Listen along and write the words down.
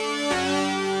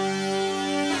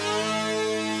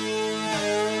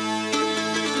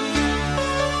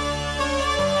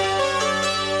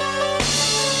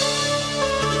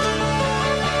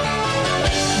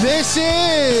This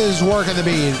is Work of the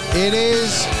Beat. It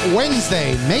is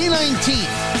Wednesday, May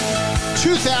 19th,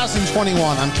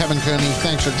 2021. I'm Kevin Cooney.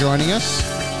 Thanks for joining us.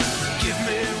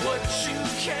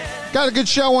 Got a good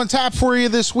show on tap for you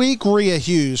this week. Rhea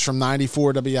Hughes from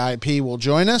 94 WIP will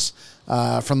join us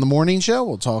from the morning show.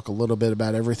 We'll talk a little bit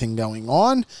about everything going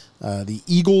on. The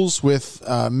Eagles with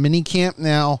minicamp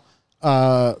now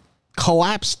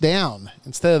collapsed down.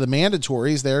 Instead of the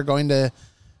mandatories, they're going to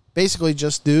basically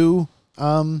just do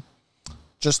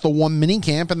just the one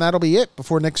minicamp, and that'll be it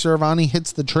before Nick Sirianni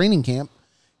hits the training camp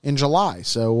in July.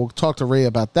 So we'll talk to Rhea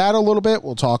about that a little bit.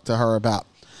 We'll talk to her about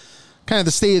kind of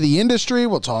the state of the industry.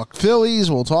 We'll talk Phillies.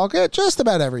 We'll talk just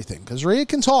about everything because Rhea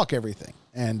can talk everything.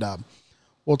 And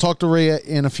we'll talk to Rhea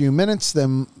in a few minutes,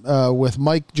 then with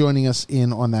Mike joining us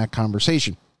in on that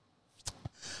conversation.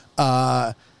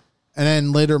 And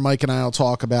then later, Mike and I will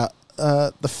talk about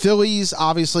the Phillies.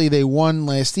 Obviously, they won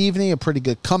last evening, a pretty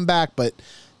good comeback, but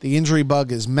the injury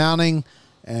bug is mounting,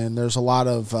 and there's a lot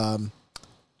of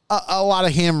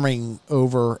hammering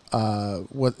over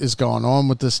what is going on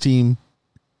with this team.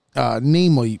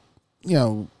 Namely,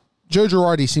 Joe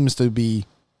Girardi seems to be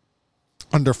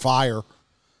under fire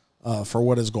for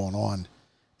what is going on,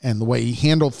 and the way he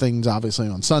handled things, obviously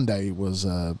on Sunday was,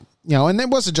 and it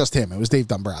wasn't just him; it was Dave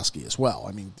Dombrowski as well.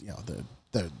 I mean,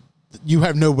 you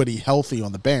have nobody healthy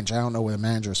on the bench. I don't know what a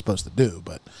manager is supposed to do,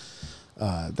 but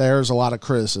there's a lot of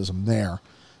criticism there,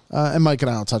 and Mike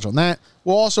and I will touch on that.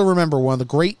 We'll also remember one of the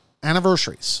great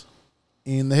anniversaries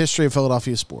in the history of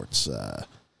Philadelphia sports.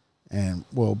 And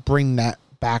we'll bring that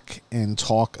back and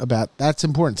talk about that's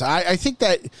important. So I think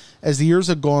that as the years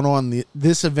have gone on,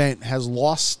 this event has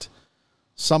lost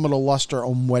some of the luster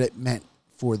on what it meant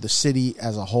for the city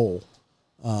as a whole.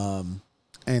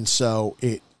 And so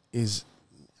it is,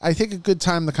 I think, a good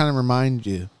time to kind of remind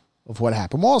you of what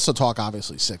happened. We'll also talk,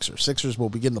 obviously, Sixers. Sixers will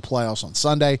begin the playoffs on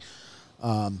Sunday,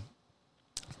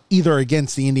 either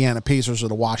against the Indiana Pacers or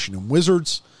the Washington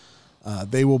Wizards.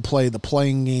 They will play the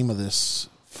playing game of this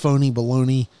phony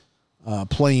baloney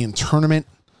play-in tournament,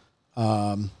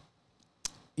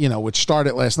 which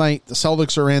started last night. The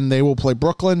Celtics are in. They will play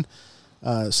Brooklyn.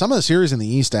 Some of the series in the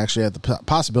East actually have the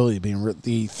possibility of being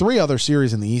the three other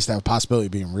series in the East have a possibility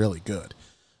of being really good.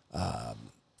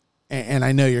 And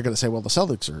I know you're going to say, well, the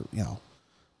Celtics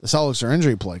are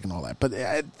injury plagued and all that, but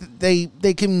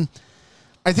they can.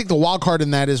 I think the wild card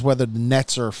in that is whether the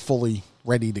Nets are fully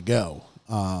ready to go.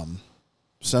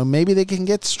 So maybe they can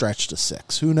get stretched to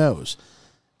 6. Who knows?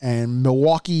 And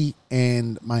Milwaukee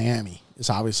and Miami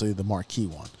is obviously the marquee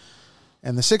one.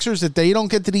 And the Sixers, if they don't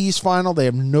get to the East Final, they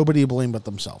have nobody to blame but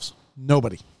themselves.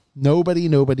 Nobody.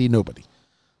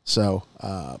 So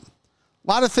a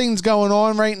lot of things going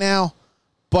on right now.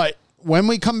 But when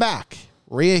we come back,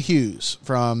 Rhea Hughes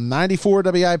from 94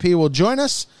 WIP will join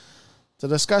us to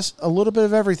discuss a little bit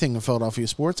of everything in Philadelphia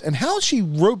sports and how she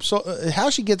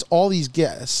gets all these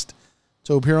guests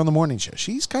to appear on the morning show.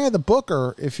 She's kind of the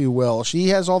booker, if you will. She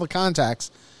has all the contacts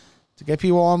to get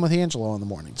people on with Angelo in the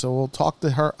morning. So we'll talk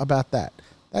to her about that.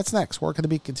 That's next. Work of the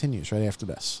Beat continues right after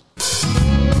this.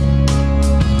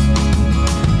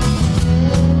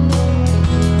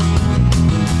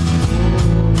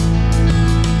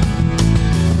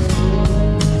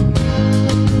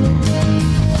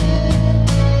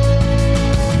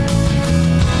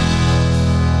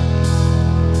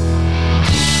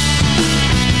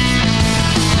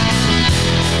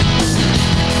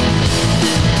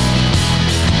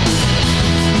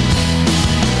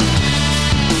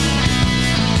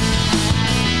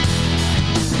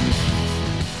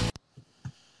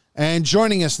 And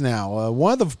joining us now,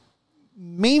 one of the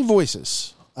main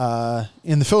voices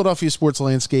in the Philadelphia sports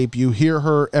landscape. You hear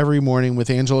her every morning with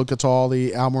Angelo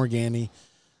Cataldi, Al Morgani,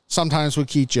 sometimes with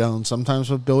Keith Jones, sometimes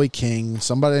with Billy King.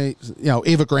 Somebody,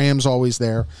 Ava Graham's always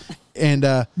there. And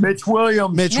Mitch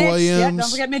Williams. Yeah, don't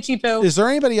forget Mitchie Poo. Is there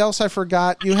anybody else I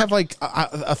forgot? You have like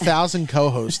 1,000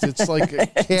 co-hosts. It's like a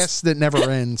cast that never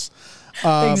ends.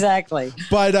 Exactly.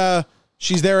 But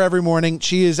she's there every morning.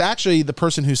 She is actually the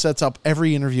person who sets up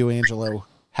every interview Angelo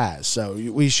has. So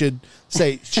we should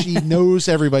say she knows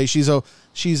everybody. She's a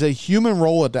human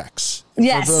Rolodex.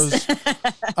 Yes.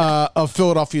 Of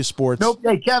Philadelphia sports. Nope.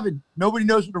 Hey, Kevin, nobody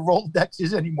knows what a Rolodex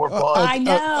is anymore, boss. I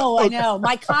know.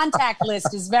 My contact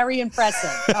list is very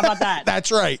impressive. How about that?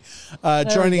 That's right.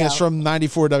 Joining us from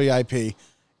 94 WIP,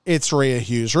 it's Rhea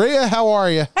Hughes. Rhea, how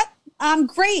are you? I'm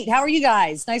great. How are you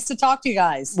guys? Nice to talk to you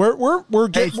guys. We're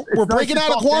breaking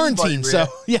out of quarantine, so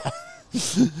yeah.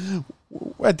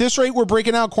 At this rate, we're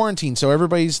breaking out quarantine, so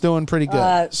everybody's doing pretty good.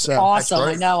 Awesome.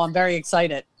 I know. I'm very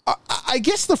excited. I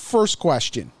guess the first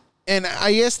question, and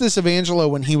I asked this of Angelo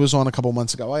when he was on a couple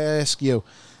months ago. I ask you,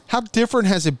 how different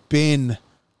has it been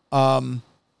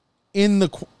in the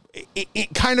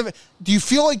it kind of, do you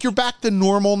feel like you're back to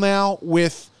normal now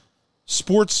with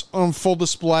sports on full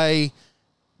display,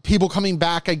 people coming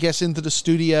back, I guess, into the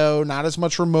studio, not as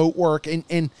much remote work,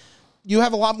 and you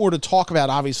have a lot more to talk about,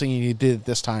 obviously, than you did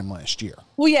this time last year.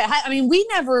 Well, yeah, I mean,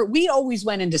 we always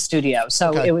went into studio.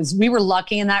 So we were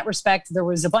lucky in that respect. There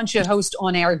was a bunch of hosts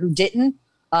on air who didn't,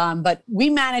 but we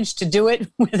managed to do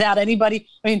it without anybody.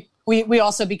 I mean, we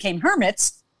also became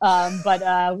hermits.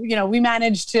 But we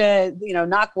managed to,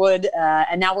 knock wood,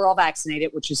 and now we're all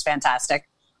vaccinated, which is fantastic.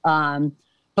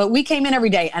 But we came in every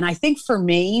day. And I think for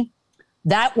me,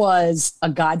 that was a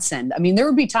godsend. I mean, there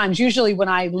would be times usually when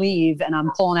I leave and I'm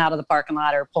pulling out of the parking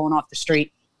lot or pulling off the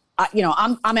street,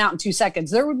 I'm out in 2 seconds.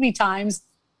 There would be times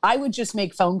I would just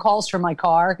make phone calls from my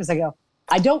car because I go,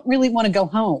 I don't really want to go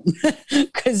home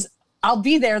because I'll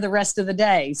be there the rest of the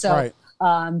day. So, right.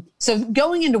 So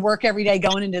going into work every day,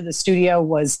 going into the studio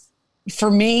was,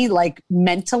 for me, like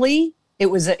mentally, it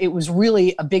was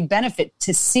really a big benefit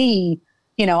to see,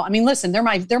 I mean, listen, they're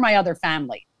my other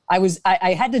family.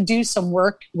 I had to do some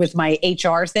work with my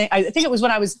HR thing. I think it was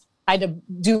when I had to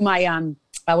do my,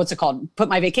 what's it called? Put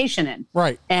my vacation in.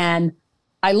 Right. And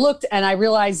I looked and I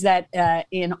realized that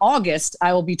in August,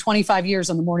 I will be 25 years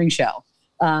on the morning show.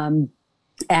 And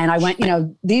I went,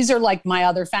 these are like my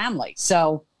other family.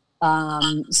 So,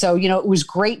 it was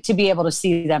great to be able to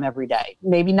see them every day.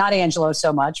 Maybe not Angelo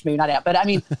so much, maybe not, but I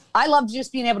mean, I loved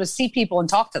just being able to see people and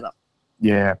talk to them.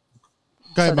 Yeah.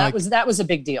 Go ahead, so Mike. that was a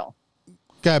big deal.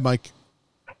 Go ahead, Mike.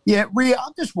 Yeah, Rhea,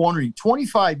 I'm just wondering,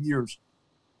 25 years.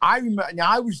 I remember, now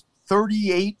I was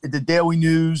 38 at the Daily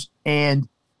News, and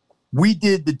we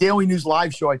did the Daily News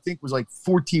live show, I think was like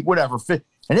 14, whatever. And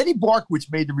Eddie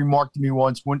Barkowitz made the remark to me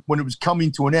once when it was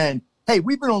coming to an end, hey,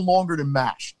 we've been on longer than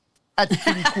MASH. That's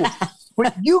pretty cool.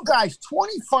 But you guys,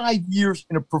 25 years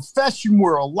in a profession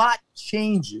where a lot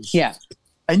changes. Yeah.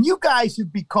 And you guys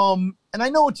have become, and I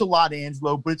know it's a lot,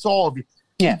 Angelo, but it's all of you.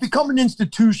 Yeah. You've become an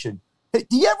institution. Do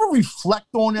you ever reflect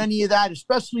on any of that,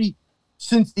 especially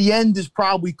since the end is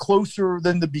probably closer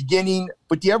than the beginning?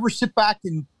 But do you ever sit back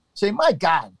and say, my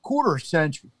God, quarter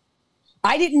century?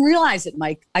 I didn't realize it,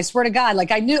 Mike. I swear to God.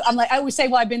 Like I always say,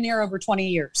 well, I've been there over 20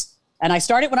 years. And I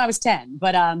started when I was 10,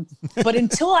 but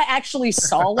until I actually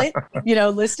saw it,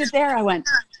 listed there, I went,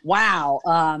 wow.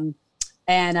 I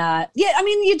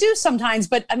mean, you do sometimes,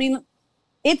 but I mean,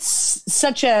 it's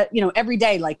such a, every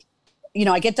day, like,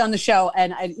 I get done the show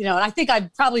and and I think I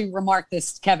probably remarked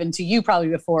this, Kevin, to you probably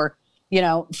before,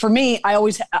 for me,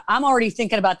 I'm already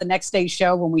thinking about the next day's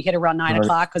show when we hit around 9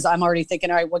 o'clock, because I'm already thinking,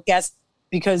 all right, what guest?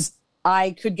 Because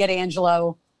I could get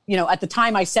Angelo, at the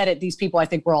time I said it, these people, I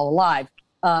think were all alive.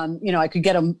 I could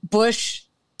get them Bush,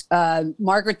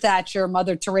 Margaret Thatcher,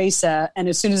 Mother Teresa. And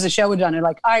as soon as the show was done, they're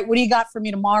like, all right, what do you got for me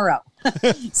tomorrow?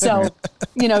 So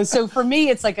for me,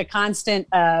 it's like a constant,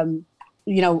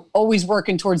 always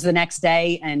working towards the next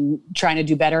day and trying to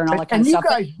do better and all that kind of stuff.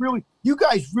 And you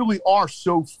guys really are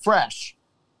so fresh.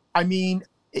 I mean,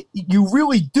 you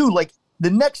really do. Like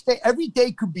the next day, every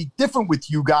day could be different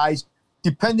with you guys,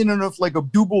 depending on if like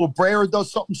Abdul Abrera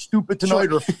does something stupid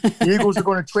tonight, or if the Eagles are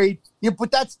going to trade. Yeah,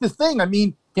 but that's the thing. I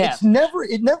mean, it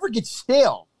never gets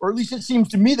stale, or at least it seems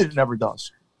to me that it never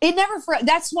does.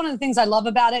 That's one of the things I love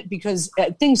about it, because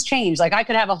things change. Like I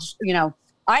could have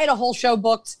I had a whole show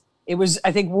booked. It was,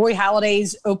 I think, Roy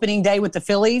Halladay's opening day with the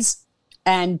Phillies,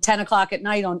 and 10 o'clock at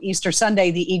night on Easter Sunday,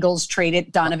 the Eagles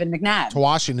traded Donovan McNabb to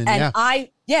Washington. And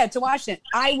to Washington.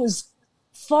 I was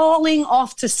falling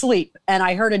off to sleep, and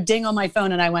I heard a ding on my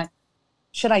phone, and I went,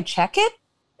 should I check it?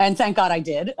 And thank God I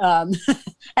did. And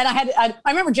I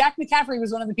remember Jack McCaffrey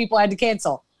was one of the people I had to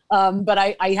cancel. But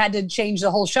I had to change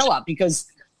the whole show up because,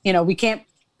 we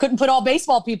couldn't put all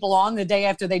baseball people on the day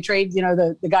after they trade,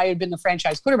 the guy who'd been the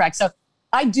franchise quarterback. So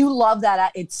I do love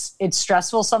that. It's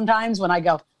stressful sometimes when I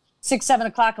go 6, 7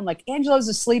 o'clock, I'm like, Angelo's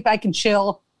asleep, I can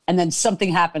chill. And then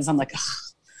something happens. I'm like,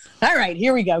 all right,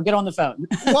 here we go. Get on the phone.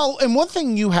 Well, and one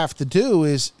thing you have to do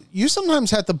is you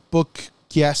sometimes have to book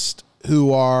guests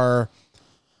who are,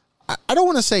 I don't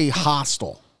want to say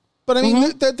hostile, but I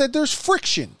mean, that there's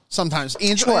friction sometimes.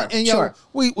 Sure.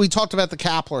 We talked about the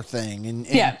Kapler thing and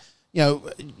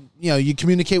you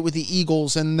communicate with the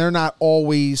Eagles and they're not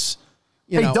always,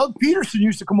 Doug Peterson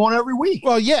used to come on every week.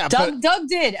 Well, yeah. Doug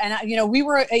did. And,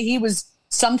 he was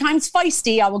sometimes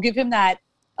feisty. I will give him that.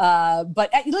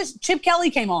 But listen, Chip Kelly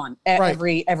came on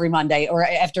every Monday or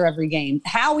after every game.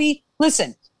 Howie,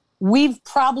 listen, we've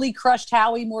probably crushed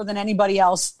Howie more than anybody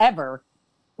else ever.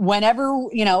 Whenever,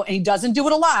 and he doesn't do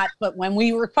it a lot, but when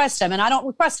we request him, and I don't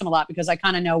request him a lot because I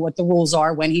kind of know what the rules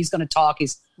are when he's going to talk.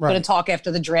 He's going to talk after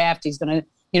the draft. He's going to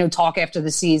talk after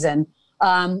the season.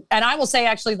 And I will say,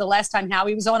 actually, the last time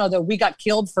Howie was on, although we got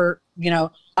killed for,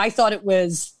 I thought it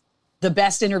was the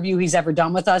best interview he's ever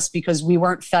done with us because we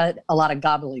weren't fed a lot of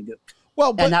gobbledygook.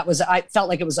 Well, and I felt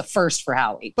like it was a first for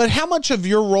Howie. But how much of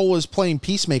your role is playing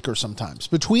peacemaker sometimes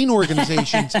between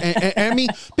organizations? and I mean,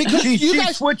 because you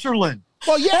guys, Switzerland.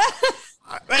 Well, yeah.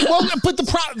 Well, but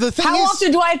the thing is, how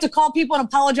often do I have to call people and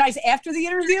apologize after the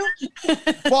interview?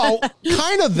 Well,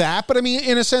 kind of that, but I mean,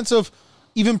 in a sense of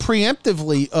even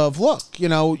preemptively of, look,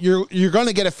 you're going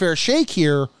to get a fair shake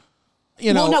here.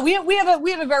 Well, no, we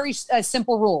have a very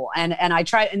simple rule, and I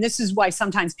try, and this is why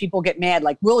sometimes people get mad.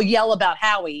 Like we'll yell about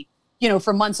Howie,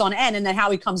 for months on end, and then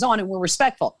Howie comes on, and we're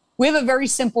respectful. We have a very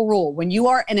simple rule: when you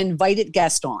are an invited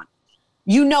guest on,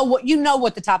 you know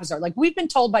what the topics are. Like we've been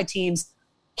told by teams,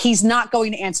 he's not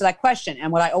going to answer that question,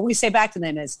 and what I always say back to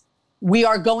them is, we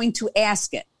are going to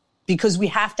ask it because we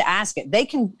have to ask it. They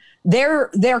can their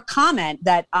comment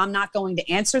that I'm not going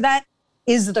to answer that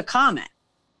is the comment.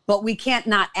 But we can't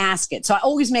not ask it. So I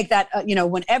always make that,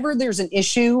 whenever there's an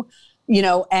issue,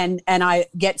 and I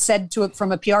get said to it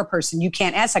from a PR person, you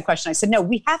can't ask that question. I said, no,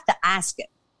 we have to ask it.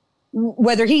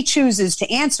 Whether he chooses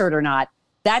to answer it or not,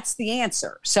 that's the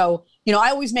answer. So,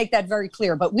 I always make that very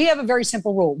clear. But we have a very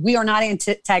simple rule. We are not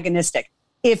antagonistic.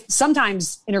 If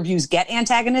sometimes interviews get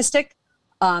antagonistic,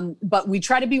 but we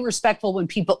try to be respectful when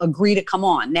people agree to come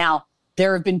on. Now,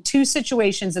 there have been 2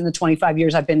 situations in the 25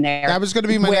 years I've been there. That was going to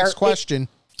be my next question.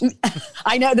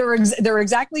 I know there were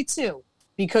exactly 2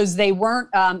 because they weren't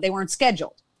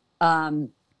scheduled. The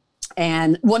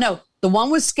one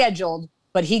was scheduled,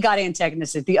 but he got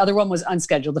antagonistic. The other one was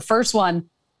unscheduled. The first one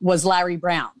was Larry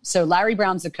Brown. So Larry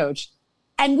Brown's the coach,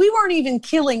 and we weren't even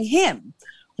killing him.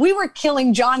 We were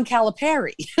killing John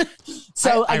Calipari.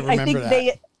 So I think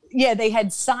that. They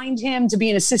had signed him to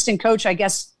be an assistant coach, I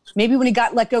guess, maybe when he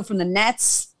got let go from the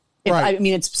Nets. Right. I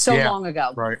mean, it's so long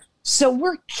ago. Right. So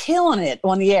we're killing it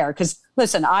on the air because,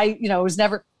 listen, I was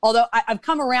never, although I've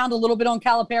come around a little bit on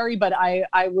Calipari, but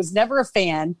I was never a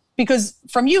fan because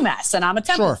from UMass, and I'm a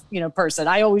Temple, person.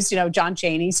 I always, John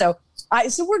Chaney. So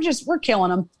we're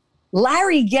killing them.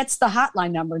 Larry gets the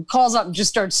hotline number and calls up and just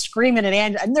starts screaming at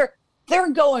Angela, and they're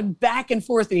going back and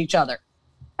forth at each other.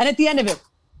 And at the end of it,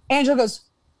 Angela goes,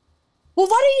 well,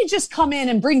 why don't you just come in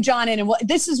and bring John in? And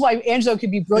this is why Angelo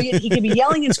could be brilliant. He could be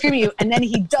yelling and screaming at you. And then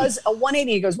he does a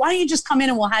 180. He goes, why don't you just come in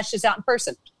and we'll hash this out in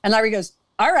person? And Larry goes,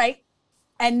 all right.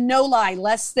 And no lie,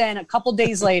 less than a couple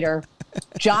days later,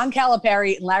 John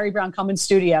Calipari and Larry Brown come in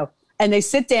studio and they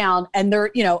sit down and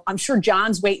they're, I'm sure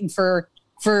John's waiting for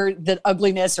the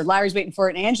ugliness or Larry's waiting for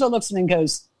it. And Angelo looks at him and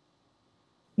goes,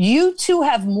 you 2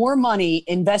 have more money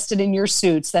invested in your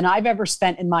suits than I've ever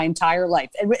spent in my entire life.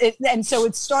 And so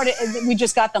it started, and we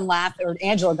just got them laughing, or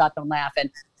Angela got them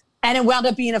laughing. And it wound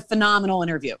up being a phenomenal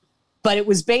interview. But it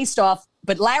was based off,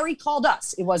 but Larry called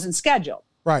us. It wasn't scheduled.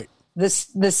 Right. The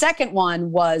second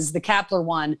one was the Kapler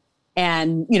one.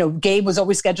 And, Gabe was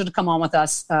always scheduled to come on with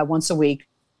us once a week.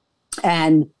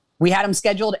 And we had him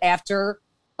scheduled after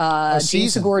Dean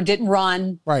Segura didn't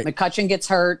run. Right. McCutcheon gets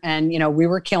hurt, and, we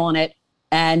were killing it.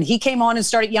 And he came on and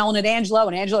started yelling at Angelo,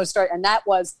 and Angelo started, and that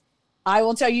was, I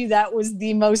will tell you, that was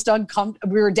the most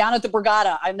uncomfortable. We were down at the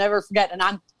Borgata. I'll never forget.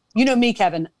 And me,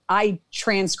 Kevin, I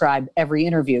transcribe every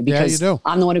interview because you do.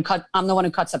 I'm the one who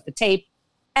cuts up the tape,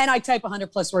 and I type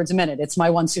 100+ words a minute. It's my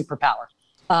one superpower.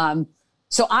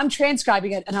 So I'm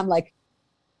transcribing it, and I'm like,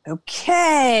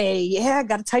 okay, yeah, I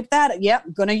got to type that. Yeah,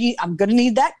 I'm gonna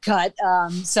need that cut.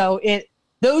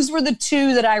 Those were the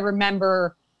 2 that I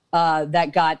remember.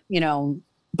 That got,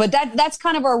 but that's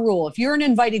kind of our rule. If you're an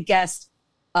invited guest,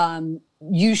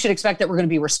 you should expect that we're going to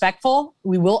be respectful.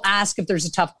 We will ask if there's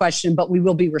a tough question, but we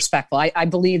will be respectful. I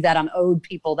believe that I'm owed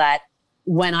people that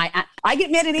when I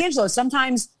get mad at Angelo,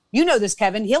 sometimes, this,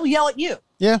 Kevin, he'll yell at you.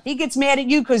 Yeah. He gets mad at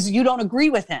you because you don't agree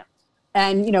with him.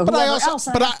 And, but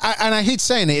I hate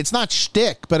saying it, it's not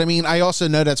shtick, but I mean, I also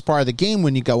know that's part of the game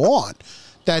when you go on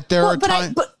that there are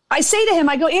times. I say to him,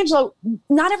 I go, Angelo,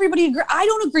 not everybody agree. I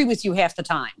don't agree with you half the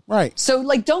time. Right. So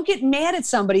don't get mad at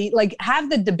somebody, have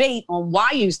the debate on why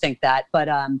you think that. But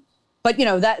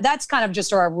that's kind of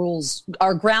just our rules,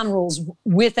 our ground rules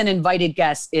with an invited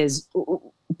guest is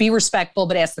be respectful,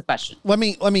 but ask the question. Let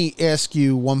me ask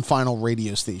you one final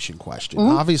radio station question.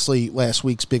 Mm-hmm. Obviously last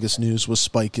week's biggest news was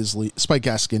Spike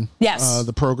Eskin. Yes.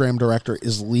 The program director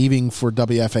is leaving for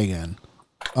WFAN.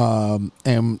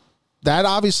 And that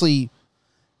obviously,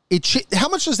 how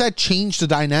much does that change the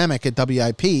dynamic at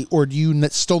WIP, or do you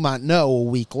still not know a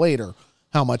week later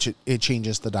how much it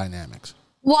changes the dynamics?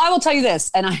 Well, I will tell you this,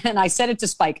 and I said it to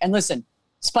Spike, and listen,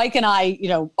 Spike and I,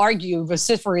 argue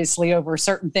vociferously over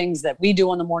certain things that we do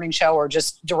on the morning show or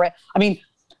just direct. I mean,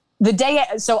 the day,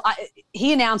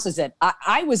 he announces it.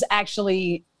 I was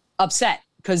actually upset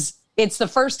because it's the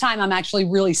first time I'm actually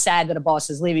really sad that a boss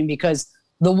is leaving, because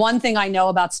the one thing I know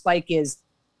about Spike is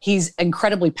he's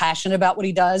incredibly passionate about what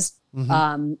he does.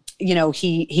 Mm-hmm.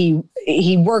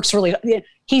 He works really,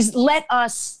 he's let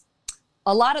us,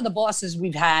 a lot of the bosses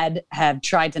we've had have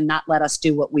tried to not let us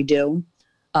do what we do.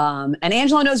 And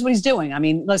Angelo knows what he's doing. I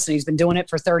mean, listen, he's been doing it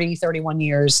for 30, 31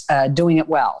 years, doing it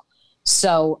well.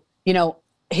 So,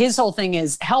 his whole thing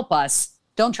is help us,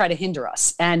 don't try to hinder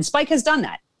us. And Spike has done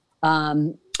that.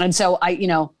 And so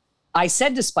I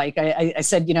said to Spike, I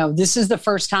said, this is the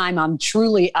first time I'm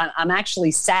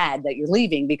actually sad that you're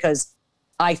leaving, because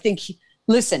I think,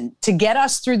 listen, to get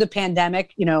us through the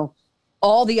pandemic,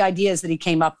 all the ideas that he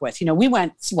came up with, we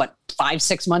went,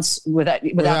 5-6 months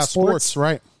without sports,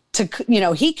 right?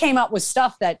 He came up with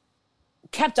stuff that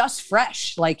kept us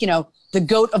fresh, like, the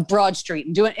GOAT of Broad Street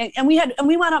and doing, and we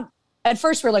went up at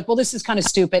first, we were like, well, this is kind of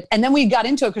stupid. And then we got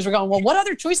into it because we're going, well, what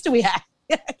other choice do we have?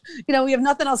 We have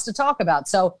nothing else to talk about.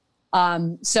 So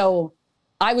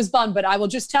I was bummed, but I will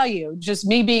just tell you, just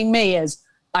me being me, is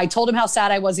I told him how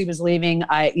sad I was he was leaving.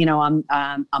 I'm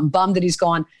bummed that he's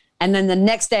gone. And then the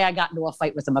next day I got into a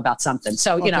fight with him about something.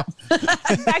 So,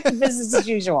 back to business as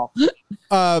usual.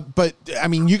 But I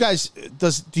mean, you guys,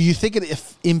 do you think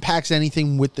it impacts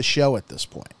anything with the show at this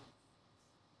point?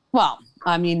 Well,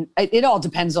 I mean, it all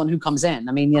depends on who comes in.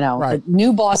 I mean, right.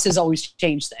 New bosses always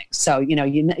change things. So,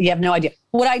 you have no idea.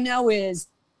 What I know is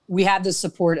we have the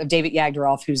support of David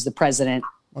Yagdaroff, who's the president.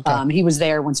 Okay. He was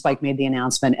there when Spike made the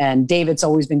announcement, and David's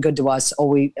always been good to us.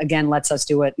 Always, again, lets us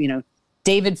do it.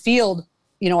 David Field,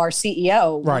 our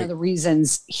CEO, right. One of the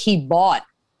reasons he bought,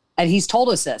 and he's told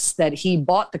us this, that he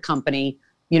bought the company,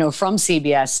 from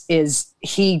CBS, is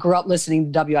he grew up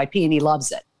listening to WIP and he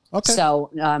loves it. Okay. So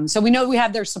we know we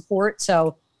have their support.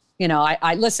 So,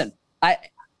 I listen,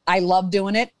 I love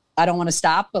doing it. I don't want to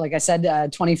stop. But like I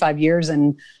said, 25 years,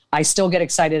 and I still get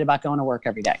excited about going to work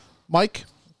every day. Mike?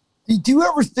 Do you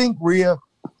ever think, Rhea,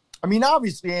 I mean,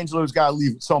 obviously Angelo's got to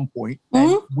leave at some point,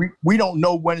 and we don't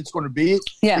know when it's going to be.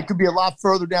 Yeah. It could be a lot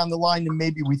further down the line than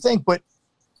maybe we think. But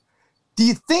do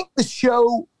you think the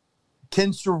show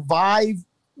can survive,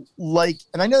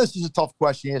 and I know this is a tough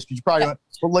question to ask because you probably don't,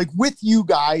 but with you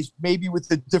guys, maybe with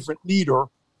a different leader,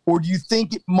 or do you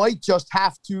think it might just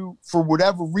have to, for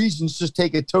whatever reasons, just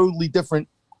take a totally different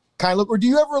kind of look? Or do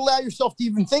you ever allow yourself to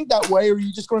even think that way? Or are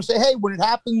you just going to say, hey, when it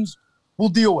happens, we'll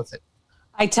deal with it?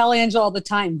 I tell Angela all the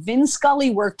time, Vin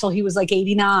Scully worked till he was like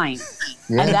 89,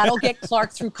 and that'll get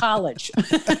Clark through college.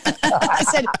 I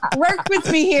said, work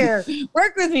with me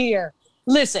here.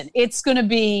 Listen, it's going to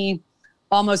be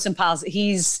almost impossible.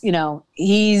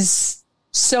 He's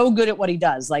so good at what he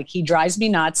does. Like, he drives me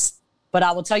nuts, but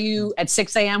I will tell you at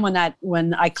 6 a.m.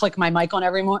 when I click my mic on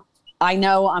every morning, I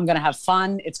know I'm going to have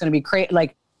fun. It's going to be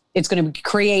it's going to be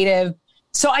creative.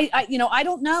 So I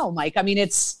don't know, Mike. I mean,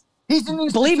 he's an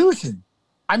institution.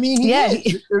 I mean, he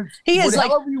is. Like,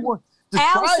 you want to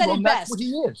Al describe said him, it that's best. what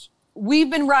he is. We've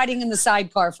been riding in the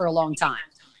sidecar for a long time.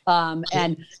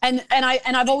 And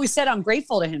I've always said I'm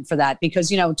grateful to him for that, because,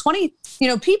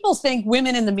 people think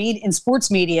women in sports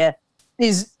media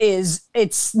is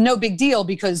it's no big deal,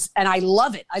 because, and I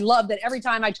love it. I love that every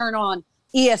time I turn on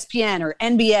ESPN or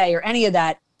NBA or any of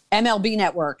that MLB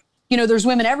network, there's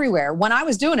women everywhere. When I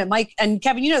was doing it, Mike and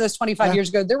Kevin, this 25 years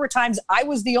ago, there were times I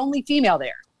was the only female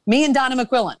there. Me and Donna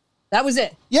McQuillan. That was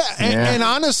it. Yeah, and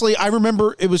honestly, I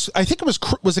remember was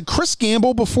it Chris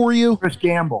Gamble before you? Chris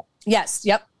Gamble. Yes.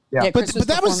 Yep. Yeah, but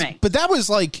that was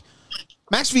like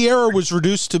Max Vieira was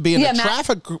reduced to being a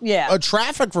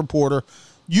traffic reporter.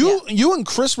 You and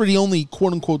Chris were the only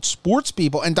quote unquote sports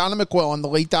people, and Donna McQuillan, the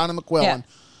late Donna McQuillan,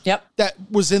 that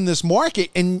was in this market,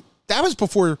 and that was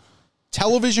before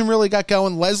television really got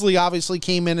going. Leslie obviously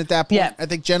came in at that point. Yeah. I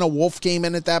think Jenna Wolf came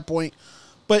in at that point.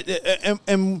 But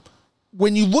and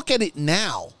when you look at it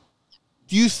now,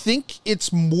 do you think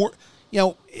it's more,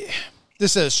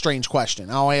 this is a strange question,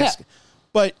 I'll ask,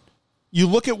 but you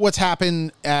look at what's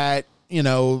happened at,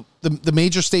 the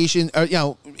major station,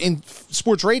 in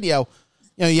sports radio,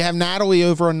 you have Natalie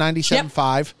over on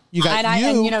 97.5. You got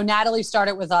and Natalie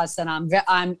started with us, and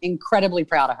I'm incredibly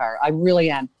proud of her. I really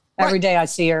am. Every day I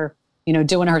see her,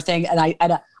 doing her thing. And I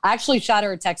actually shot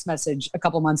her a text message a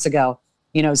couple months ago.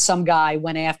 Some guy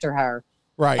went after her.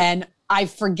 Right. And I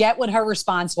forget what her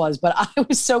response was, but I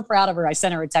was so proud of her. I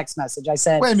sent her a text message. I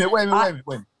said, wait a minute.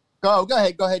 Go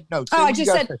ahead. No. I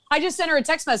just sent her a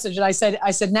text message, and I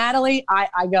said, Natalie,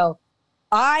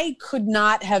 I could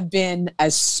not have been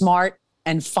as smart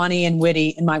and funny and witty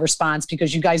in my response,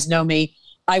 because you guys know me.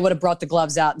 I would have brought the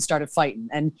gloves out and started fighting.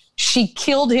 And she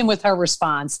killed him with her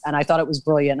response. And I thought it was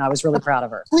brilliant. I was really proud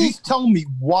of her. Please tell me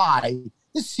why.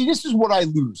 This is what I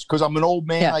lose because I'm an old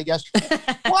man, I guess.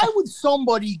 Why would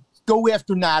somebody go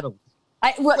after Natalie?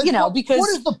 Because what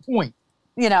is the point?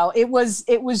 It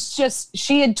was just,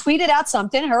 she had tweeted out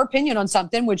something, her opinion on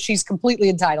something, which she's completely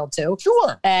entitled to.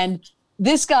 Sure. And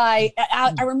this guy,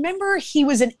 I remember he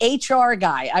was an HR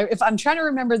guy. If I'm trying to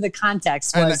remember the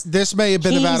context, and this may have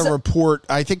been about a report.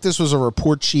 I think this was a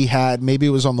report she had. Maybe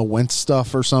it was on the Wentz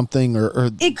stuff or something,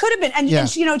 or it could have been. And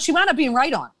she wound up being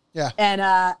right on. Yeah.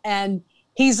 And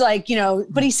he's like,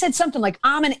 but he said something like,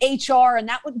 "I'm an HR, and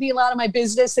that wouldn't be allowed in my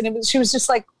business." And she was just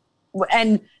like,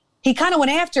 and he kind of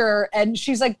went after her, and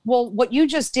she's like, "Well, what you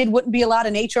just did wouldn't be allowed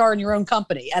in HR in your own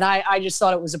company." And I just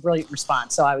thought it was a brilliant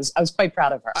response. So I was quite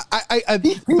proud of her.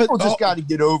 People just got to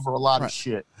get over a lot of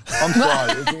shit. I'm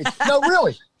sorry. No,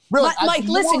 really. Mike,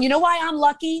 listen, you know why I'm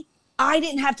lucky? I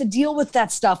didn't have to deal with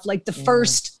that stuff like the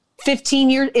first 15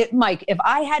 years. Mike, if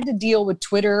I had to deal with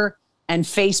Twitter and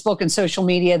Facebook and social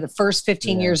media the first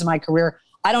 15 years of my career,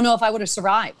 I don't know if I would have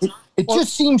survived. It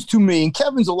just seems to me, and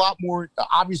Kevin's a lot more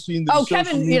obviously in the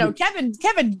social media.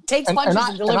 Kevin takes punches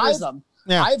and delivers them.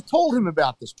 Yeah. I've told him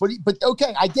about this, but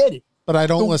okay, I get it. But I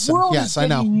don't listen. Yes, I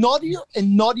know. Nuttier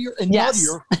and nuttier and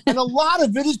nuttier, and a lot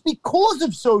of it is because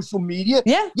of social media.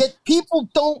 Yeah. Yet people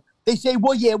don't. They say,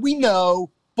 "Well, yeah, we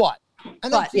know," but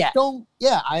I just don't.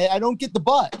 Yeah, I don't get the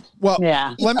but. Well,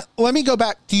 let me go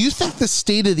back. Do you think the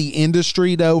state of the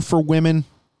industry, though, for women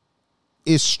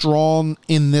is strong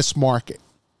in this market?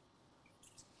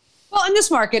 Well, in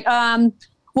this market,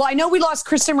 I know we lost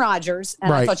Kristen Rogers,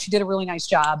 and I thought she did a really nice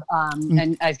job.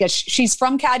 And I guess she's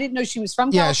from. I didn't know she was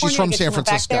from California. Yeah, she's from San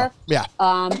Francisco. Yeah.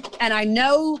 And I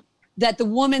know that the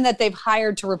woman that they've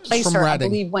hired to replace her, Reading. I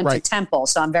believe, went to Temple.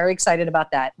 So I'm very excited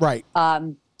about that. Right.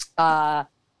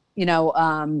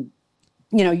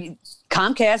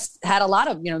 Comcast had a lot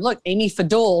of, look, Amy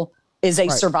Fadul is a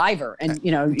survivor, and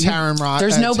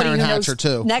there's nobody Taryn who knows Hatcher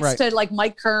too. Next to like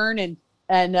Mike Kern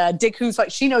and Dick Huth.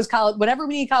 Like, she knows college. Whenever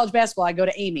we need college basketball, I go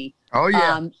to Amy. Oh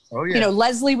yeah.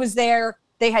 Leslie was there.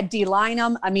 They had Dee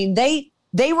Lynam. I mean, they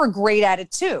were great at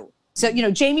it too. So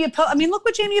Jamie Apote. I mean, look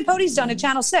what Jamie Apote's done at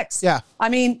Channel 6. Yeah. I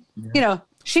mean,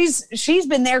 she's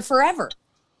been there forever.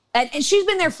 And she's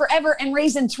been there forever and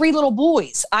raising 3 little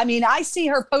boys. I mean, I see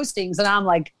her postings and I'm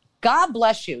like, God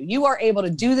bless you. You are able to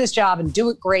do this job and do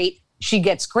it great. She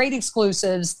gets great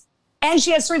exclusives and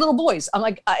she has 3 little boys. I'm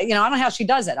like, I don't know how she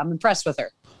does it. I'm impressed with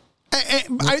her.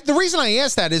 The reason I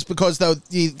asked that is because though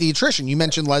the attrition, you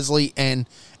mentioned Leslie and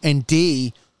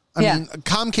Dee. I mean,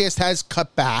 Comcast has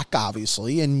cut back,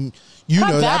 obviously, and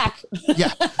that.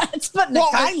 Yeah. It's putting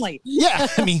it kindly. Yeah.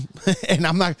 I mean, and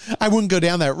I wouldn't go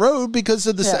down that road because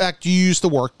of the fact you used to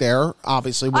work there,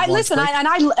 obviously. I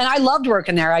loved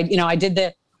working there. I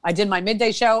did my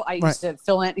midday show. I used to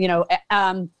fill in,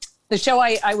 the show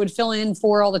I would fill in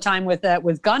for all the time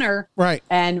with Gunnar. Right.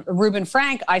 And Reuben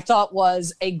Frank, I thought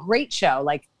was a great show.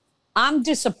 Like, I'm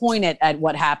disappointed at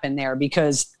what happened there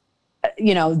because,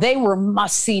 they were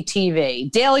must-see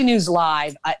TV. Daily News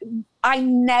Live, I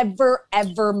never,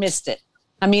 ever missed it.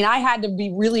 I mean, I had to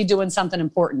be really doing something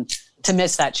important to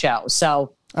miss that show.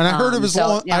 So, and I heard it was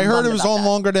on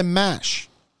longer than MASH.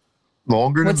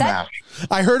 Longer than MASH.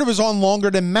 I heard it was on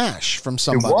longer than MASH from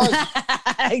somebody. It was.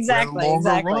 Exactly.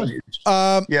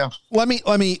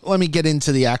 Let me get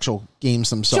into the actual games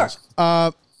themselves.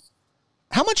 Sure.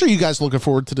 How much are you guys looking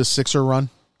forward to the Sixer run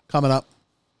coming up?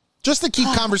 Just to keep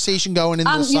conversation going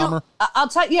into the summer. I'll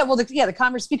tell you. Yeah, the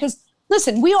conversation, because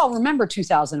listen, we all remember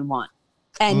 2001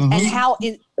 and how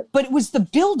but it was the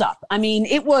buildup. I mean,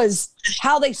 it was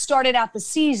how they started out the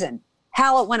season,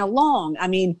 how it went along. I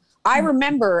mean, I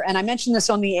remember, and I mentioned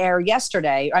this on the air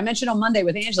yesterday. I mentioned on Monday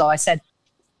with Angelo. I said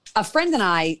a friend and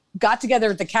I got together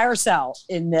at the Carousel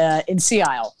in Sea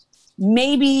Isle,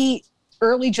 maybe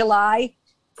early July,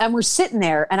 and we're sitting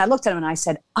there. And I looked at him and I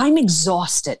said, "I'm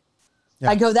exhausted." Yeah.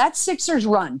 I go, that Sixers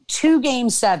run, 2 Game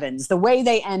 7s, the way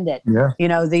they end it,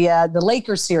 the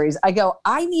Lakers series. I go,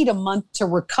 I need a month to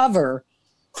recover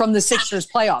from the Sixers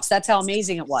playoffs. That's how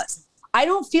amazing it was. I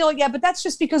don't feel it yet, but that's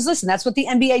just because, listen, that's what the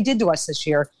NBA did to us this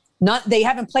year. They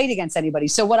haven't played against anybody.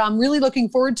 So what I'm really looking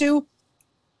forward to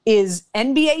is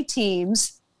NBA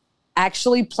teams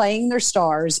actually playing their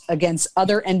stars against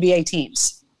other NBA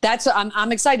teams.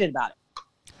 I'm excited about it.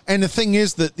 And the thing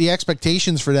is that the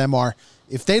expectations for them are,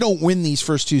 if they don't win these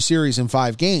first 2 series in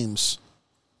 5 games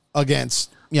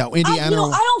against, Indiana. I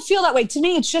don't feel that way. To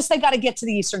me, it's just they got to get to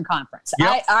the Eastern Conference.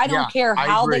 Yep. I don't care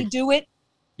how they do it.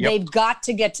 Yep. They've got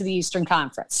to get to the Eastern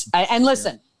Conference. And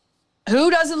listen, who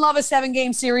doesn't love a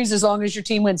 7-game series as long as your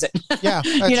team wins it? Yeah,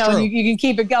 that's you know, true. you can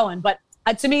keep it going. But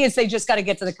to me, it's they just got to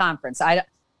get to the conference.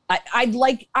 I'd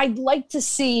like to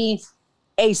see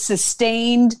a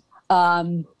sustained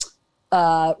run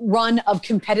of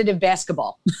competitive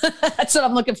basketball. That's what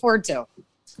I'm looking forward to.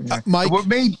 Mike,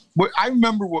 I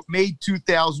remember what made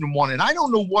 2001, and I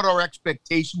don't know what our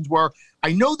expectations were.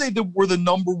 I know they were the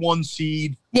number 1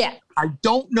 seed. Yeah. I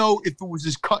don't know if it was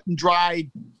as cut and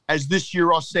dried as this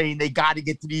year us saying they got to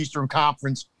get to the Eastern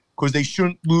Conference because they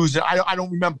shouldn't lose it. I don't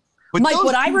remember. But Mike,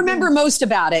 what I remember most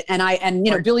about it, and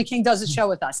you know, Right. Billy King does a show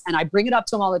with us, and I bring it up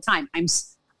to him all the time.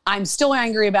 I'm still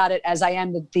angry about it as I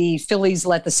am that the Phillies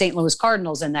let the St. Louis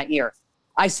Cardinals in that year.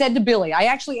 I said to Billy, I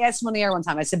actually asked him on the air one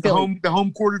time. I said, Billy, the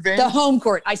home court advantage. the home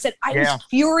court. I said, I Yeah. was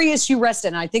furious you rested.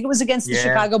 And I think it was against the Yeah.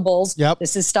 Chicago Bulls. Yep.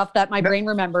 This is stuff that my brain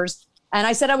remembers. And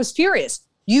I said, I was furious.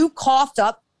 You coughed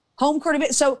up home court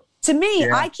advantage. So to me,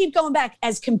 Yeah. I keep going back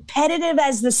as competitive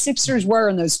as the Sixers were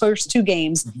in those first 2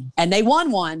 games, and they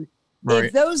won one. Right.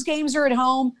 If those games are at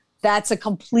home, that's a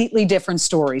completely different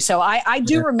story. So I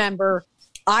do remember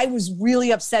I was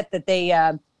really upset that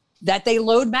they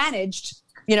load managed.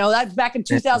 You know, that's back in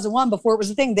 2001 before it was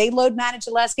a thing. They load managed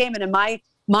the last game, and in my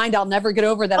mind, I'll never get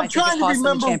over that. I'm I think trying it to cost them the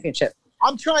remember- championship.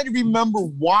 I'm trying to remember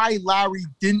why Larry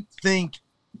didn't think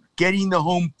getting the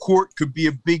home court could be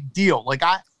a big deal.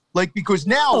 Because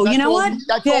now Oh, you know what?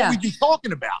 That's Yeah. all we'd be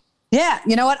talking about. Yeah,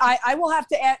 you know what? I will have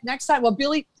to add next time. Well,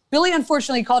 Billy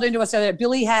unfortunately called into us the other day.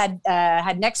 Billy had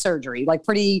neck surgery, like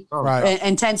pretty Right.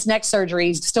 intense neck surgery.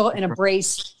 He's still in a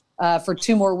brace for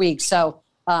 2 more weeks. So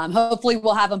hopefully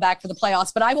we'll have him back for the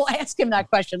playoffs. But I will ask him that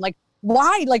question, like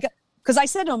why? Like, because I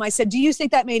said to him, I said, do you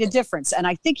think that made a difference? And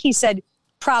I think he said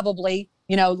probably,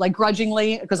 you know, like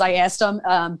grudgingly, because I asked him.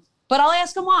 But I'll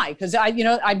ask him why, because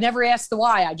I've never asked the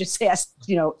why. I just asked,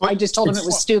 I just told him it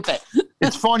was stupid.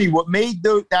 It's funny what made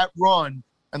that run.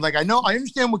 And I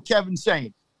understand what Kevin's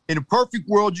saying. In a perfect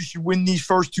world, you should win these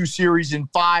first 2 series in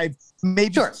 5,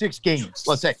 maybe Sure. 6 games,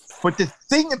 let's say. But the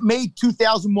thing that made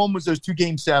 2001 was those 2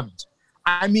 Game 7s.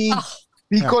 I mean,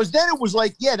 because then it was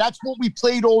like, yeah, that's what we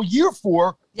played all year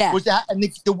for. Yeah. Was that, and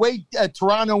the way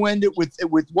Toronto ended with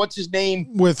what's his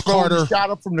name, with throwing Carter. the shot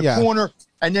up from the Yeah. corner,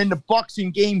 and then the Bucks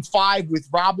in Game 5 with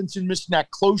Robinson missing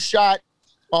that close shot.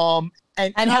 And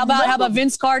how about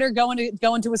Vince Carter going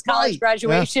to his college Right.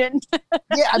 graduation?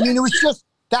 Yeah, I mean, it was just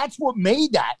that's what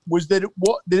made that was that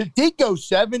it did go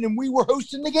 7 and we were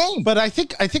hosting the game. But I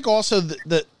think also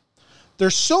that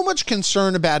there's so much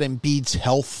concern about Embiid's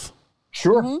health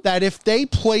Sure. that if they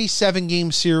play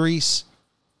 7-game series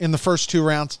in the first 2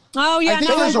 rounds, Oh yeah, I think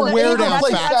no, there's a that's- wear they down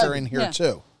play factor 7. in here Yeah.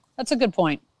 too. That's a good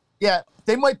point. Yeah,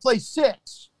 they might play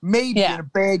 6, maybe Yeah. in a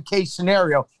bad case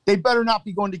scenario. They better not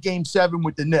be going to Game 7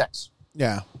 with the Knicks.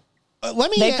 Yeah.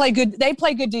 They play good. They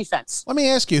play good defense Let me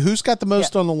ask you, who's got the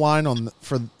most on the line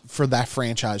for that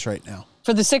franchise right now?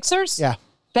 for the Sixers. Yeah,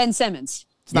 Ben Simmons.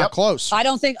 it's not Yep. close. I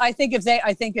think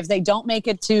if they don't make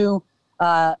it to,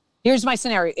 here's my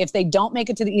scenario: if they don't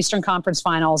make it to the Eastern Conference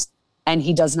Finals and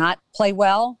he does not play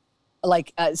well,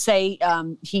 like say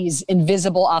he's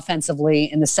invisible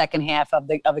offensively in the second half of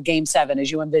a Game 7, as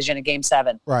you envision a Game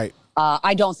 7. Right.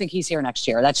 I don't think he's here next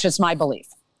year. That's just my belief.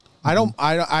 I don't.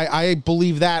 I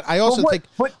believe that. I also think.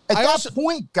 But at that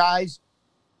point, guys,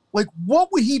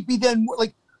 what would he be then?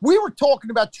 We were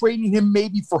talking about trading him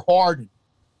maybe for Harden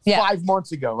 5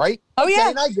 months ago, right? Oh, yeah.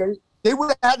 And I get it. They would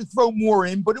have had to throw more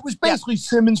in, but it was basically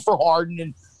Simmons for Harden.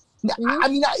 And I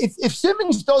mean, if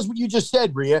Simmons does what you just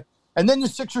said, Rhea, and then the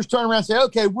Sixers turn around and say,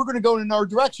 okay, we're going to go in another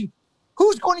direction,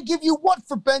 who's going to give you what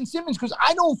for Ben Simmons? Because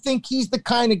I don't think he's the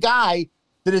kind of guy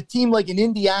that a team like an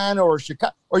Indiana or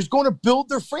Chicago is going to build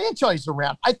their franchise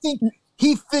around. I think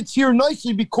he fits here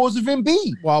nicely because of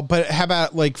Embiid. Well, but how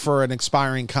about for an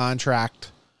expiring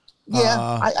contract?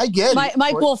 Yeah, I get it.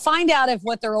 Mike, we'll find out if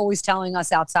what they're always telling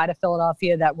us outside of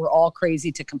Philadelphia that we're all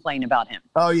crazy to complain about him.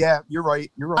 Oh yeah, you're right.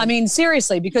 You're right. I mean,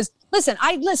 seriously, because listen.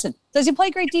 Does he play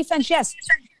great defense? Yes.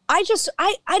 I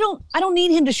don't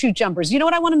need him to shoot jumpers. You know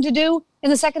what I want him to do in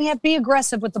the second half? Be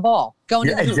aggressive with the ball. Go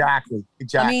into the hoop. Exactly.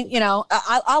 I mean,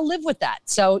 I'll live with that.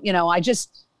 So,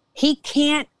 he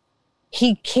can't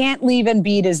leave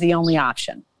Embiid as the only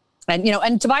option. And,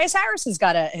 and Tobias Harris has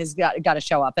got to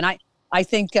show up. And I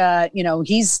think,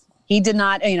 he did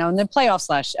not, in the playoffs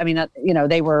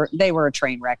they were a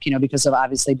train wreck, because of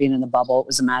obviously being in the bubble. It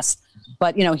was a mess,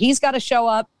 but, he's got to show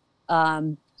up.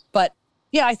 But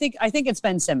yeah, I think it's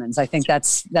Ben Simmons. I think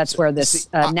that's where this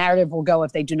narrative will go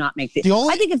if they do not make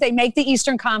I think if they make the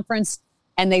Eastern Conference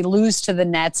and they lose to the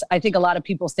Nets, I think a lot of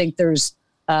people think there's,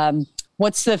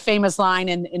 what's the famous line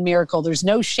in Miracle? There's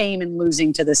no shame in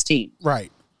losing to this team.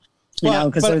 Right.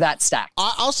 because they're that stacked.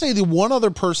 I'll say the one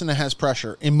other person that has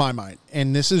pressure in my mind,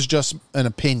 and this is just an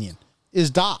opinion, is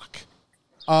Doc.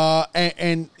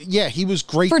 And yeah, he was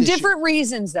great for this different year.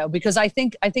 reasons, though, because I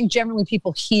think generally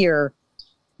people hear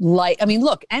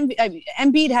look,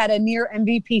 Embiid had a near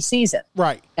MVP season,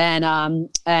 right?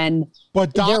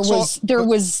 But there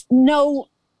was no,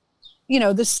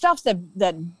 the stuff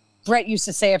that Brett used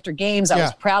to say after games. I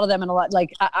was proud of them and a lot.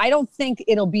 Like I don't think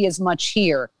it'll be as much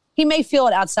here. He may feel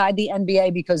it outside the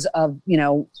NBA because of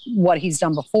what he's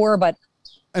done before, but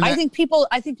I think people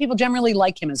generally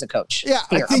like him as a coach. Yeah,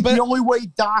 here. I think the only way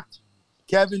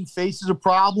Kevin faces a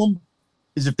problem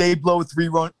is if they blow a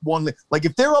 3-1 lead. Like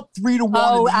if they're up 3-1.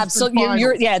 Oh, absolutely.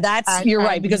 You're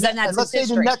right, because then that's let's say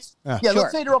the Nets.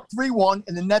 Let's say they're up 3-1,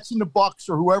 and the Nets and the Bucks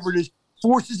or whoever it is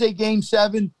forces a game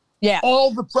 7. Yeah,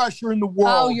 all the pressure in the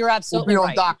world. Oh, you're absolutely will be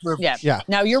right. On Doc Rivers. Yeah.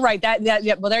 No, you're right.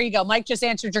 Well, there you go. Mike just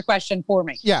answered your question for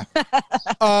me. Yeah.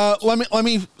 Let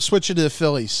me switch it to the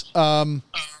Phillies.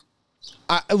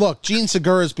 Look, Gene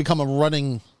Segura has become a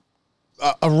running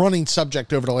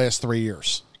subject over the last 3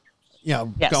 years.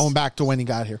 Going back to when he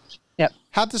got here. Yep.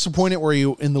 How disappointed were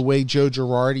you in the way Joe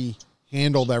Girardi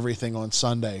handled everything on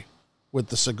Sunday with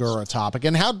the Segura topic?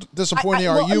 And how disappointed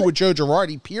are you with Joe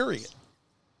Girardi, period?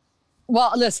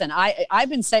 Well, listen, I've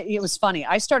been saying, it was funny.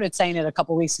 I started saying it a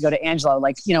couple of weeks ago to Angelo.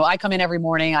 Like, I come in every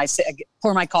morning, I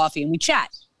pour my coffee, and we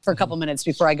chat for a couple minutes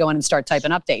before I go in and start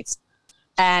typing updates.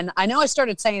 And I know I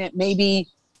started saying it maybe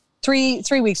three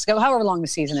weeks ago, however long the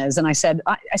season is. And I said,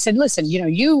 listen,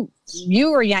 you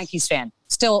are a Yankees fan,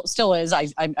 still is. I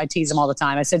tease him all the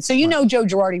time. I said, so Joe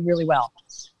Girardi really well.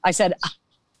 I said,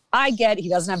 I get he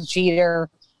doesn't have Jeter,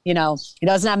 he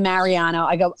doesn't have Mariano.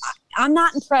 I go, I'm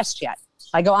not impressed yet.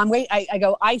 I go,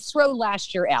 I throw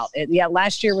last year out.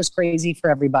 Last year was crazy for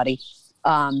everybody.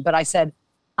 But I said,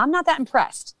 I'm not that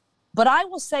impressed. But I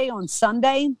will say on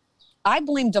Sunday, I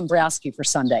blame Dombrowski for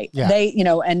Sunday. Yeah. They,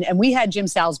 and we had Jim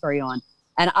Salisbury on.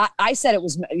 And I said it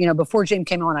was, before Jim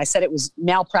came on, I said it was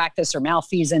malpractice or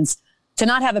malfeasance to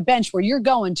not have a bench where you're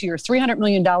going to your $300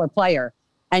 million player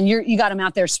and you got him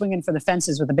out there swinging for the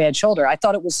fences with a bad shoulder. I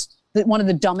thought it was one of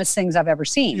the dumbest things I've ever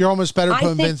seen. You're almost better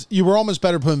putting Vince. You were almost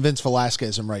better putting Vince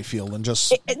Velasquez in right field and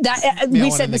just.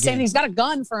 We said the same. He's got a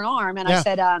gun for an arm, and I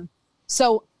said,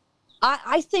 so.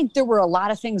 I think there were a lot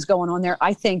of things going on there.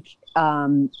 I think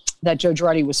that Joe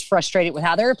Girardi was frustrated with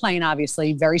how they were playing.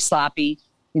 Obviously, very sloppy.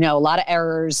 A lot of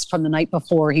errors from the night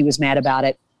before. He was mad about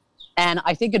it, and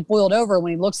I think it boiled over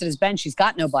when he looks at his bench. He's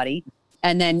got nobody,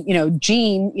 and then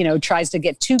Gene tries to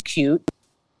get too cute,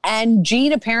 and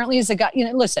Gene apparently is a guy.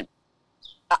 Listen.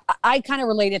 I kind of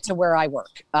relate it to where I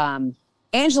work.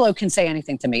 Angelo can say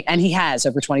anything to me, and he has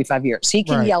over 25 years. He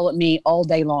can yell at me all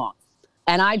day long.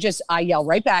 And I yell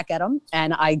right back at him,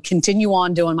 and I continue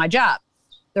on doing my job.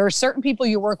 There are certain people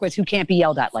you work with who can't be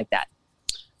yelled at like that.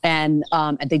 And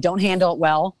they don't handle it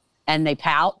well, and they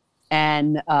pout,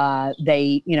 and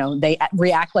they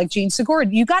react like Gene Segura.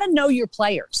 You got to know your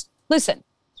players. Listen,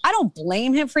 I don't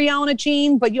blame him for yelling at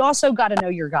Gene, but you also got to know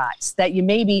your guys that you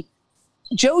maybe –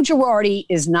 Joe Girardi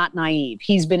is not naive.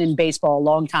 He's been in baseball a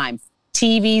long time.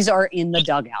 TVs are in the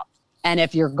dugout. And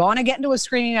if you're going to get into a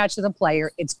screaming match with a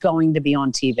player, it's going to be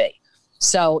on TV.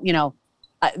 So,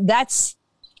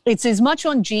 it's as much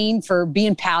on Gene for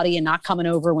being pouty and not coming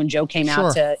over when Joe came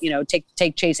out to,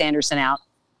 take Chase Anderson out.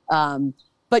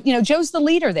 But Joe's the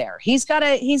leader there. He's got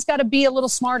to be a little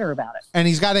smarter about it. And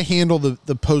he's got to handle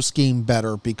the post game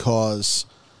better because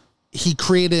he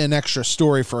created an extra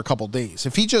story for a couple of days.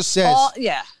 If he just says,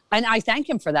 and I thank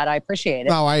him for that. I appreciate it.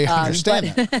 No, I understand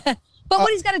that. But what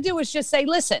he's got to do is just say,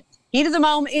 listen, heat of the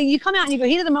moment. You come out and you go,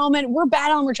 heat of the moment. We're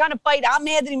battling. We're trying to fight. I'm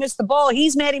mad that he missed the ball.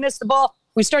 He's mad he missed the ball.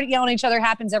 We started yelling at each other.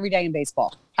 Happens every day in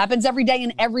baseball. Happens every day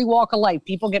in every walk of life.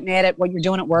 People get mad at what you're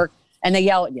doing at work and they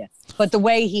yell at you. But the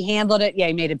way he handled it,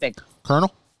 he made it big.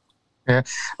 Colonel? Yeah.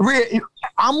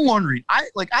 I'm wondering. I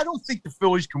don't think the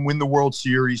Phillies can win the World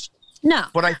Series. No.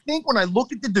 But I think when I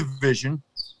look at the division,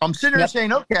 I'm sitting there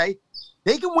saying, okay,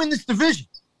 they can win this division.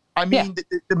 I mean,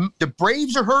 the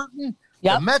Braves are hurting.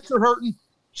 The Mets are hurting.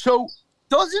 So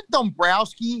doesn't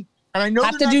Dombrowski, and I know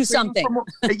have to do something.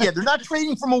 They're not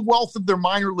trading from a wealth of their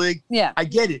minor league. Yeah. I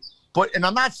get it. And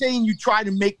I'm not saying you try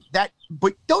to make that,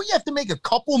 but don't you have to make a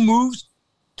couple moves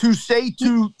to say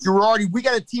to Girardi, we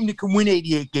got a team that can win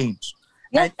 88 games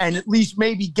and at least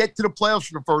maybe get to the playoffs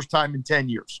for the first time in 10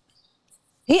 years?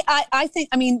 I think,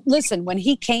 listen, when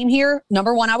he came here,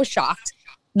 number one, I was shocked.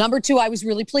 Number two, I was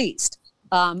really pleased.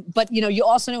 But, you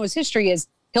also know his history is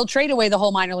he'll trade away the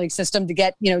whole minor league system to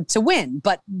get, to win,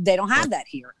 but they don't have that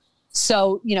here.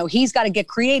 So, he's got to get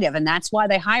creative, and that's why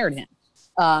they hired him.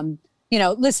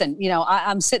 listen,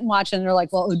 I'm sitting watching and they're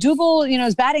like, well, Odubel,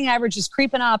 his batting average is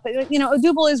creeping up.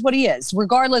 Odubel is what he is,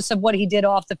 regardless of what he did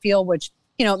off the field, which,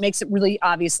 it makes it really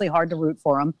obviously hard to root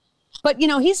for him. But,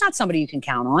 he's not somebody you can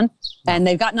count on, and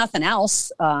they've got nothing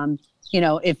else.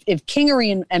 If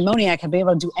Kingery and Moniak have been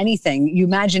able to do anything, you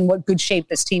imagine what good shape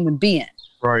this team would be in.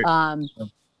 Right.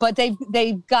 But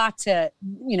they've got to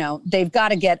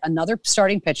get another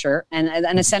starting pitcher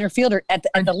and a center fielder at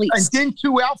the least. And didn't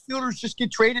 2 outfielders just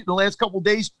get traded in the last couple of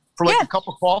days for a cup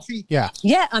of coffee? Yeah.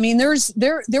 Yeah. I mean, there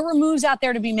were moves out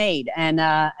there to be made,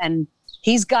 and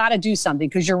he's got to do something,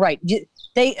 because you're right.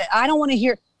 I don't want to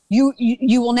hear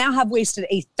you will now have wasted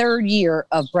a third year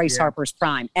of Bryce Harper's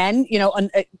prime, and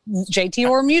JT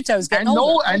Realmuto is getting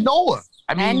older. And Nola.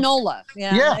 Nola.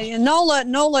 Yeah. And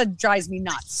Nola drives me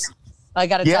nuts. I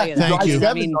got to tell you that. Thank you.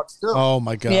 I mean, oh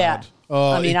my God. Yeah.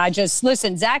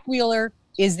 Listen, Zach Wheeler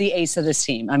is the ace of this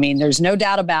team. I mean, there's no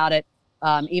doubt about it.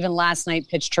 Even last night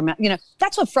pitched tremendous.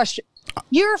 That's what frustrates.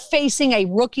 You're facing a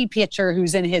rookie pitcher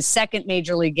who's in his second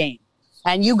major league game,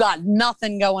 and you got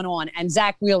nothing going on. And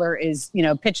Zach Wheeler is,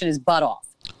 pitching his butt off.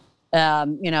 Nola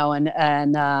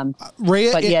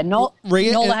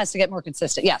has to get more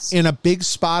consistent. Yes. In a big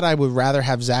spot, I would rather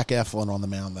have Zach Eflin on the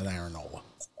mound than Aaron Nola.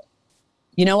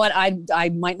 You know what? I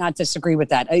might not disagree with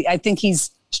that. I think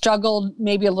he's struggled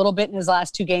maybe a little bit in his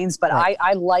last 2 games, but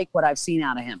I like what I've seen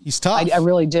out of him. He's tough. I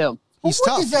really do. What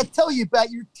does that tell you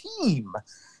about your team?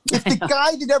 If the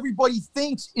guy that everybody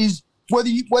thinks is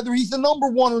whether he's the number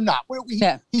one or not,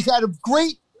 he's had a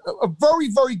very,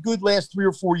 very good last 3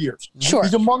 or 4 years. Sure.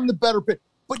 He's among the better pitchers.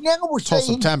 But now we're saying,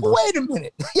 September. Wait a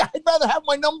minute. I'd rather have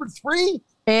my number 3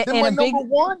 than my number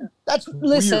 1. That's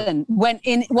listen, weird.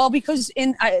 Because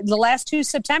in the last 2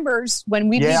 Septembers, when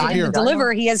we needed him to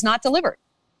deliver, he has not delivered.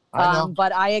 I know.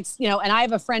 But and I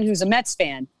have a friend who's a Mets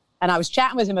fan, and I was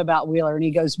chatting with him about Wheeler, and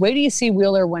he goes, wait till you see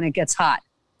Wheeler when it gets hot.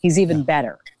 He's even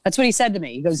better. That's what he said to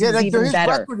me. He goes, he's even his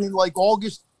better. record in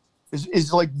August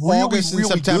is like really, August and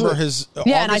really September. good.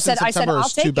 And I said, I'll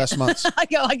his take 2 best months. I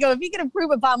go, if he can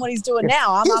improve upon what he's doing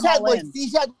now, I'm all in.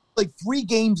 He's had 3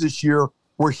 games this year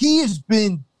where he has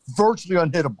been virtually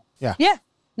unhittable. Yeah. Yeah.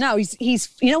 No,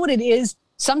 he's you know what it is?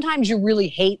 Sometimes you really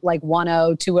hate 1-0,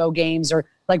 2-0 games or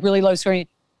really low scoring.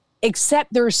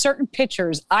 Except there are certain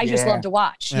pitchers I just love to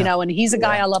watch, and he's a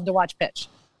guy I love to watch pitch.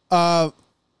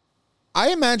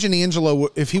 I imagine Angelo,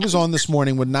 if he was on this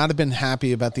morning, would not have been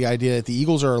happy about the idea that the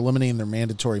Eagles are eliminating their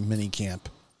mandatory mini camp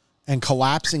and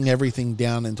collapsing everything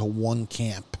down into one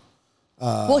camp.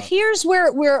 Well, here's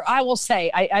where I will say,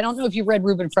 I don't know if you read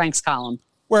Reuben Frank's column.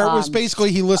 Where it was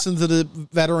basically he listened to the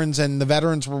veterans, and the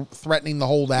veterans were threatening to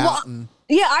hold out.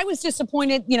 Yeah, I was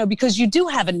disappointed, because you do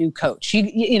have a new coach.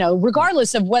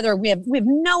 Regardless of whether we have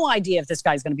no idea if this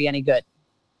guy's going to be any good.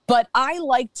 But I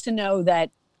like to know that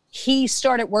he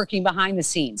started working behind the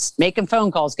scenes, making phone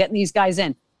calls, getting these guys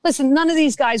in. Listen, none of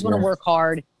these guys want to work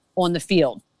hard on the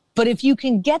field. But if you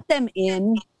can get them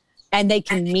in and they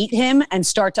can meet him and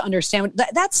start to understand,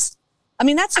 that's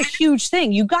a huge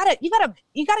thing. You gotta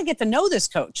get to know this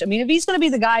coach. I mean, if he's going to be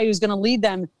the guy who's going to lead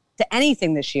them to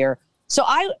anything this year. So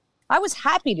I was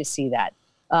happy to see that.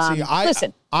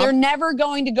 They're never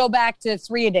going to go back to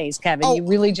 3-a-days, Kevin. You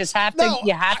really just have to.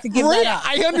 You have to give that up.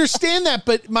 I understand that,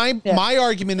 but my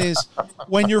argument is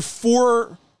when you're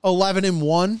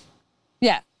 4-11-1.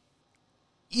 Yeah.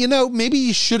 Maybe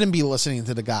you shouldn't be listening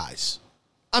to the guys.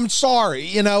 I'm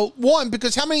sorry. One,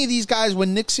 because how many of these guys,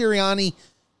 when Nick Sirianni,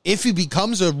 if he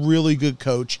becomes a really good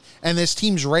coach and this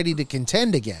team's ready to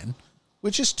contend again,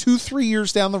 which is 2-3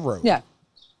 years down the road. Yeah.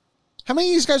 How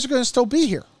many of these guys are going to still be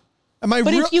here?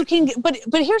 If you can, but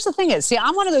here's the thing is,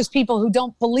 I'm one of those people who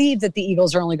don't believe that the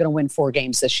Eagles are only going to win 4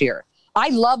 games this year. I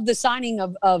love the signing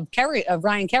of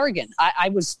Ryan Kerrigan. I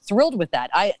was thrilled with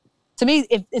that. To me,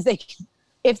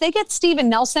 if they get Steven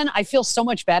Nelson, I feel so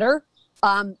much better.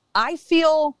 I'm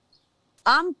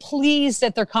pleased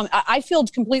that they're coming. I feel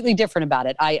completely different about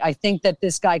it. I think that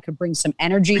this guy could bring some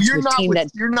energy to a team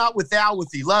you're not with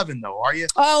 11 though, are you?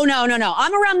 Oh no.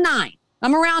 I'm around 9.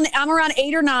 I'm around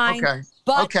 8 or 9. Okay.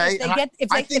 But okay. if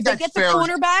they get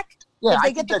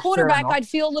the quarterback, I'd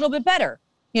feel a little bit better.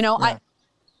 I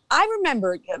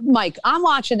remember, Mike, I'm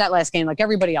watching that last game like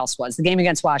everybody else was, the game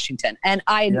against Washington. And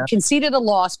I had conceded a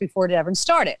loss before it ever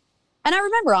started. And I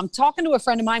remember I'm talking to a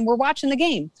friend of mine. We're watching the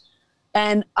game.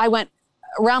 And I went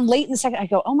around late in the second. I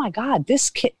go, oh, my God, this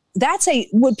kid.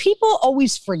 Would people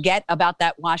always forget about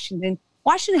that Washington?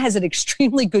 Washington has an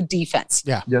extremely good defense.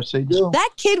 Yeah. Yes, they do.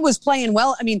 That kid was playing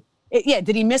well. I mean,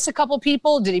 did he miss a couple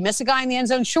people? Did he miss a guy in the end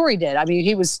zone? Sure he did. I mean,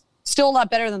 he was still a lot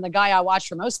better than the guy I watched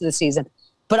for most of the season.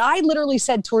 But I literally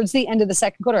said towards the end of the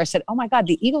second quarter, I said, oh, my God,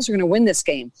 the Eagles are going to win this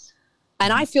game.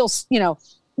 And I feel,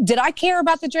 did I care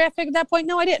about the draft pick at that point?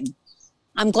 No, I didn't.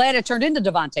 I'm glad it turned into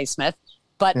Devontae Smith.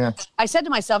 But I said to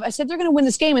myself, they're going to win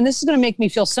this game, and this is going to make me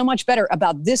feel so much better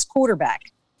about this quarterback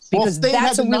because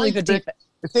that's a really good defense.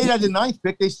 If they had the 9th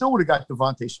pick, they still would have got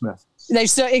Devontae Smith.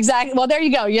 Exactly. Well, there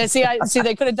you go. Yeah, see,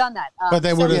 they could have done that. But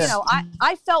they would have.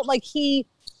 I felt like he,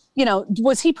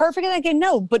 was he perfect in that game?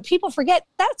 No, but people forget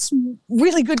that's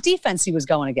really good defense he was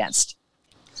going against.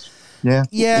 Yeah.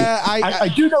 Yeah. I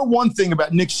do know one thing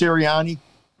about Nick Sirianni.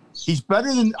 He's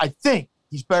better than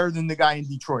the guy in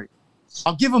Detroit.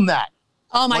 I'll give him that.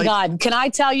 Oh, my God. Can I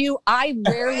tell you, I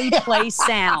rarely play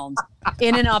sound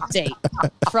in an update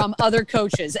from other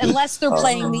coaches unless they're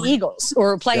playing the Eagles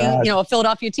or playing, a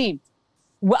Philadelphia team.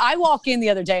 I walk in the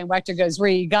other day and Wechter goes,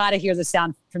 you got to hear the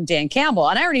sound from Dan Campbell.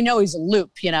 And I already know he's a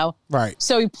loop, Right.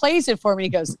 So he plays it for me. He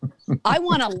goes, I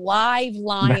want a live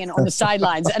lion on the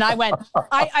sidelines. And I went,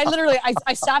 I literally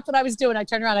stopped what I was doing. I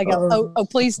turned around. I go, oh,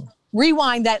 please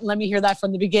rewind that and let me hear that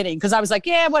from the beginning. Because I was like,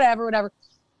 yeah, whatever.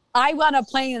 I wound up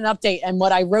playing an update. And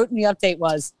what I wrote in the update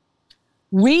was,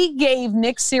 we gave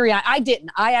Nick Sirianni. I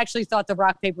didn't. I actually thought the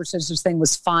rock, paper, scissors thing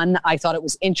was fun. I thought it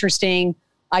was interesting.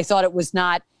 I thought it was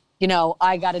not,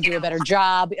 I got to do a better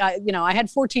job. I had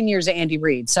 14 years of Andy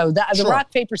Reid. So the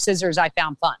rock, paper, scissors, I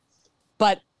found fun.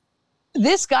 But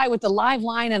this guy with the live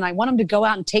line, and I want him to go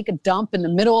out and take a dump in the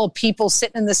middle of people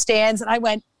sitting in the stands. And I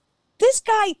went, this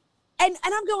guy, and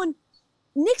I'm going,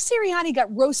 Nick Sirianni got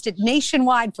roasted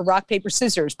nationwide for rock, paper,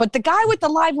 scissors. But the guy with the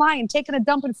live line taking a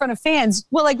dump in front of fans,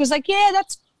 was like, yeah,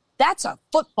 that's a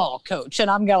football coach. And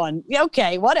I'm going,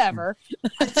 okay, whatever.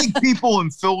 I think people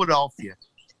in Philadelphia,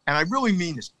 and I really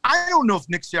mean this, I don't know if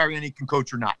Nick Sirianni can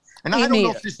coach or not. And I don't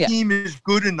know if this team is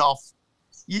good enough,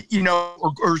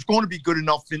 or is going to be good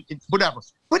enough in whatever.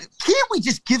 But can't we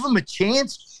just give him a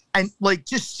chance and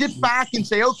just sit back and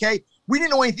say, okay, we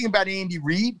didn't know anything about Andy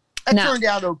Reid. That turned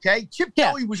out okay. Chip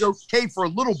Kelly was okay for a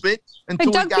little bit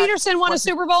until Doug Peterson won a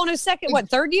Super Bowl in his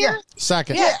third year?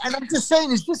 Second. Yeah, and I'm just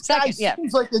saying, this guy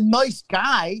seems like a nice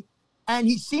guy, and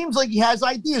he seems like he has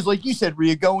ideas. Like you said,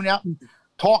 Rhea, going out and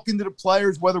talking to the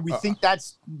players, whether we think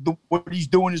that's what he's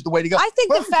doing is the way to go. I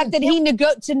think the fact that he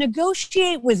to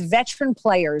negotiate with veteran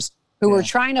players who are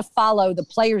trying to follow the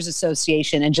Players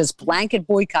Association and just blanket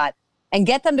boycott and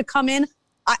get them to come in,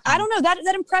 I don't know.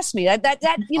 That impressed me. That what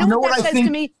that says to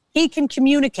me? He can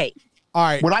communicate. All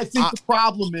right. What I think the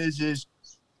problem is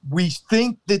we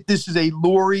think that this is a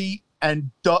Lurie and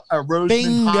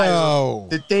Roseman hire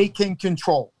that they can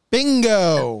control.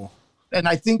 Bingo. And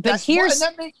I think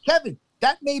Kevin,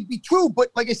 that may be true.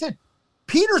 But like I said,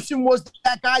 Peterson was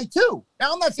that guy too.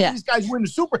 Now, I'm not saying these guys win the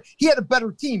Super. He had a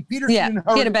better team. Peterson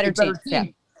had a better team. Yeah.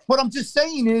 What I'm just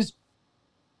saying is,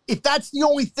 if that's the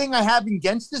only thing I have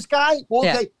against this guy,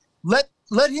 okay,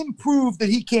 let him prove that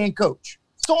he can coach.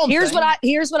 Here's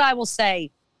what I will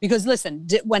say, because listen,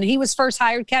 when he was first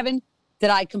hired, Kevin, did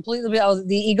I completely? The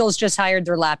Eagles just hired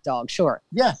their lapdog. Sure.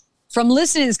 Yeah. From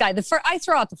listening to this guy, I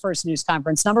throw out the first news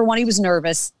conference. Number one, he was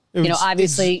nervous.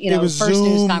 Obviously, first Zoom,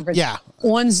 news conference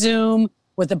on Zoom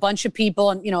with a bunch of people,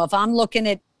 and if I'm looking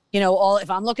at if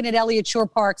I'm looking at Elliott Shore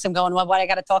Parks, I'm going, well, what, I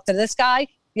got to talk to this guy,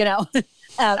 and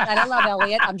I love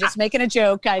Elliott. I'm just making a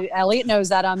joke. Elliott knows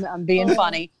that I'm being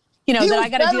funny. He was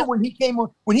better when he came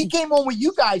on. When he came on with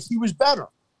you guys, he was better.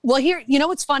 Well, here,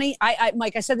 what's funny?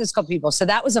 Mike, I said this to a couple people. So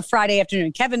that was a Friday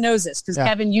afternoon. Kevin knows this because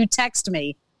Kevin, you text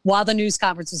me while the news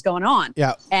conference is going on.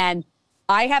 Yeah. And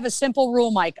I have a simple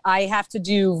rule, Mike. I have to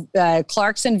do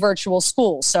Clarkson virtual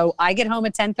school. So I get home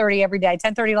at 10:30 every day,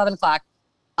 10:30, 11 o'clock.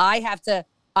 I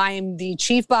am the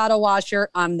chief bottle washer.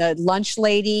 I'm the lunch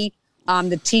lady. I'm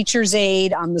the teacher's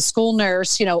aide. I'm the school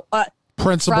nurse,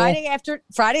 principal.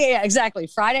 Friday, exactly.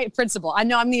 Friday principal. I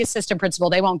know I'm the assistant principal.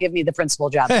 They won't give me the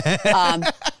principal job.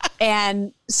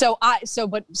 And so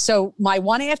my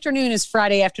one afternoon is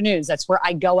Friday afternoons. That's where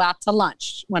I go out to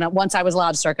lunch. Once I was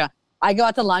allowed to start, I go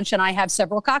out to lunch and I have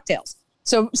several cocktails.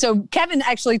 So Kevin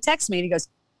actually texts me and he goes,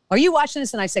 "Are you watching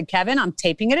this?" And I said, "Kevin, I'm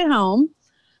taping it at home.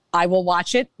 I will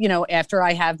watch it, after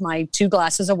I have my 2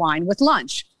 glasses of wine with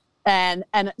lunch." And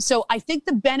so I think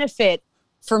the benefit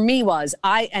for me was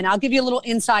I'll give you a little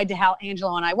insight to how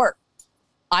Angelo and I work.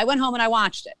 I went home and I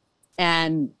watched it.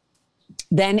 And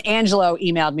then Angelo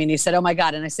emailed me and he said, "Oh my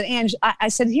God." And I said, I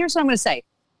said, "Here's what I'm going to say.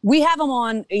 We have him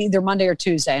on either Monday or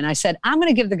Tuesday." And I said, "I'm going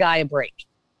to give the guy a break."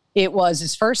 It was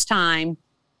his first time.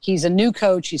 He's a new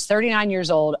coach. He's 39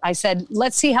 years old. I said,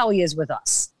 "Let's see how he is with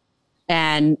us."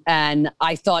 And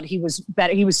I thought he was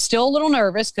better. He was still a little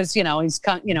nervous because, he's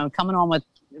coming on with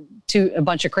a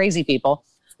bunch of crazy people.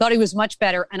 Thought he was much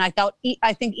better. And I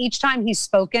think each time he's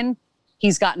spoken,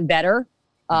 he's gotten better.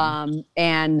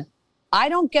 And I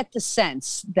don't get the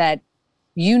sense that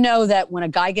you know that when a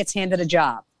guy gets handed a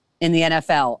job in the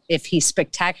NFL, if he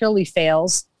spectacularly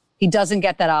fails, he doesn't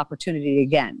get that opportunity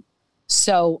again.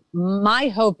 So my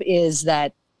hope is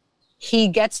that he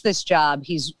gets this job.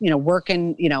 He's,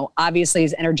 working, obviously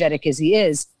as energetic as he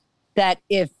is, that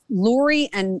if Lurie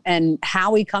and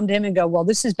Howie come to him and go, well,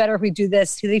 this is better if we do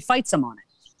this, he fights him on it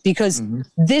because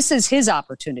this is his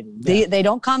opportunity. They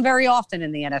don't come very often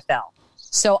in the NFL.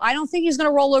 So I don't think he's going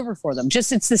to roll over for them.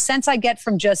 Just it's the sense I get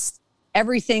from just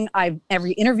every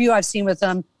interview I've seen with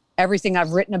him, everything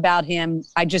I've written about him.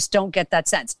 I just don't get that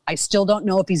sense. I still don't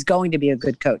know if he's going to be a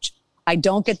good coach. I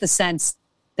don't get the sense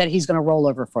that he's going to roll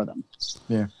over for them.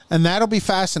 Yeah. And that'll be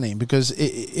fascinating because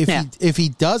if he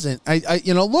doesn't,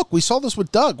 look, we saw this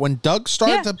with Doug. When Doug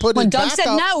started to put when it Doug back said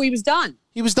up, no, he was done.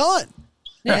 He was done.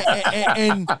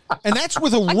 And that's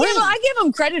with a win. I give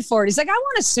him credit for it. He's like, I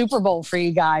want a Super Bowl for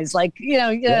you guys. Like,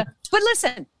 But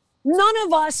listen, none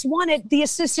of us wanted the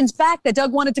assistants back that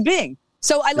Doug wanted to be.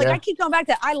 So I keep going back to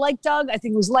that. I like Doug. I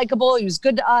think he was likable. He was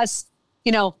good to us,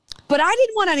 but I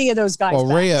didn't want any of those guys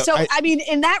back. Rhea, so,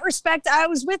 in that respect, I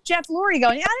was with Jeff Lurie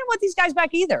going, I didn't want these guys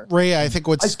back either. Rhea, I think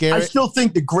what's scary. I still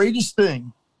think the greatest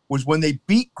thing was when they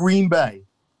beat Green Bay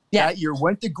that year,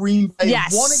 went to Green Bay,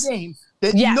 won a game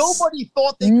that nobody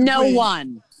thought they could win. No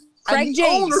one. Craig and the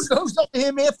James owner goes up to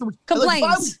him afterwards. complains. Like, if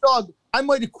I was Doug, I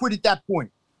might have quit at that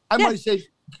point. I might have said,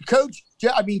 Coach,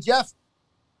 Jeff,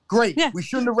 great. Yeah. We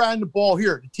shouldn't have ran the ball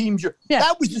here. The team's your. Yeah.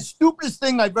 That was the stupidest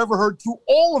thing I've ever heard through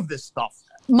all of this stuff.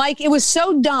 Mike, it was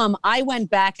so dumb. I went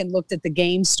back and looked at the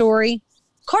game story.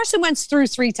 Carson Wentz threw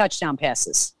 3 touchdown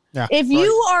passes. Yeah, if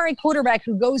you are a quarterback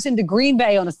who goes into Green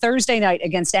Bay on a Thursday night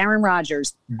against Aaron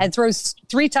Rodgers and throws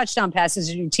 3 touchdown passes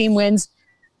and your team wins,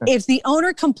 if the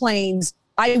owner complains,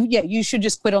 you should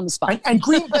just quit on the spot. And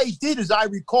Green Bay did, as I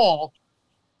recall,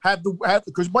 have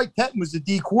because Mike Pettin was the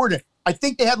D coordinator. I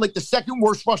think they had like the second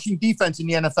worst rushing defense in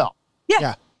the NFL.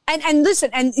 Yeah. And listen,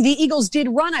 and the Eagles did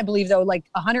run, I believe, though, like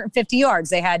 150 yards.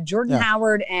 They had Jordan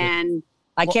Howard and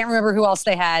I can't remember who else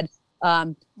they had.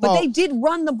 But they did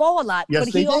run the ball a lot. Yes,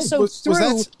 but he also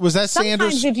threw. Was that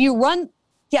Sanders? Sometimes if you run,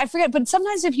 I forget, but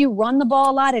sometimes if you run the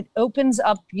ball a lot, it opens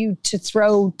up you to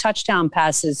throw touchdown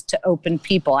passes to open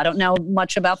people. I don't know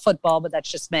much about football, but that's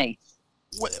just me.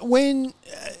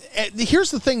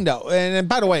 Here's the thing, though, and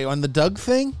by the way, on the Doug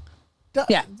thing,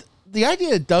 the idea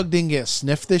that Doug didn't get a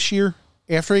sniff this year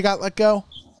after he got let go,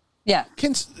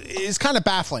 is kind of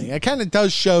baffling. It kind of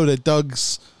does show that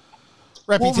Doug's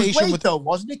reputation it was late, though,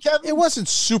 wasn't it, Kevin? It wasn't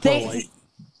super late.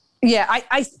 Yeah,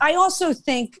 I also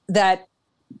think that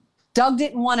Doug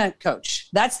didn't want to coach.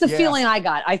 That's the feeling I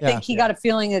got. I think he got a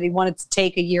feeling that he wanted to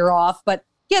take a year off. But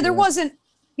there wasn't,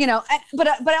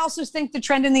 but I also think the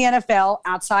trend in the NFL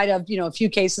outside of, a few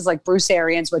cases like Bruce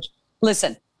Arians, which,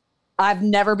 listen, I've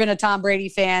never been a Tom Brady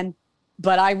fan,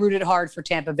 but I rooted hard for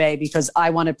Tampa Bay because I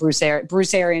wanted Bruce Arians.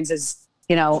 Bruce Arians is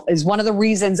one of the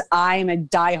reasons I'm a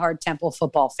diehard Temple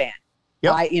football fan.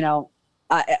 Yep.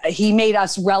 He made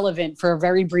us relevant for a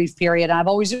very brief period. I've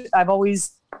always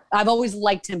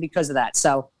liked him because of that.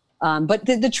 So, but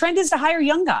the trend is to hire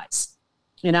young guys,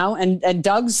 and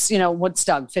Doug's, what's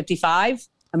Doug, 55?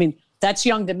 I mean, that's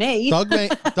young to me. Doug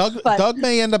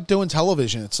may end up doing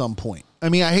television at some point. I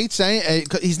mean, I hate saying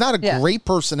it, he's not a great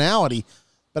personality,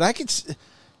 but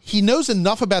he knows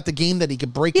enough about the game that he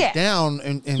could break it down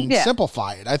and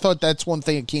simplify it. I thought that's one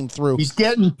thing that came through. He's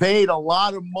getting paid a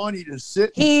lot of money to sit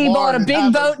in He Florida bought a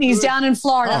big boat and he's down in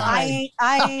Florida. I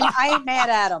ain't mad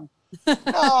at him.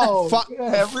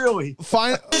 Really.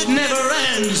 It never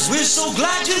ends. We're so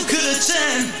glad you could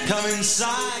attend. Come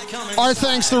inside. Our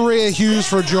thanks to Rhea Hughes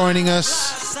for joining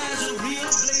us.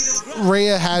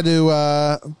 Rhea had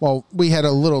to, we had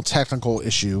a little technical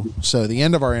issue. So the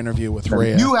end of our interview with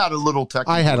Rhea. You had a little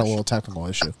technical I had a little technical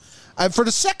issue. For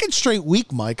the second straight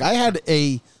week, Mike, I had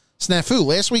a snafu.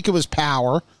 Last week it was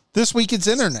power. This week it's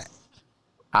internet.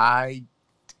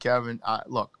 Kevin,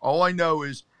 look, all I know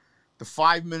is the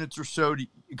 5 minutes or so,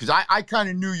 because I kind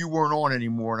of knew you weren't on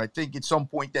anymore. And I think at some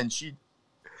point then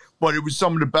but it was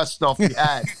some of the best stuff we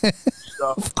had.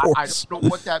 So I don't know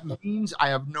what that means. I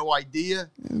have no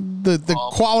idea. The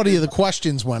quality of the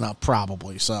questions went up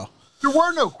probably. So there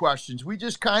were no questions. We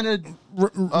just kind of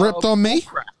ripped on me.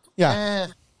 Crap. Yeah.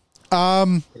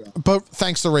 But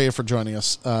thanks to Rhea for joining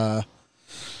us.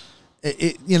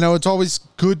 It's always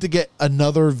good to get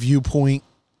another viewpoint,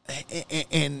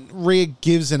 and Rhea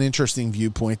gives an interesting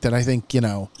viewpoint that I think,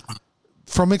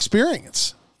 from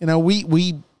experience,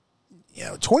 we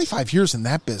 25 years in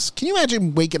that biz. Can you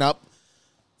imagine waking up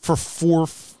for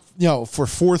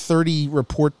 4:30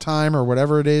 report time or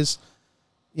whatever it is,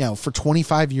 for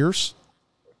 25 years?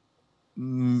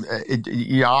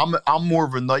 I'm more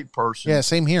of a night person. Yeah,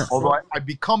 same here. Although I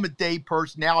become a day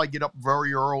person. Now I get up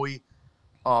very early,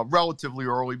 relatively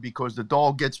early, because the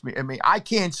dog gets me. I mean, I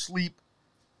can't sleep.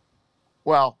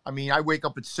 Well, I mean, I wake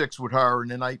up at 6 with her, and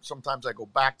then sometimes I go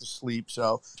back to sleep.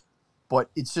 So,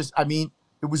 but it's just, I mean,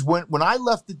 it was when I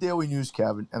left the Daily News,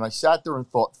 Kevin, and I sat there and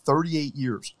thought 38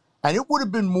 years. And it would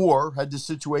have been more had the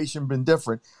situation been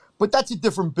different. But that's a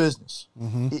different business.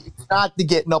 Mm-hmm. It's not the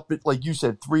getting up at, like you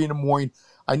said, 3 a.m.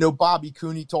 I know Bobby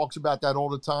Cooney talks about that all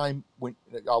the time. When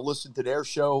I'll listen to their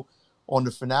show on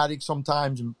The Fanatic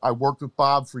sometimes, and I worked with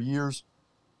Bob for years.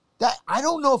 That I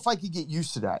don't know if I could get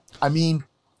used to that. I mean,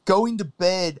 going to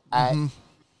bed at,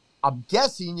 I'm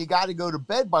guessing you got to go to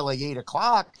bed by like 8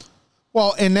 o'clock.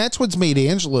 Well, and that's what's made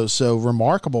Angelo so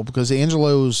remarkable, because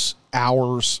Angelo's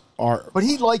hours are. But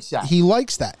he likes that. He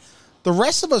likes that. The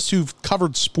rest of us who've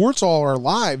covered sports all our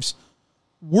lives,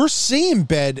 we're seeing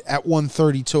bed at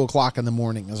 1:30, 2 o'clock in the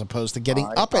morning, as opposed to getting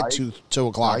up at 2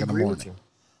 o'clock in the morning.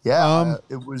 Yeah,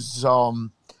 it was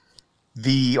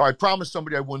I promised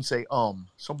somebody I wouldn't say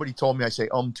Somebody told me I say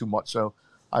too much, so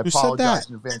I apologize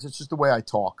in advance. It's just the way I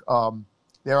talk.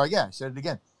 There again, I said it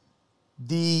again.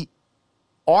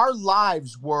 Our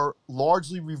lives were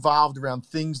largely revolved around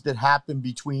things that happened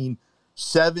between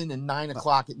 7 and 9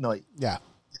 o'clock at night. Yeah.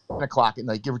 9 o'clock at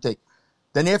night, give or take.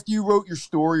 Then after you wrote your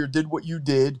story or did what you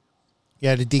did, you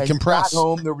had to decompress. And you got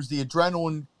home, there was the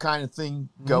adrenaline kind of thing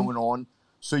going on.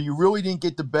 So you really didn't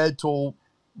get to bed till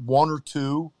 1 or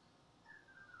 2.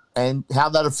 And how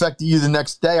that affected you the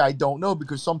next day, I don't know,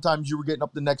 because sometimes you were getting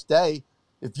up the next day.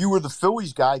 If you were the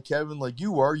Phillies guy, Kevin, like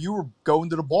you were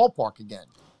going to the ballpark again.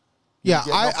 Yeah,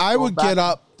 I would get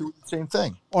up. Do the same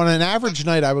thing. On an average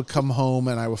night, I would come home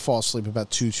and I would fall asleep about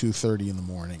 2:30 in the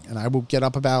morning. And I would get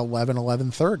up about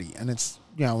 11:30. And it's,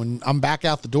 and I'm back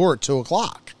out the door at 2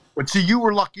 o'clock. But see, you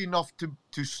were lucky enough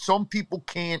to some people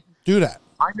can't do that.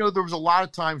 I know there was a lot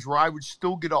of times where I would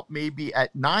still get up maybe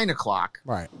at 9 o'clock.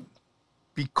 Right.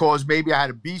 Because maybe I had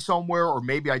to be somewhere, or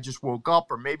maybe I just woke up,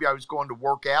 or maybe I was going to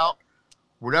work out,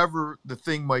 whatever the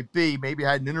thing might be. Maybe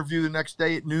I had an interview the next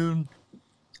day at noon.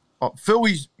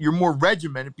 Phillies, you're more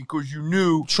regimented because you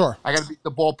knew, sure, I got to be at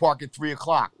the ballpark at 3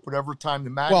 o'clock, whatever time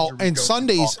the manager. Well, and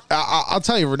Sundays, I'll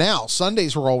tell you right now,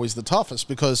 Sundays were always the toughest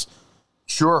because,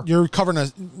 sure, you're covering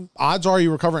odds are you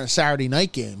were covering a Saturday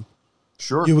night game.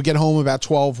 Sure, you would get home about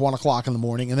 1 o'clock in the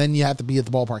morning, and then you have to be at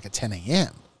the ballpark at 10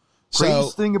 a.m.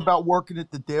 Craziest thing about working at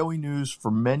the Daily News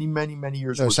for many, many, many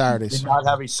years was Saturdays. You did not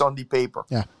have a Sunday paper.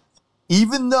 Yeah,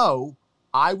 even though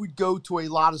I would go to a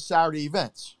lot of Saturday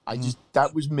events.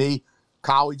 That was me,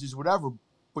 colleges, whatever.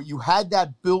 But you had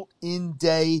that built-in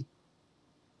day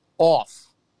off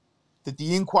that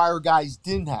the Inquirer guys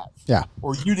didn't have. Yeah.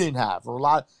 Or you didn't have. Or a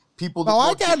lot of people that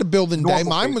I had a built-in day.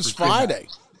 Mine was Friday.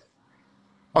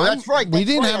 Oh, that's right. We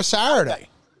didn't have a Saturday.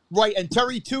 Right. And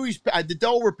Terry Toohey's, the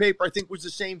Delaware paper, I think, was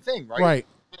the same thing, right? Right.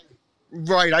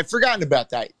 Right. I've forgotten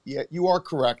about that. Yeah, you are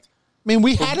correct. I mean,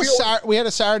 we had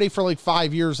a Saturday for like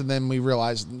 5 years, and then we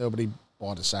realized nobody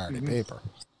bought a Saturday paper.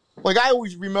 Like I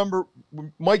always remember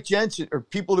Mike Jensen, or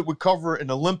people that would cover an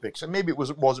Olympics, and maybe it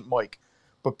wasn't Mike,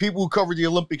 but people who covered the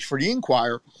Olympics for the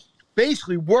Inquirer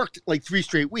basically worked like 3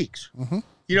 straight weeks. Mm-hmm.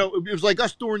 It was like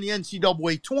us during the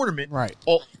NCAA tournament, right?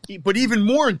 But even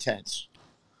more intense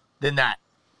than that,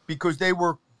 because they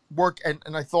were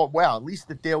and I thought, wow, at least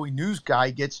the Daily News guy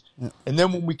gets. Yeah. And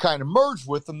then when we kind of merged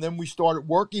with them, then we started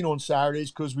working on Saturdays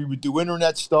because we would do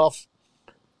internet stuff,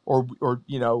 or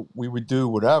we would do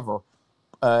whatever.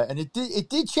 And it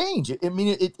did change. I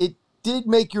mean, it did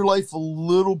make your life a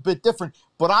little bit different.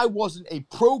 But I wasn't a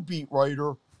pro beat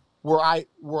writer where I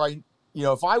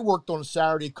if I worked on a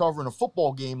Saturday covering a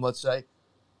football game, let's say,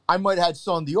 I might have had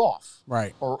Sunday off,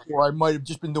 right? Or I might have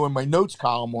just been doing my notes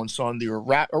column on Sunday or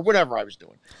whatever I was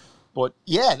doing. But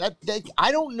yeah, that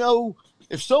I don't know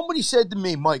if somebody said to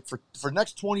me, Mike, for the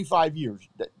next 25 years,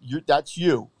 that's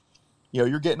you.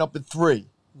 You're getting up at 3,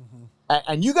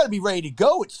 and you got to be ready to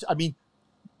go.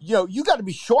 You got to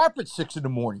be sharp at 6 in the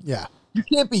morning. Yeah, you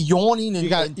can't be yawning. And you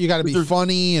got to be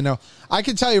funny. I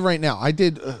can tell you right now. I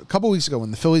did a couple weeks ago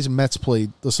when the Phillies and Mets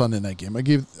played the Sunday night game. I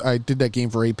did that game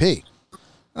for AP.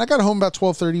 And I got home about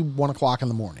 12:30, 1 o'clock in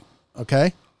the morning.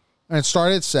 Okay, and it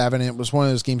started at 7. And it was one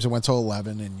of those games that went till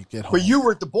 11, and you get home. But you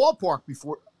were at the ballpark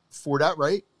before that,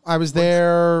 right? I was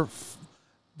there.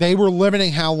 They were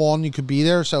limiting how long you could be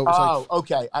there, so it was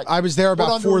okay. I was there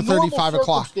about 4:30, 5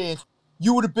 o'clock.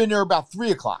 You would have been there about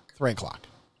 3 o'clock. 3 o'clock.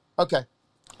 Okay.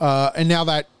 And now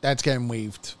that's getting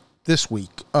waived this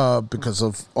week because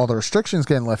of all the restrictions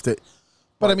getting lifted.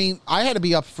 But right. I mean, I had to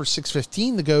be up for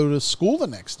 6:15 to go to school the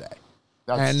next day.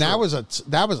 That was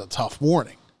a tough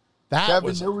morning.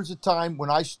 Kevin, there was a time when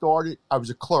I started, I was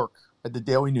a clerk at the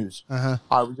Daily News. Uh-huh.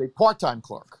 I was a part-time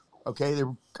clerk. Okay.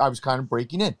 I was kind of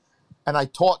breaking in. And I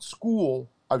taught school.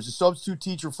 I was a substitute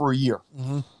teacher for a year,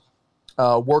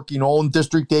 working all in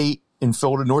District 8 in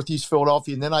Northeast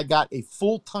Philadelphia. And then I got a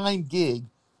full-time gig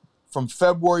from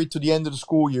February to the end of the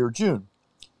school year, June.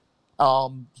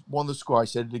 One of the school, I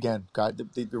said it again. God,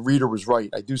 the reader was right.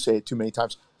 I do say it too many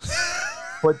times.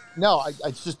 But no,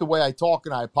 it's just the way I talk,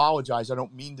 and I apologize. I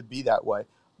don't mean to be that way.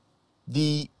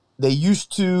 They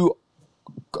used to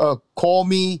call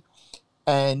me,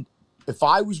 and if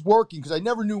I was working, because I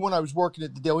never knew when I was working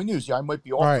at the Daily News. I might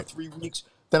be off for 3 weeks,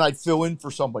 then I'd fill in for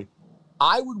somebody.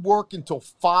 I would work until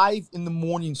 5 in the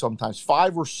morning sometimes,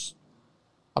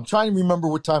 I'm trying to remember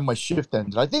what time my shift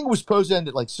ended. I think it was supposed to end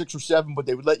at like 6 or 7, but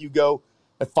they would let you go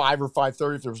at 5 or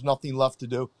 5:30 if there was nothing left to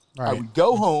do. Right. I would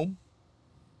go home,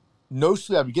 no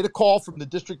sleep. I would get a call from the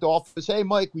district office. Hey,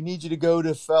 Mike, we need you to go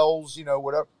to Fells,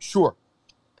 whatever. Sure.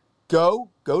 Go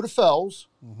to Fells,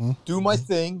 do my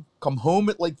thing, come home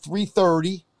at like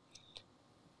 3:30,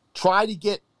 try to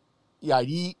get, I'd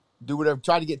eat, do whatever,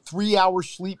 try to get 3 hours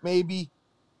sleep maybe,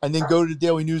 and then go to the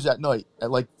Daily News at night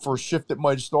for a shift that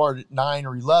might have started at 9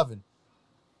 or 11.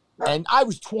 And I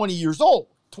was 22 years old.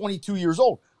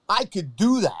 I could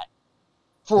do that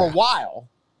for a while,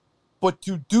 but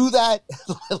to do that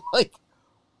like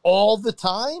all the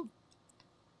time,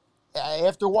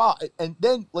 after a while, and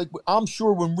then I'm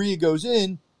sure when Rhea goes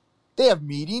in, they have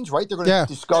meetings, right? They're going to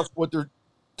discuss what they're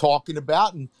talking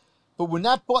about, but when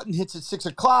that button hits at 6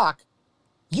 o'clock,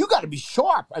 you got to be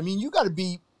sharp. I mean, you got to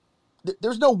be.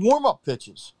 There's no warm-up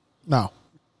pitches. No.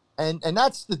 And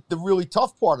that's the really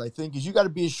tough part, I think, is you got to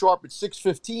be as sharp at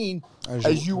 6:15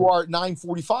 as you are at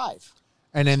 9:45.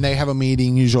 And then they have a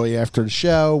meeting usually after the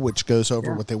show, which goes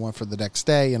over what they want for the next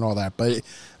day and all that. But,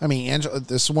 I mean, Angelo,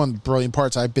 this is one of the brilliant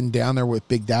parts. I've been down there with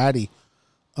Big Daddy.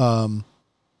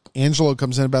 Angelo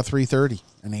comes in about 3:30,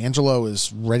 and Angelo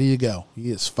is ready to go. He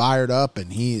is fired up,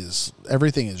 and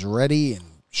everything is ready, and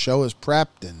show is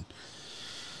prepped, and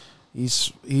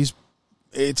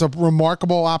it's a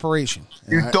remarkable operation.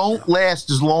 You don't last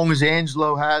as long as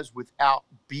Angelo has without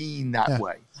being that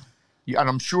way. And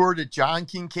I'm sure that John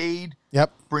Kincaid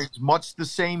brings much the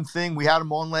same thing. We had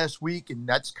him on last week, and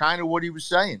that's kind of what he was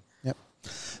saying. Yep.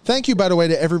 Thank you, by the way,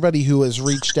 to everybody who has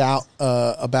reached out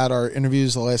about our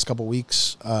interviews the last couple of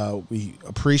weeks. We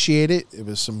appreciate it. It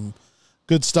was some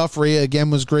good stuff. Rhea, again,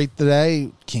 was great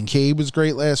today. Kincaid was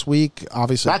great last week.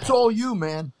 Obviously, that's all you,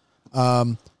 man.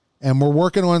 And we're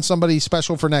working on somebody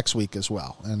special for next week as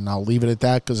well. And I'll leave it at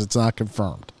that because it's not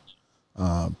confirmed.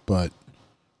 But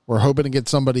we're hoping to get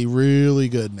somebody really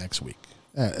good next week,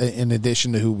 in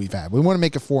addition to who we've had. We want to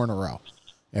make it 4 in a row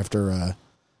after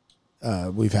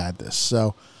we've had this.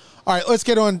 So, all right, let's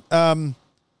get on.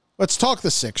 Let's talk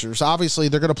the Sixers. Obviously,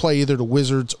 they're going to play either the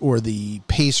Wizards or the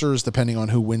Pacers, depending on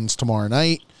who wins tomorrow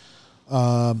night.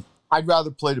 I'd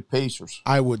rather play the Pacers.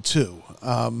 I would too.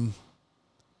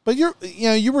 But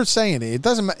you were saying it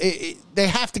doesn't. They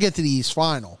have to get to the East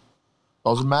Final.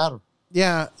 Doesn't matter.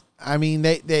 Yeah, I mean,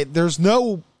 there's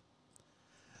no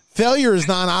failure is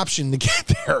not an option to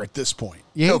get there at this point.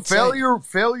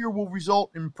 Failure will result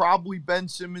in probably Ben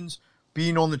Simmons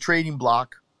being on the trading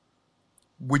block,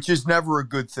 which is never a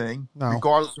good thing,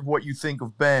 regardless of what you think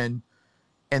of Ben.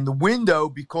 And the window,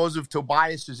 because of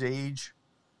Tobias's age,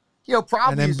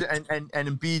 probably and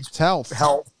Embiid's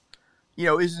health.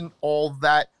 Isn't all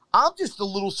that. I'm just a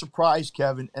little surprised,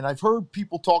 Kevin, and I've heard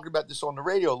people talking about this on the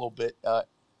radio a little bit.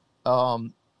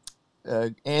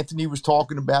 Anthony was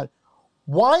talking about it.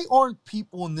 Why aren't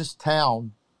people in this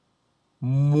town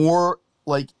more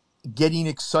getting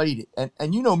excited?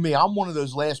 And you know me, I'm one of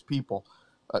those last people.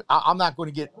 I'm not going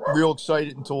to get real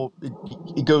excited until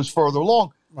it goes further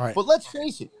along. Right. But let's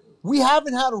face it, we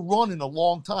haven't had a run in a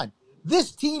long time.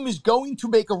 This team is going to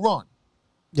make a run.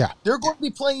 Yeah. They're going to be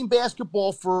playing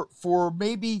basketball for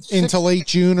maybe into late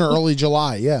June or early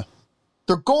July. Yeah.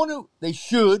 They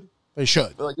should. They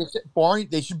should. Like I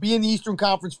said, they should be in the Eastern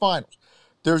Conference Finals.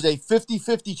 There's a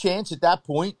 50-50 chance at that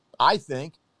point, I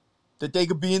think, that they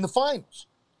could be in the finals.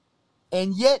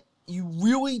 And yet, you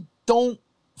really don't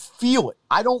feel it.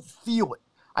 I don't feel it.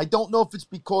 I don't know if it's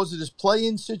because of this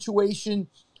play-in situation.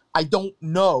 I don't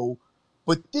know.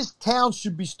 But this town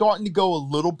should be starting to go a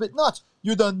little bit nuts.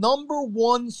 You're the number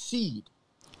 1 seed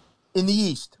in the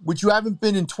East, which you haven't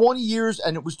been in 20 years,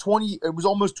 and it was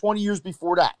almost 20 years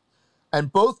before that. And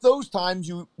both those times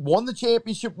you won the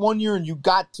championship one year and you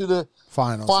got to the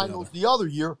finals the other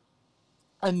year.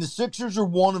 And the Sixers are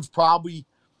one of probably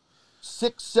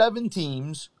 6-7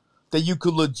 teams that you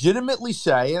could legitimately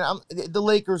say, and the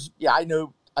Lakers, I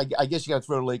know, I guess you got to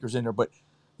throw the Lakers in there, but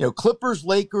Clippers,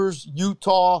 Lakers,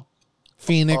 Utah,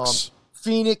 Phoenix,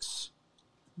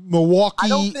 Milwaukee.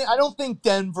 Milwaukee. I don't think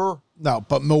Denver. No,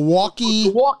 but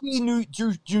Milwaukee, New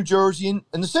Jersey, and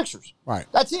the Sixers. right?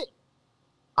 That's it.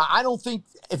 I don't think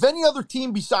if any other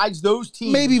team besides those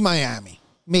teams. Maybe Miami.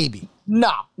 Maybe.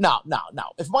 No.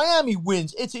 If Miami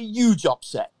wins, it's a huge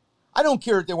upset. I don't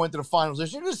care if they went to the finals. They're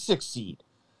the 6th seed.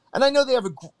 And I know they have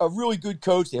a really good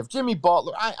coach. They have Jimmy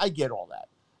Butler. I get all that.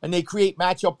 And they create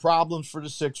matchup problems for the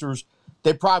Sixers.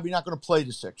 They're probably not going to play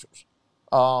the Sixers.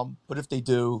 But if they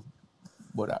do,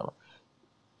 whatever.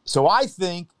 So I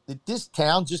think that this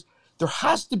town there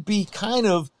has to be kind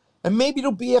of, and maybe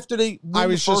it'll be after they win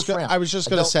the first round. I was just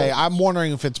going to say, I'm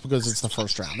wondering if it's because it's the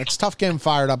first round. It's tough getting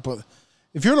fired up.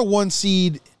 If you're the 1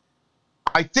 seed.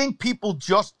 I think people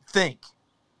just think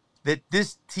that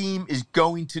this team is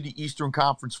going to the Eastern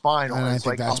Conference Final. And I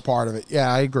think that's part of it.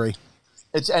 Yeah, I agree.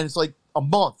 It's like a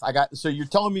month. So you're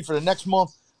telling me for the next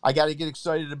month, I got to get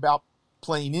excited about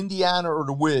playing Indiana or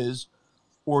the Wiz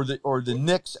or the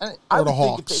Knicks. And or the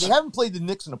Hawks. They haven't played the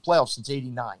Knicks in the playoffs since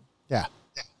 '89. Yeah.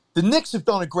 The Knicks have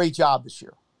done a great job this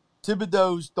year.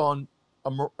 Thibodeau's done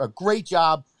a great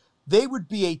job. They would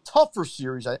be a tougher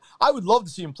series. I would love to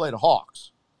see them play the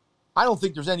Hawks. I don't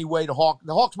think there's any way the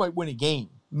Hawks might win a game,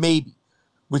 maybe,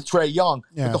 with Trae Young.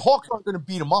 Yeah. But the Hawks aren't going to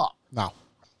beat them up. No.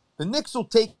 The Knicks will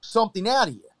take something out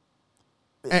of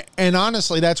you. And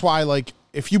honestly, that's why,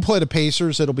 if you play the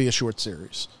Pacers, it'll be a short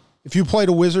series. If you play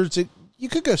the Wizards, you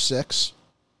could go 6.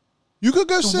 You could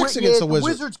go 6 against the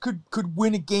Wizards. The Wizards could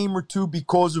win a game or two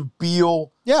because of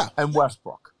Beal and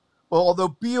Westbrook. Well, although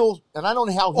Beal, and I don't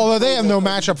know how. Although they have no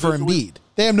matchup for Embiid.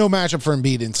 They have no matchup for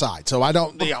Embiid inside, so I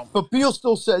don't. But Beal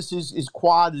still says his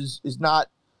quad is not.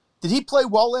 Did he play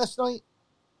well last night?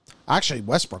 Actually,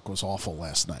 Westbrook was awful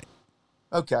last night.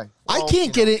 Okay. I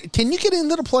can't get it. Can you get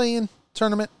into the play-in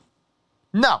tournament?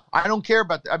 No, I don't care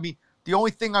about that. I mean, the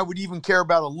only thing I would even care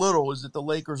about a little is that the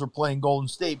Lakers are playing Golden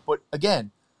State. But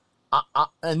again,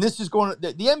 and this is going to,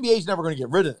 the NBA is never going to get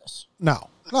rid of this. No,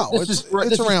 This it's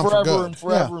is around forever for good. and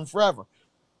forever and forever.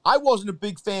 I wasn't a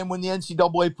big fan when the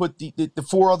NCAA put the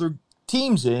 4 other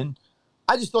teams in.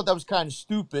 I just thought that was kind of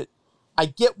stupid. I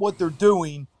get what they're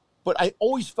doing, but I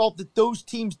always felt that those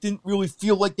teams didn't really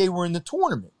feel like they were in the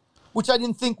tournament, which I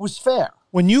didn't think was fair.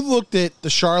 When you looked at the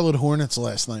Charlotte Hornets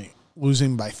last night,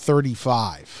 losing by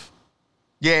 35.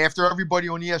 Yeah, after everybody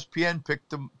on ESPN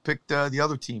picked the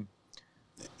other team.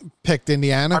 Picked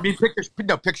Indiana? I mean, pick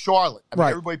Charlotte. I mean, Right.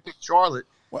 everybody picked Charlotte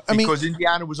because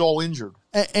Indiana was all injured.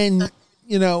 And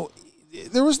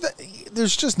there was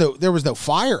no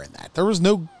fire in that. There was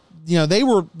no,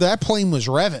 that plane was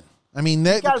revving. I mean,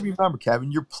 You got to remember,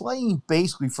 Kevin, you're playing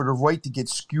basically for the right to get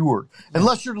skewered,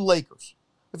 unless you're the Lakers.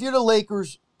 If you're the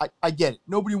Lakers, I get it.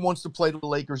 Nobody wants to play the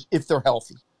Lakers if they're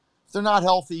healthy. If they're not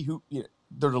healthy,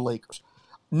 they're the Lakers.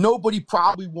 Nobody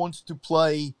probably wants to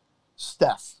play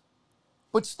Steph.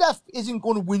 But Steph isn't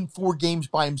going to win 4 games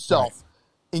by himself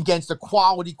against a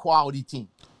quality team.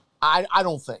 I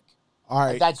don't think. All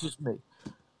right. That's just me.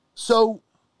 So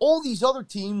all these other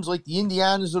teams like the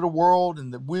Indianas of the world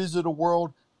and the Wiz of the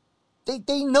world,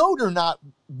 they know they're not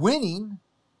winning.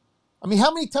 I mean,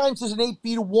 how many times does an 8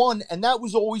 beat a 1? And that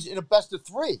was always in a best of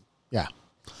 3. Yeah.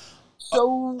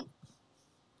 So,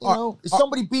 is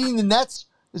somebody beating the Nets?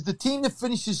 Is the team that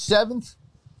finishes 7th,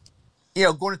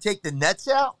 going to take the Nets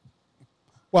out?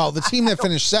 Well, the team that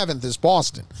finished 7th is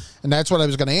Boston, and that's what I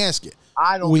was going to ask you.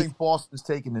 I don't think Boston's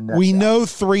taking the Nets We out. know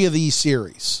 3 of these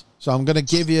series, so I'm going to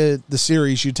give you the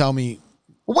series. You tell me.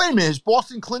 Well, wait a minute. Is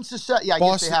Boston clinch the set? Yeah, I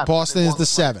guess they have. Boston is the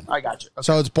 7. I got you. Okay.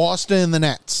 So it's Boston and the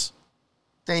Nets.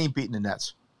 They ain't beating the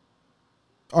Nets.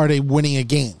 Are they winning a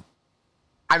game?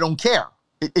 I don't care.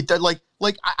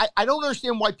 I don't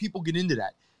understand why people get into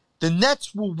that. The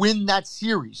Nets will win that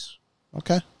series.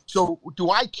 Okay. So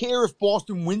do I care if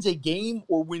Boston wins a game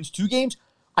or wins 2 games?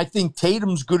 I think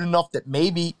Tatum's good enough that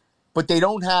maybe, but they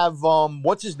don't have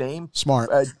what's his name? Smart.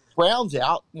 Brown's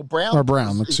out. Well,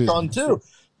 Brown is done too.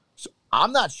 So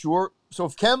I'm not sure. So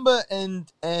if Kemba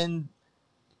and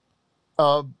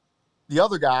the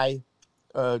other guy,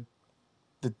 the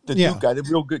Duke guy, the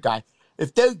real good guy,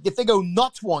 if they go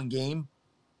nuts one game,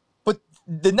 but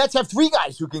the Nets have 3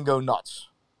 guys who can go nuts.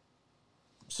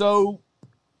 So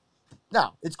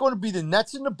now it's going to be the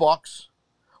Nets and the Bucks.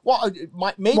 Well,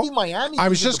 Miami. I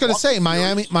was just going to say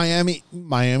Miami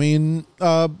and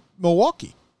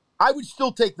Milwaukee. I would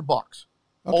still take the Bucks,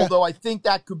 although I think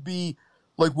that could be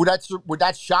like would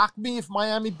that shock me if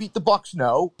Miami beat the Bucks?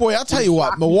 No. Boy, I'll tell you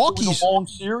what, Milwaukee's a long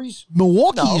series.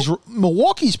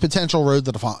 Milwaukee's potential road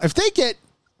to the final. If they get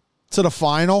to the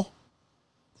final,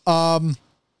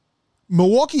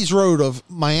 Milwaukee's road of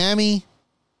Miami,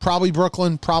 probably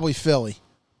Brooklyn, probably Philly.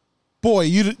 Boy,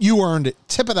 you earned it.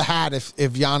 Tip of the hat if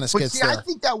Giannis gets there. I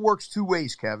think that works two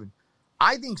ways, Kevin.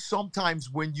 I think sometimes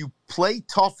when you play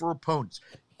tougher opponents,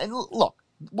 and look,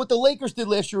 what the Lakers did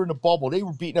last year in the bubble, they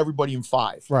were beating everybody in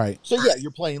 5. Right. So, yeah,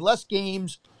 you're playing less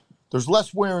games. There's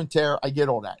less wear and tear. I get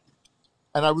all that.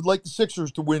 And I would like the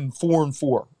Sixers to win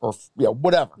 4-4 or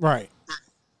whatever. Right.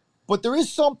 But there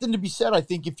is something to be said, I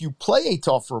think, if you play a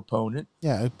tougher opponent.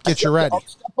 Yeah, get you ready.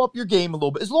 Step up your game a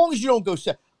little bit. As long as you don't go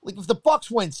 7. Like, if the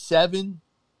Bucks went 7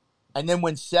 and then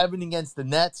went 7 against the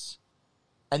Nets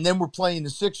and then we're playing the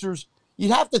Sixers,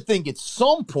 you'd have to think at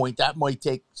some point that might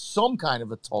take some kind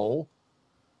of a toll.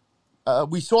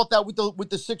 We saw that with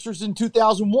the Sixers in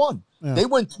 2001. Yeah. They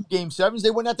went 2 Game 7s.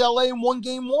 They went out to LA and won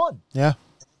Game 1. Yeah.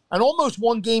 And almost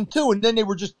won Game 2. And then they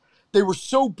were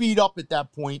so beat up at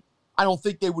that point. I don't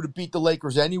think they would have beat the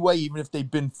Lakers anyway, even if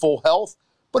they'd been full health.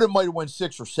 But it might have went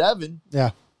 6 or 7.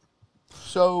 Yeah.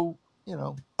 So,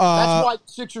 that's why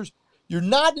Sixers, you're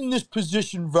not in this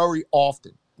position very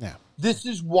often. Yeah. This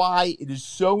is why it is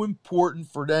so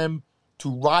important for them to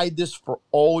ride this for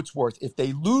all it's worth. If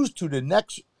they lose to the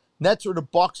Nets or the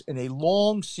Bucks in a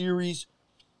long series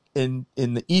in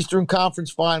the Eastern Conference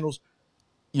Finals,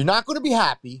 you're not going to be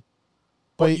happy,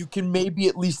 but you can maybe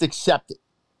at least accept it.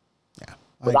 Yeah.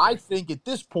 But I think at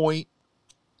this point,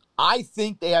 I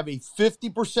think they have a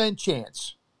 50%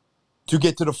 chance to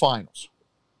get to the finals.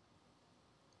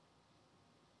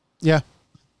 Yeah.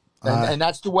 And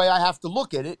that's the way I have to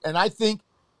look at it. And I think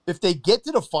if they get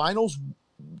to the finals,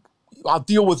 I'll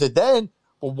deal with it then.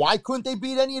 But why couldn't they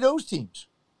beat any of those teams?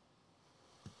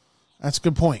 That's a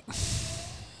good point.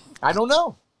 I don't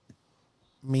know.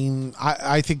 I mean,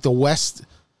 I think the West,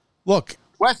 look.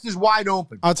 West is wide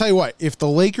open. I'll tell you what, if the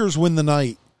Lakers win the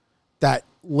night, that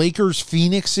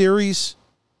Lakers-Phoenix series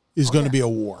is going to be a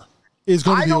war. It's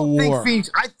going to be a war.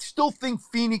 I still think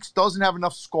Phoenix doesn't have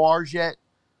enough scars yet,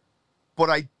 but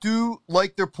I do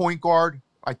like their point guard.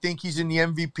 I think he's in the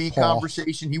MVP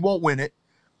conversation. He won't win it.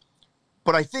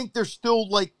 But I think they're still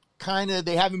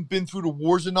they haven't been through the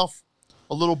wars enough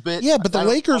a little bit. Yeah, but the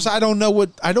Lakers, I don't know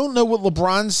what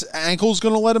LeBron's ankle's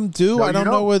going to let him do. No, I don't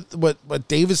know what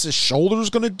Davis's shoulder's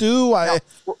going to do. I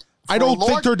don't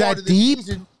think they're that deep.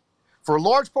 For a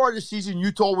large part of the season,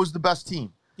 Utah was the best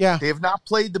team. Yeah. They have not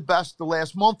played the best the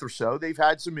last month or so. They've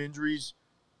had some injuries,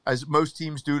 as most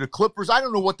teams do. The Clippers, I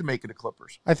don't know what to make of the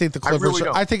Clippers. I think the Clippers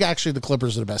I think actually the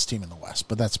Clippers are the best team in the West,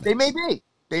 but that's me. They may be.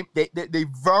 They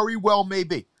very well may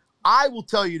be. I will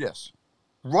tell you this.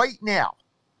 Right now,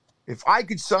 if I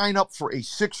could sign up for a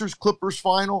Sixers-Clippers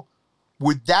final,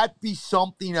 would that be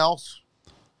something else?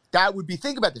 That would be,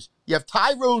 think about this. You have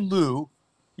Tyronn Lue,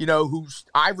 who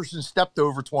Iverson stepped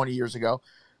over 20 years ago,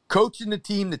 coaching the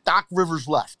team that Doc Rivers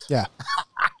left. Yeah.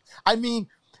 I mean,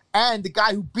 and the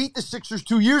guy who beat the Sixers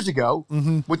 2 years ago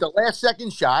with the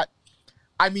last-second shot.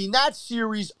 I mean, that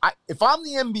series, if I'm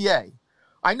the NBA,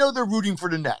 I know they're rooting for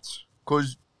the Nets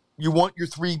because you want your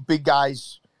 3 big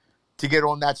guys to get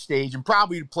on that stage and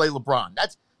probably to play LeBron.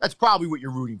 That's probably what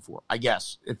you're rooting for, I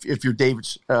guess, if you're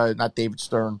not David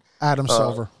Stern. Adam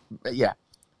Silver. Yeah.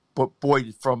 But,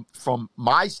 boy, from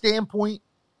my standpoint,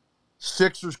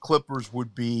 Sixers-Clippers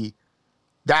would be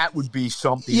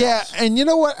something else. And you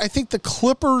know what? I think the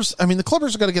Clippers are going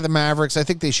to get the Mavericks. I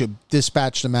think they should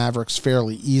dispatch the Mavericks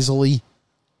fairly easily.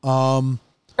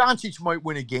 Doncic might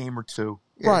win a game or 2.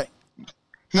 Yeah. Right.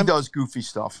 He does goofy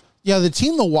stuff. Yeah, the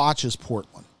team to watch is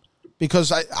Portland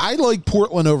because I like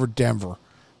Portland over Denver.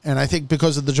 And I think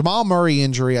because of the Jamal Murray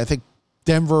injury, I think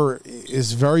Denver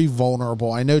is very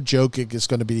vulnerable. I know Jokic is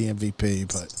going to be the MVP,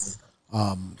 but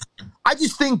I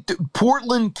just think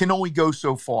Portland can only go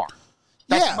so far.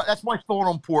 That's my thought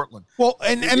on Portland. Well,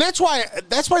 and that's why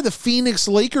the Phoenix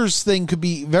Lakers thing could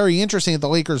be very interesting if the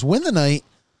Lakers win the night.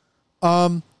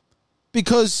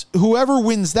 Because whoever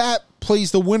wins that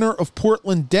plays the winner of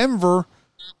Portland Denver.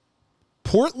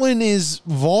 Portland is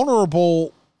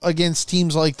vulnerable against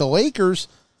teams like the Lakers.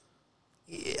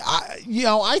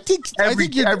 I think every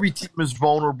team is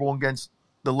vulnerable against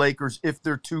the Lakers if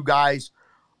their 2 guys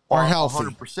are healthy,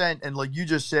 100%. And like you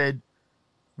just said,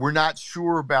 we're not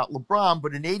sure about LeBron,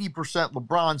 but an 80%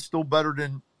 LeBron's still better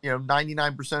than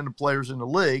 99% of the players in the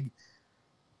league.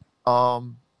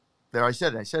 There, I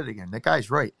said it again. That guy's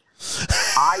right.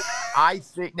 I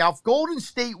think now if Golden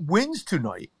State wins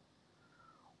tonight,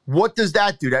 what does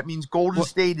that do? That means Golden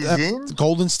State is in?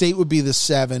 Golden State would be the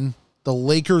 7. The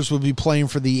Lakers would be playing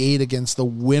for the 8 against the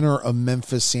winner of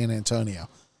Memphis, San Antonio.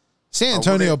 San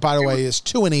Antonio, by the way, is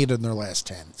 2-8 in their last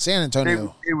 10. San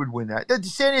Antonio. They would win that.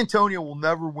 San Antonio will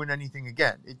never win anything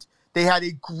again. They had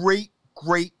a great,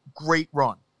 great, great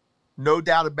run. No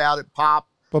doubt about it. Pop,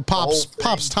 But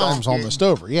Pop's time's almost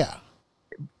over. Yeah.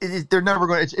 They're never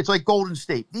going to. It's like Golden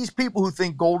State. These people who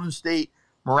think Golden State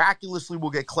miraculously will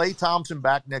get Klay Thompson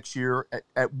back next year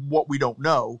at what we don't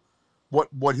know,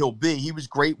 what he'll be. He was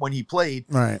great when he played.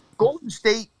 Right. Golden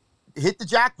State hit the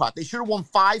jackpot. They should have won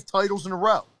 5 titles in a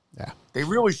row. Yeah. They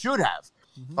really should have,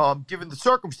 given the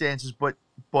circumstances. But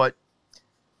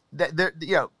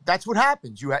that's what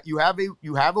happens. You have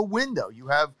a window.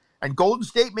 And Golden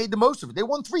State made the most of it. They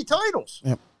won 3 titles.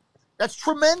 Yep. That's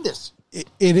tremendous. It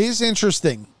is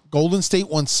interesting. Golden State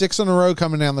won 6 in a row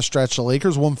coming down the stretch. The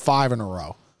Lakers won 5 in a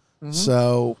row. Mm-hmm.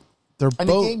 So they're and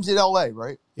both. the game's in LA,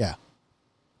 right? Yeah.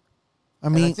 I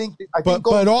mean, I think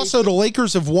but also the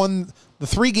Lakers have won the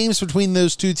 3 games between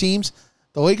those two teams.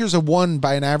 The Lakers have won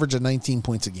by an average of 19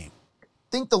 points a game. I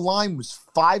think the line was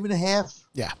 5.5.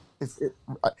 Yeah.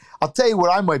 I'll tell you what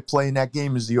I might play in that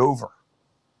game is the over.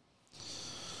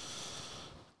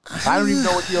 I don't even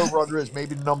know what the over-under is.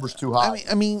 Maybe the number's too high.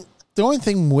 I mean, the only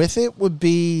thing with it would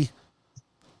be,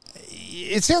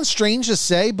 it sounds strange to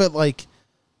say, but like,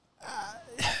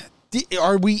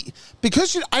 are we,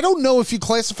 because I don't know if you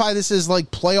classify this as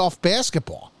like playoff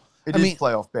basketball. It is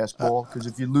playoff basketball because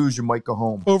if you lose, you might go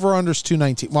home. Over-under's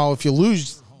 219. Well, if you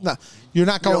lose, you're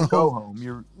not going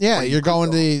home. You're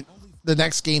going to the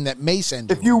next game that may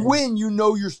send you. If you win,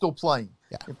 you're still playing.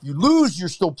 Yeah. If you lose, you're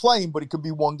still playing, but it could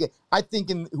be one game. I think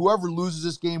whoever loses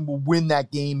this game will win that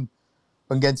game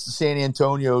against the San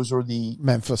Antonios or the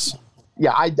Memphis.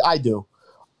 Yeah, I do.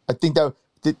 I think that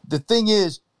the thing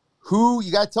is, you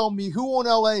got to tell me who on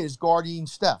LA is guarding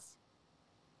Steph.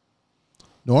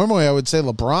 Normally, I would say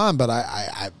LeBron, but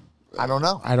I don't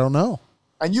know. I don't know.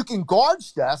 And you can guard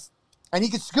Steph, and he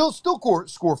can still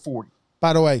score 40.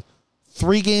 By the way,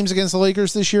 3 games against the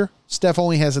Lakers this year, Steph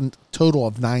only has a total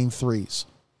of 9 threes.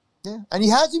 Yeah, and he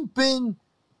hasn't been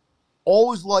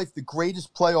all his life the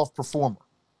greatest playoff performer.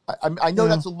 I know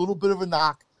that's a little bit of a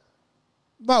knock.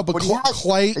 No, but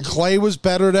Clay was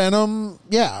better than him.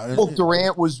 Yeah. Well,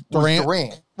 Durant was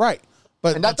Durant. Right.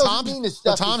 But and that doesn't mean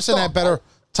that Thompson had better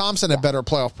better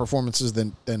playoff performances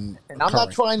than And I'm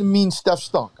not trying to mean Steph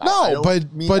stunk. No,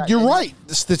 but you're right.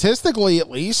 Statistically, at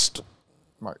least.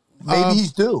 Right. Maybe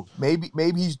he's due. Maybe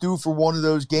he's due for one of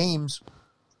those games.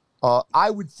 I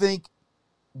would think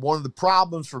one of the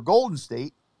problems for Golden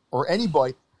State or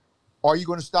anybody, are you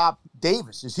going to stop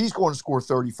Davis? Is he's going to score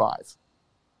 35?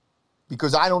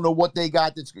 Because I don't know what they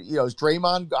got. That's is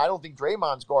Draymond. I don't think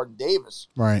Draymond's guarding Davis.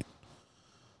 Right.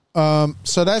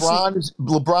 So that's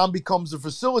LeBron becomes a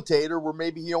facilitator where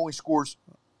maybe he only scores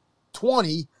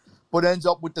 20, but ends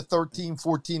up with the 13,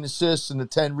 14 assists and the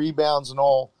 10 rebounds and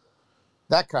all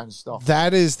that kind of stuff.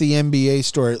 That is the NBA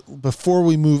story. Before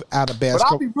we move out of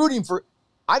basketball, but I'll be rooting for.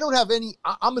 I don't have any.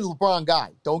 I'm a LeBron guy.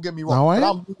 Don't get me wrong. But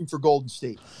I'm rooting for Golden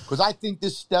State because I think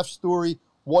this Steph story,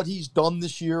 what he's done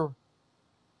this year,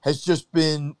 has just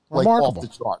been like remarkable. Off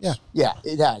the charts. Yeah,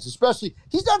 it has. Especially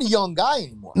he's not a young guy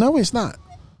anymore. No, he's not.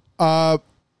 A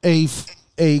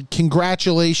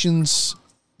congratulations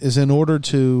is in order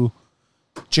to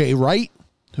Jay Wright,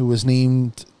 who was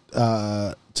named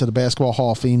to the Basketball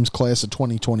Hall of Fame's class of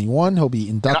 2021. He'll be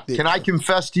inducted. Can I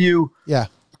confess to you? Yeah.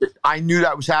 I knew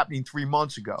that was happening 3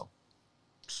 months ago.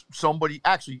 Somebody,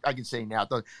 actually, I can say now,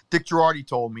 Dick Girardi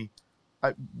told me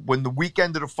when the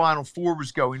weekend of the Final Four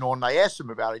was going on, and I asked him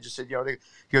about it. I just said, he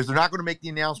goes, they're not going to make the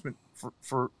announcement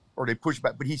or they push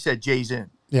back, but he said Jay's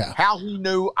in. Yeah. How he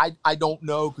knew, I don't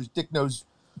know, because Dick knows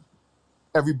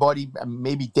everybody.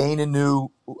 Maybe Dana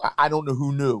knew. I don't know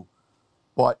who knew.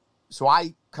 But so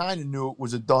I kind of knew it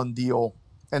was a done deal,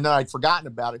 and then I'd forgotten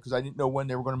about it because I didn't know when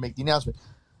they were going to make the announcement.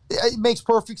 It makes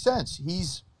perfect sense.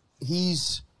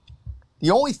 He's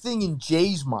the only thing in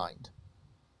Jay's mind,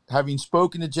 having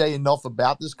spoken to Jay enough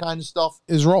about this kind of stuff,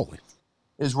 is Rolly.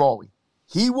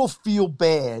 He will feel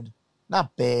bad,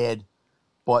 not bad,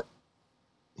 but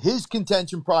his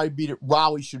contention probably be that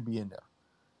Raleigh should be in there.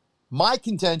 My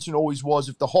contention always was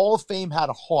if the Hall of Fame had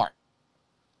a heart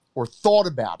or thought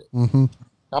about it. Mm-hmm.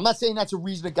 I'm not saying that's a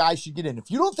reason a guy should get in.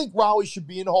 If you don't think Raleigh should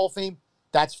be in the Hall of Fame,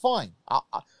 that's fine.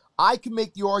 I can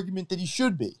make the argument that he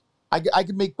should be. I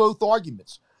can make both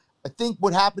arguments. I think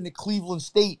what happened at Cleveland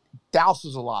State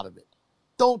douses a lot of it.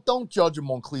 Don't judge him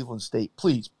on Cleveland State.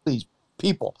 Please,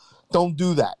 people, don't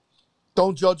do that.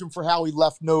 Don't judge him for how he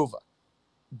left Nova.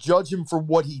 Judge him for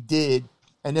what he did,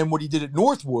 and then what he did at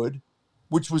Northwood,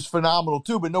 which was phenomenal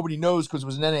too, but nobody knows because it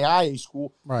was an NAIA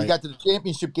school. Right. He got to the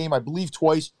championship game, I believe,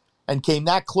 twice, and came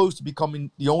that close to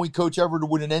becoming the only coach ever to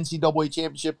win an NCAA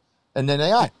championship and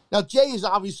NAIA. Now, Jay has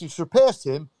obviously surpassed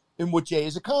him in what Jay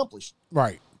has accomplished.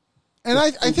 Right. And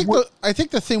I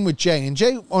think the thing with Jay, and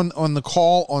Jay on the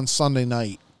call on Sunday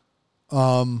night,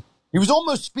 He was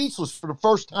almost speechless for the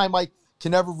first time I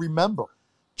can ever remember.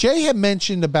 Jay had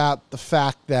mentioned about the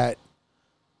fact that,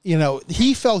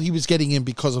 he felt he was getting in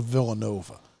because of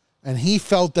Villanova. And he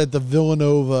felt that the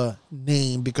Villanova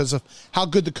name, because of how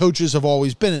good the coaches have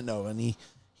always been at Nova. And he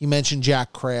mentioned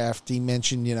Jack Kraft. He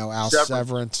mentioned, Al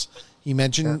Severance. He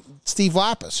mentioned Steve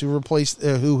Lapis,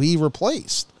 who he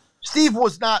replaced. Steve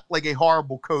was not like a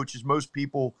horrible coach, as most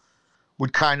people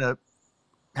would kind of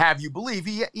have you believe.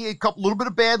 He had a little bit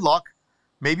of bad luck.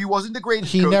 Maybe he wasn't the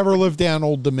greatest He coach. never lived down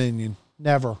Old Dominion.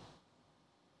 Never.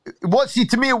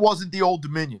 To me, it wasn't the Old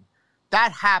Dominion.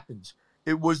 That happens.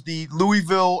 It was the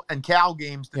Louisville and Cal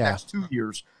games the next 2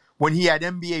 years when he had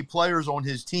NBA players on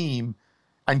his team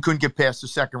and couldn't get past the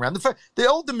second round. The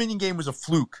Old Dominion game was a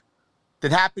fluke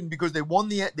that happened because they won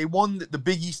the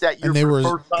Big East that year And they for the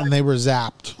first time. And they were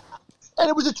zapped. And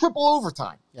it was a triple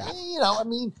overtime. Yeah.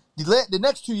 The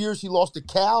next 2 years he lost to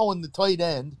Cal and the tight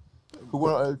end,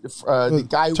 the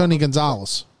guy Tony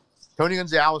Gonzalez. Tony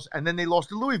Gonzalez, and then they lost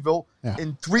to Louisville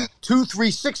in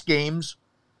 6 games.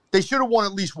 They should have won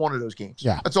at least one of those games.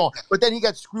 Yeah. That's all. But then he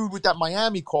got screwed with that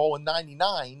Miami call in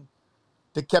 '99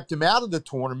 that kept him out of the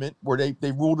tournament, where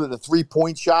they ruled it a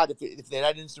 3-point shot if they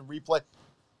had instant replay.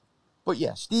 But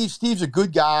yeah, Steve's a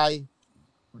good guy.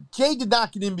 Jay did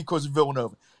not get in because of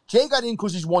Villanova. Jay got in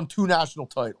because he's won 2 national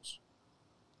titles.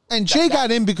 And Jay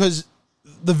got in because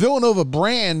the Villanova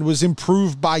brand was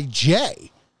improved by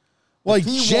Jay. Like, if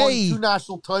he Jay won 2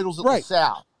 national titles at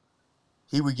LaSalle,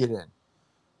 he would get in.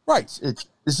 Right.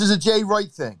 This is a Jay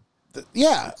Wright thing.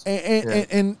 Yeah.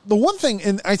 And the one thing,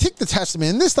 and I think the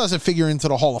testament, and this doesn't figure into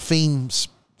the Hall of Fame's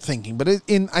thinking, but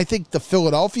I think the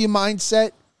Philadelphia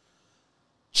mindset,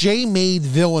 Jay made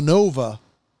Villanova,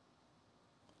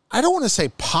 I don't want to say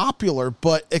popular,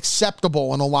 but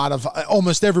acceptable in a lot of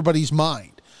almost everybody's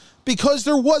mind, because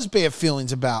there was bad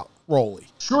feelings about Rollie.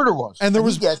 Sure there was. And there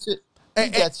was, he gets it. He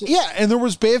gets it. Yeah, and there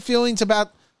was bad feelings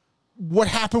about what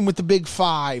happened with the Big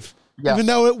Five. Yes. Even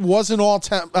though it wasn't all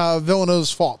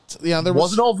Villanova's fault. Yeah, there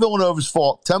wasn't all Villanova's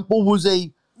fault. Temple was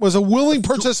a willing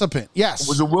participant. Yes,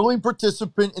 was a willing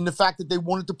participant in the fact that they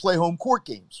wanted to play home court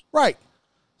games. Right.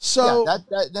 So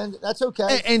that's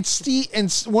okay. And Steve,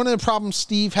 and one of the problems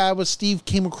Steve had was Steve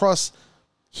came across.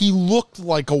 He looked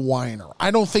like a whiner. I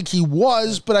don't think he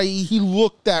was, but he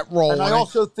looked that role. And I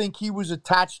also think he was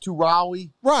attached to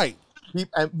Raleigh. Right.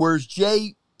 Whereas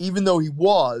Jay, even though he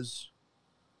was,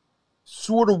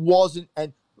 sort of wasn't.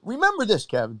 And remember this,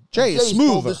 Kevin. Jay is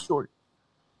smoother.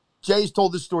 Jay's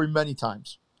told this story many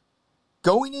times.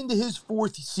 Going into his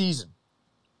 4th season,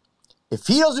 if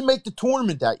he doesn't make the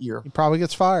tournament that year, he probably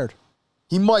gets fired.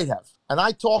 He might have. And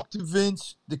I talked to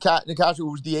Vince Nicasio,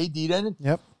 who was the AD then.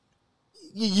 Yep.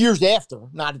 Years after,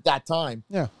 not at that time.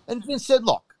 Yeah. And Vince said,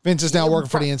 look. Vince is now working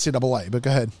for the NCAA, but go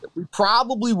ahead. We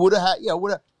probably would have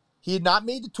had, he had not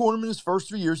made the tournament his first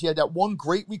 3 years. He had that one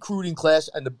great recruiting class,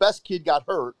 and the best kid got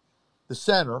hurt, the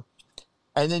center.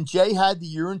 And then Jay had the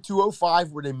year in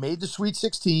 2005 where they made the Sweet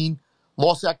 16,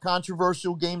 lost that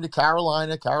controversial game to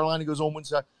Carolina. Carolina goes on wins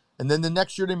that. And then the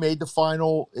next year they made the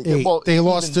final. Well, they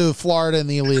lost to Florida in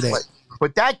the Elite Eight.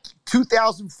 But that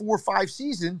 2004-05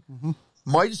 season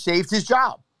might have saved his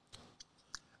job.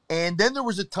 And then there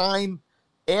was a time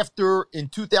after in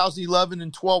 2011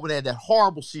 and 12 when they had that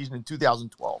horrible season in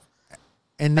 2012.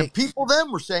 And people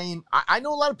then were saying, I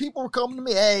know a lot of people were coming to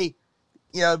me, hey,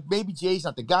 maybe Jay's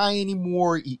not the guy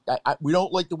anymore. We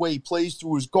don't like the way he plays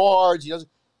through his guards. He doesn't,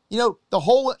 the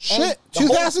whole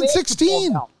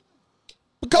 2016.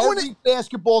 Every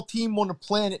basketball team on the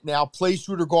planet now plays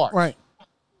through their guards. Right.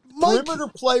 Perimeter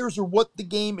players are what the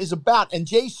game is about. And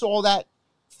Jay saw that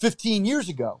 15 years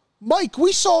ago. Mike,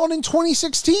 we saw it in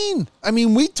 2016. I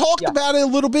mean, we talked about it a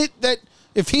little bit that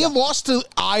if he had lost to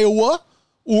Iowa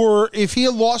or if he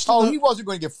had lost to he wasn't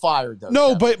going to get fired, though.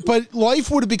 No, but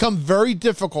life would have become very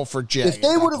difficult for Jay. If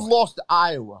they would have lost to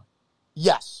Iowa,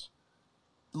 yes.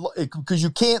 Because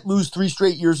you can't lose 3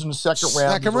 straight years in the second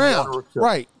round.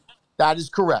 Right. That is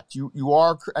correct. You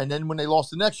are, and then when they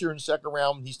lost the next year in the second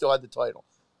round, he still had the title.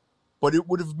 But it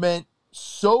would have meant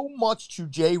so much to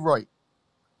Jay Wright.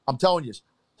 I'm telling you,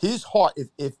 his heart.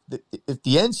 If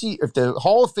the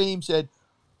Hall of Fame said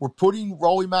we're putting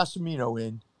Rollie Massimino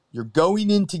in, you're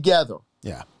going in together.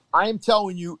 Yeah, I am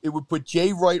telling you, it would put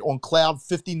Jay Wright on cloud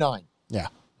 59. Yeah,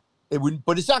 it would,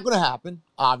 but it's not going to happen.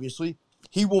 Obviously,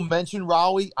 he will mention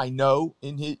Raleigh. I know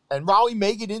and Raleigh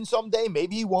may get in someday.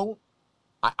 Maybe he won't.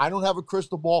 I don't have a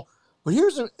crystal ball, but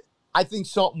I think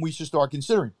something we should start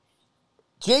considering.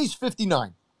 Jay's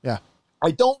 59. Yeah. I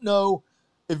don't know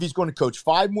if he's going to coach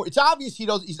 5 more. It's obvious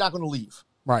he's not going to leave.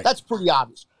 Right. That's pretty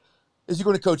obvious. Is he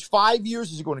going to coach 5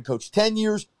 years? Is he going to coach 10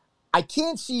 years? I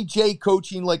can't see Jay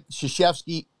coaching like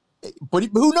Krzyzewski, but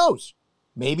who knows?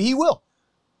 Maybe he will.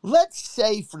 Let's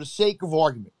say, for the sake of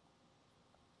argument,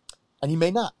 and he may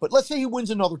not, but let's say he wins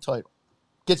another title,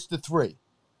 gets to 3.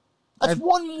 That's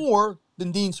one more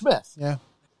than Dean Smith. Yeah.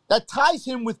 That ties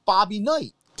him with Bobby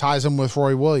Knight. Ties him with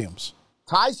Roy Williams.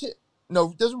 Ties it.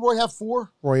 No, doesn't Roy have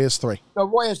 4? Roy has 3. No,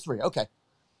 Roy has 3. Okay.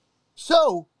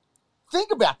 So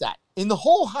think about that. In the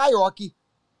whole hierarchy,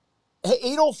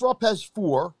 Adolph Rupp has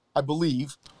 4, I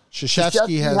believe.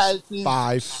 Krzyzewski has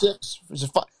 5. 6. Is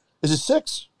it 5? Is it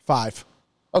 6? 5.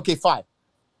 Okay, 5.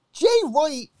 Jay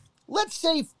Wright, let's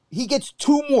say he gets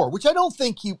 2 more, which I don't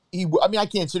think he I mean, I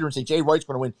can't sit here and say Jay Wright's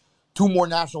going to win 2 more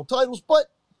national titles,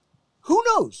 but who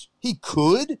knows? He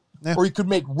could, or he could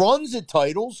make runs at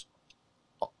titles.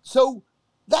 So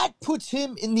that puts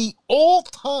him in the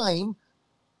all-time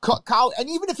college. And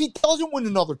even if he doesn't win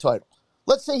another title,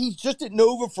 let's say he's just at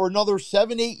Nova for another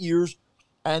 7-8 years,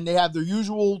 and they have their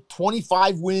usual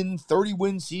 25-win,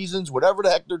 30-win seasons, whatever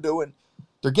the heck they're doing.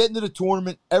 They're getting to the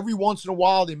tournament. Every once in a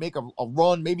while, they make a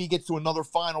run. Maybe he gets to another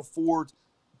Final Four.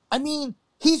 I mean,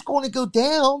 he's going to go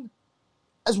down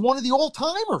as one of the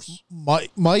all-timers.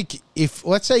 Mike, if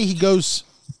let's say he goes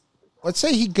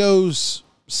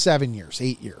 7 years,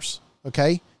 8 years,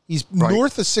 okay? He's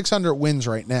north of 600 wins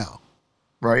right now.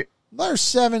 Right. Another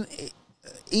 7,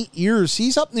 8 years,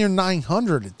 he's up near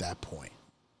 900 at that point.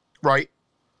 Right.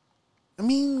 I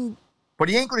mean... But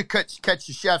he ain't going to catch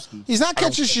Krzyzewski. He's not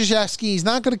catching Krzyzewski. He's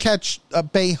not going to catch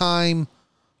Boeheim.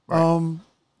 Right.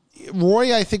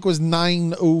 Roy, I think, was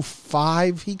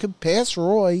 905. He could pass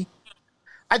Roy.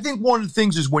 I think one of the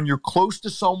things is when you're close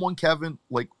to someone, Kevin,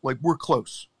 like we're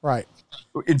close. Right.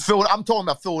 In I'm talking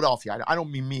about Philadelphia. I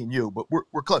don't mean me and you, but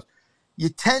we're close. You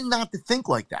tend not to think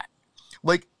like that.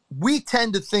 Like, we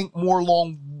tend to think more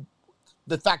along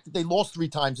the fact that they lost 3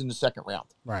 times in the second round.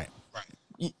 Right.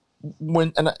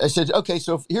 And I said, okay,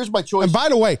 so here's my choice. And by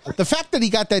the way, the fact that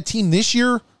he got that team this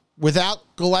year without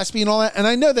Gillespie and all that, and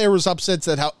I know there was upsets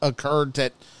that occurred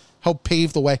that helped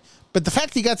pave the way, but the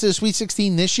fact he got to the Sweet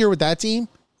 16 this year with that team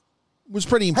was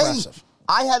pretty impressive. Hey,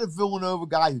 I had a Villanova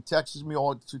guy who texted me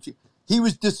all. He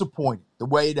was disappointed the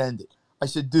way it ended. I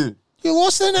said, dude, you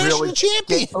lost the national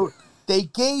champion. They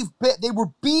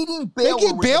were beating Baylor. They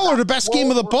gave Baylor the best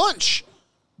game of the bunch.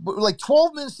 But like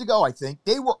 12 minutes to go, I think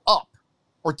they were up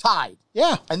or tied.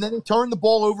 Yeah. And then they turned the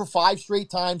ball over 5 straight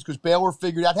times because Baylor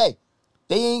figured out, hey,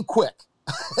 they ain't quick.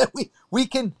 we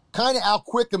can kind of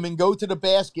out-quick them and go to the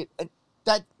basket. And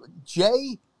that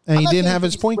Jay... And he didn't have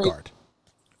his point guard.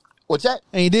 What's that?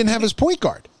 And he didn't have his point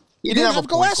guard. He didn't have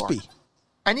Gillespie.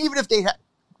 And even if they had...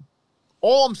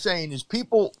 All I'm saying is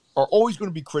people are always going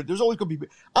to be critical. There's always going to be...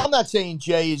 I'm not saying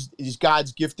Jay is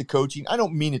God's gift to coaching. I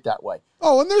don't mean it that way.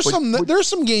 Oh, and there's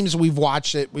some games we've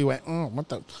watched that we went, oh, what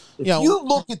the... If you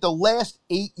look at the last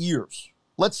 8 years,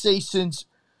 let's say since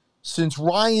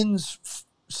Ryan's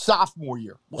sophomore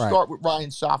year. We'll start with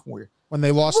Ryan's sophomore year. When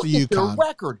they lost to UConn. Their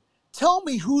record. Tell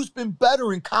me who's been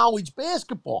better in college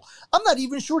basketball. I'm not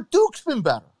even sure Duke's been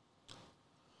better.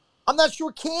 I'm not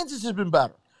sure Kansas has been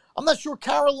better. I'm not sure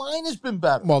Carolina's been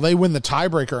better. Well, they win the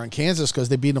tiebreaker on Kansas because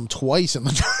they beat them twice in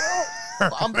the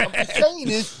I'm just saying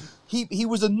is he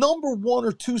was a number 1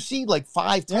 or 2 seed like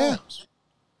 5 times. Yeah.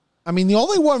 I mean, the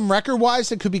only one record-wise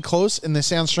that could be close, and this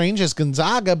sounds strange, is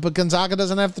Gonzaga, but Gonzaga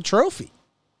doesn't have the trophy.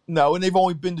 No, and they've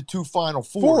only been to 2 Final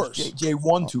Fours. Jay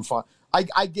won 2 Final.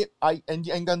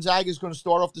 And Gonzaga is going to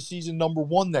start off the season number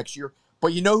 1 next year.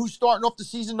 But you know who's starting off the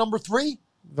season number 3?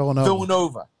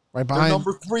 Villanova. Right behind. They're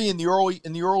number 3 in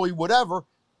the early whatever,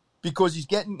 because he's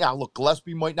getting now. Look,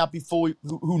 Gillespie might not be fully.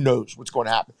 Who knows what's going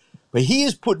to happen? But he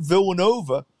has put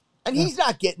Villanova, and he's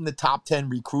not getting the top 10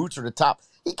 recruits or the top.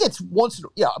 He gets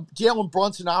Jalen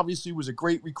Brunson obviously was a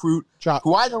great recruit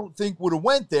who I don't think would have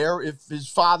went there if his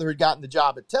father had gotten the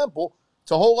job at Temple.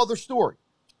 It's a whole other story.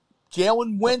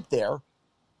 Jalen went there.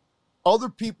 Other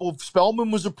people,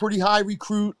 Spellman was a pretty high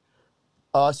recruit.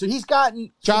 So he's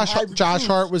gotten Josh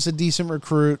Hart was a decent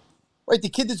recruit. Right, the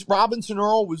kid that's Robinson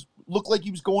Earl looked like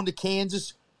he was going to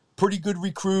Kansas, pretty good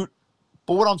recruit.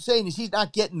 But what I'm saying is he's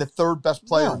not getting the 3rd best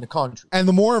player in the country. And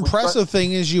the more impressive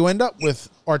thing is you end up with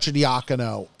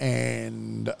Arcidiacono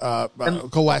and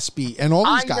Gillespie and all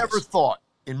these guys. I never thought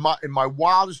in my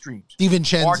wildest dreams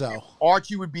DiVincenzo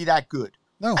Archie would be that good.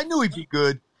 No, I knew he'd be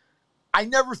good. I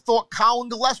never thought Colin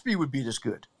Gillespie would be this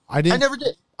good. I never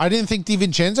did. I didn't think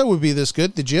DiVincenzo would be this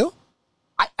good. Did you?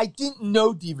 I didn't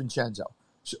know DiVincenzo.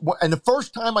 So, and the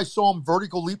first time I saw him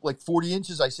vertical leap like 40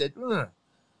 inches, I said,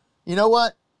 you know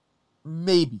what?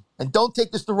 Maybe. And don't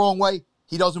take this the wrong way.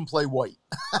 He doesn't play white.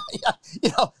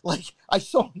 Like I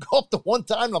saw him go up the one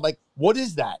time and I'm like, what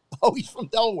is that? Oh, he's from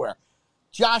Delaware.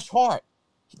 Josh Hart.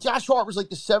 Josh Hart was like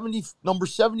the number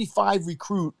 75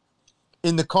 recruit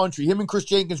in the country. Him and Chris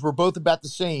Jenkins were both about the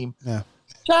same. Yeah.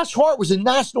 Josh Hart was a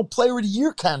National Player of the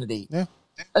Year candidate. Yeah.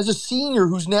 As a senior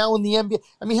who's now in the NBA.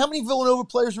 I mean, how many Villanova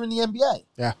players are in the NBA?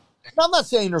 Yeah. Now, I'm not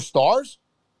saying they're stars.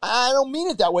 I don't mean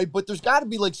it that way, but there's got to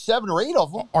be like 7 or 8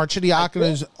 of them. Archie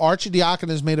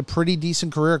Diakonis made a pretty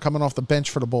decent career coming off the bench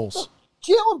for the Bulls.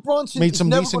 Jalen Brunson Made is some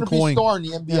never decent going to be a coin. star in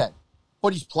the NBA, Yeah.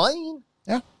 but he's playing.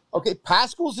 Yeah. Okay,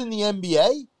 Pascal's in the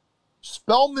NBA.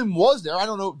 Spellman was there. I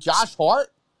don't know. Josh Hart.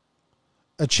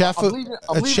 I'm leaving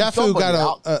somebody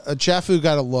out. A Chefu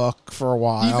got a look for a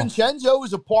while. DiVincenzo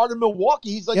is a part of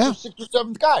Milwaukee. He's like Yeah. their 6th or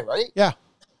 7th guy, right? Yeah.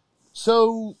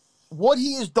 So what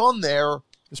he has done there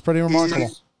It's pretty remarkable.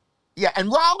 is, yeah,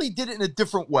 and Raleigh did it in a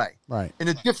different way, Right. in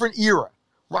a different era.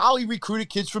 Raleigh recruited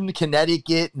kids from the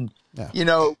Connecticut, and Yeah.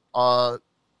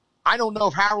 I don't know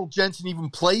if Harold Jensen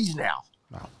even plays now,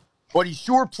 No. but he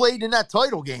sure played in that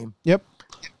title game. Yep.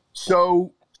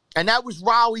 So, and that was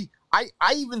Raleigh.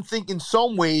 I even think in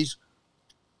some ways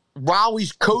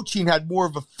Raleigh's coaching had more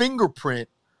of a fingerprint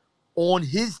on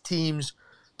his teams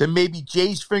than maybe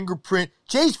Jay's fingerprint.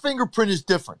 Jay's fingerprint is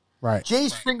different. Right.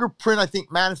 Jay's fingerprint, I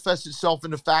think, manifests itself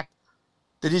in the fact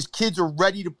that his kids are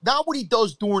ready to, not what he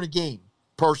does during a game,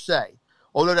 per se.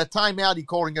 Although that timeout he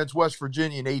called against West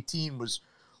Virginia in 18 was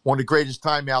one of the greatest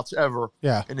timeouts ever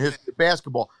Yeah. in the history of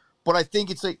basketball. But I think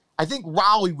I think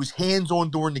Raleigh was hands-on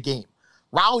during the game.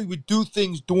 Raleigh would do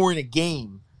things during a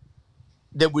game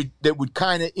that would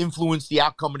kind of influence the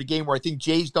outcome of the game, where I think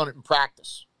Jay's done it in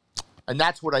practice. And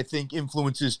that's what I think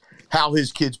influences how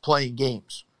his kids play in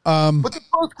games. But they're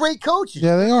both great coaches.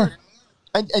 Yeah, they are.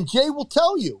 And Jay will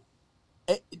tell you,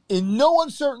 in no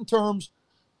uncertain terms,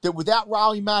 that without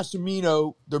Raleigh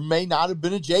Massimino, there may not have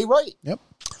been a Jay Wright. Yep.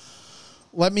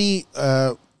 Let me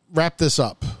wrap this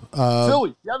up.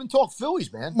 Philly. You haven't talked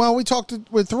Phillies, man. Well, we talked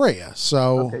with Rhea,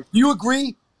 so. Okay. Do you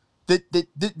agree that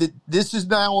this is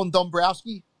now on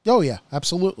Dombrowski? Oh, yeah,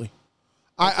 absolutely.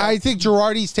 Okay. I think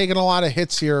Girardi's taken a lot of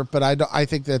hits here, but I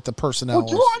think that the personnel.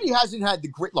 Well, Girardi hasn't had the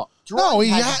great look. No, he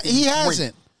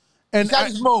hasn't. And he's had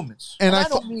his moments. And I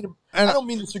don't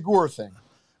mean the Segura thing.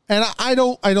 And I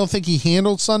don't think he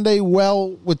handled Sunday well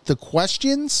with the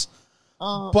questions.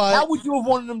 But how would you have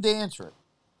wanted him to answer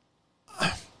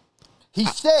it? He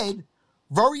said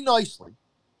very nicely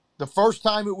the first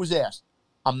time it was asked,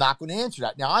 I'm not going to answer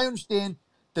that. Now, I understand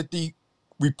that the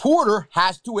reporter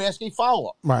has to ask a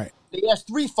follow-up. Right. They asked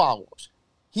 3 follow-ups.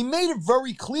 He made it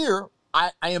very clear,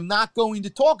 I am not going to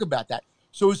talk about that.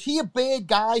 So is he a bad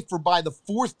guy for by the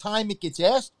 4th time it gets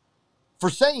asked? For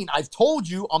saying, I've told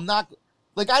you I'm not...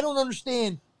 Like, I don't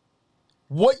understand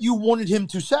what you wanted him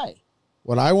to say.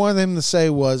 What I wanted him to say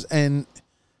was, and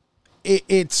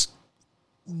it's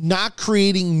not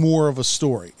creating more of a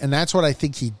story. And that's what I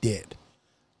think he did.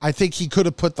 I think he could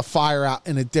have put the fire out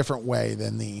in a different way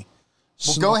than the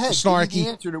go ahead. snarky. Give me the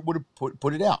answer that would have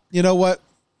put it out. You know what?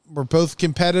 We're both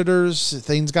competitors.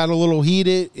 Things got a little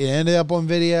heated. It ended up on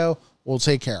video. We'll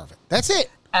take care of it. That's it.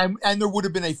 And there would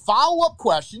have been a follow-up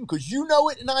question, because you know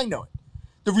it and I know it.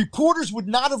 The reporters would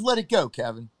not have let it go,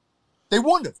 Kevin. They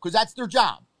wouldn't have, because that's their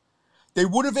job. They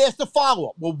would have asked a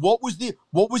follow-up. Well, what was the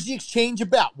exchange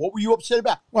about? What were you upset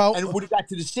about? Well, and it would have got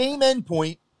to the same end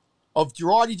point of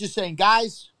Girardi just saying,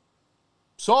 guys,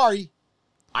 sorry,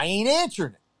 I ain't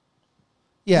answering it.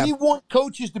 Yeah. We want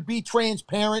coaches to be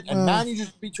transparent and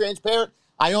managers to be transparent.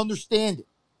 I understand it.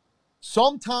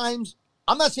 Sometimes,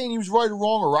 I'm not saying he was right or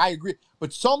wrong or I agree,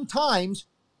 but sometimes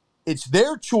it's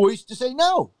their choice to say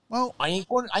no. Well, I ain't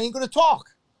going to talk.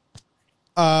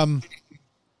 I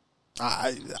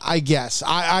guess.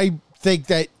 I think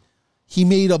that he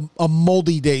made a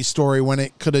multi-day story when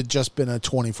it could have just been a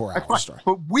 24-hour story.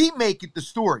 But we make it the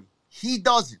story. He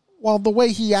doesn't. Well, the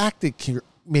way he acted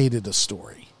made it a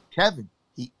story. Kevin,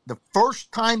 the first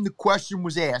time the question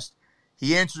was asked,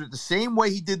 he answered it the same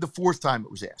way he did the 4th time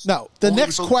it was asked. No, the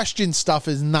next question stuff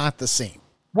is not the same.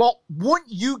 Well,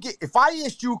 wouldn't you get, if I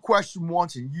asked you a question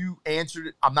once and you answered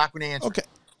it, I'm not going to answer it.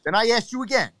 Then I asked you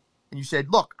again, and you said,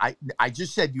 look, I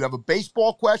just said you have a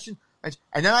baseball question, and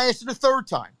then I asked it a 3rd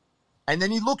time. And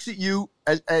then he looks at you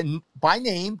and by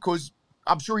name, because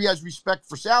I'm sure he has respect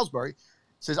for Salisbury,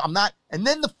 says, I'm not. And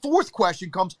then the 4th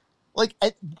question comes, like,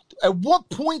 at what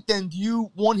point then do you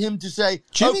want him to say,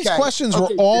 Jimmy's questions were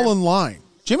all in line.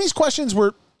 Jimmy's questions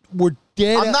were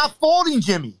dead. I'm not faulting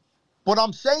Jimmy. What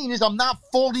I'm saying is I'm not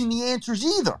faulting the answers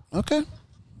either. Okay.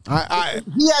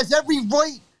 He has every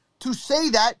right to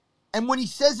say that. And when he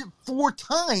says it 4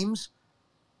 times,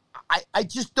 I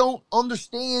just don't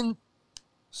understand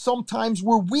sometimes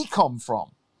where we come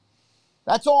from.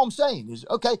 That's all I'm saying is,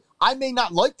 okay, I may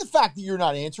not like the fact that you're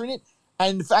not answering it.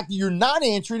 And the fact that you're not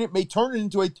answering it may turn it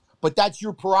into but that's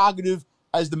your prerogative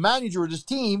as the manager of this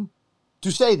team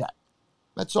to say that.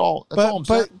 That's all. That's all I'm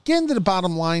saying. But getting to the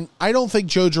bottom line, I don't think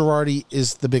Joe Girardi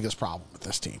is the biggest problem with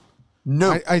this team.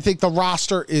 No. I think the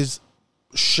roster is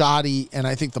shoddy, and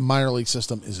I think the minor league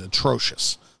system is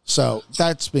atrocious. So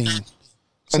that's being...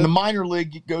 And the minor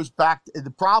league goes back. The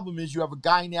problem is you have a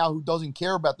guy now who doesn't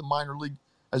care about the minor league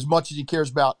as much as he cares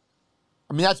about.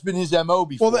 I mean, that's been his MO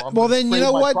before. Well, then you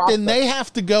know what? Then they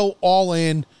have to go all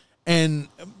in and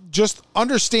just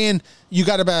understand you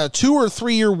got about a 2 or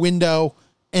 3 year window,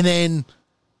 and then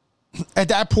at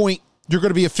that point you're going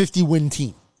to be a 50-win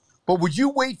team. But would you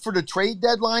wait for the trade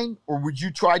deadline, or would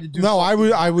you try to do? No,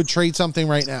 I would trade something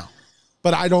right now,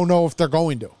 but I don't know if they're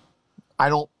going to. I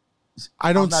don't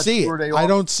see it. I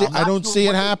don't see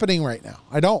it happening right now.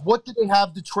 I don't. What do they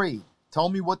have to trade? Tell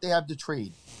me what they have to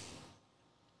trade.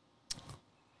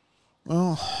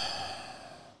 Well,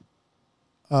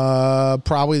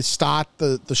 probably Stott,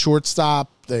 the shortstop.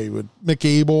 They would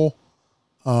McAble.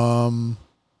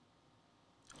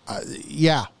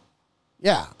 Yeah.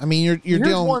 I mean, you're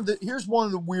dealing. Here's one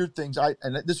of the weird things.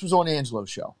 And this was on Angelo's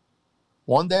show.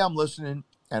 One day I'm listening,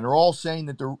 and they're all saying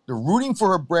that they're rooting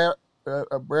for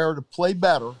Herrera to play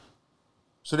better,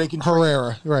 so they can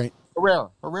Herrera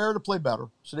to play better,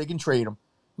 so they can trade him.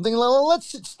 I'm thinking, well,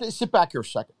 let's sit back here a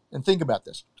second and think about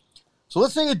this. So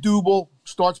let's say Odubel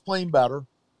starts playing better.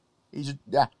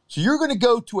 So you're going to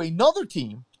go to another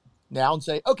team now and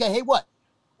say, okay, hey, what?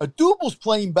 Odubel's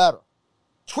playing better.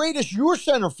 Trade us your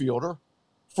center fielder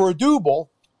for Odubel,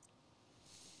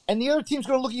 and the other team's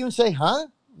going to look at you and say, huh?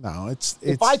 No,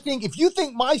 if you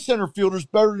think my center fielder's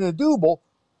better than Odubel,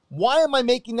 why am I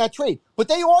making that trade? But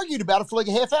they argued about it for like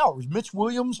a half hour. It was Mitch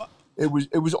Williams. It was,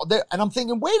 and I'm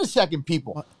thinking, wait a second,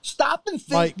 people, stop and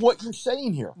think what you're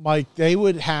saying here. Mike, they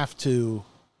would have to.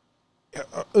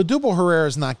 Odubel Herrera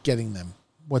is not getting them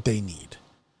what they need.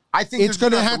 I think it's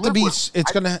going to have to be.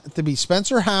 It's going to have to be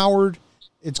Spencer Howard.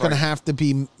 It's going to have to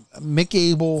be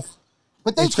McAble.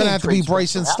 But it's going to have to be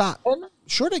Bryson Stott.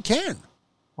 Sure, they can.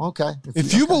 Okay.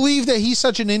 If you believe that he's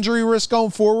such an injury risk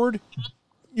going forward,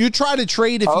 you try to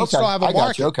trade if you still have a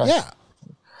market. Okay. Yeah.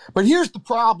 But here's the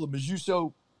problem, as you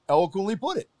so eloquently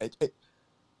put it.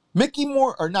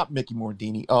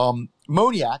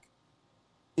 Moniak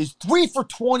is 3 for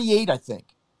 28, I think,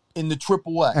 in the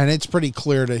AAA. And it's pretty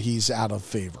clear that he's out of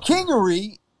favor.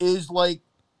 Kingery is like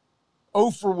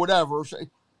 0 for whatever.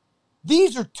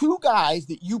 These are two guys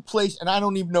that you place, and I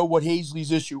don't even know what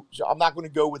Hazley's issue. So I'm not going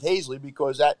to go with Hazley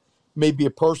because that may be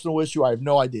a personal issue. I have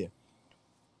no idea.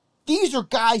 These are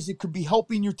guys that could be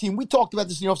helping your team. We talked about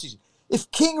this in the offseason.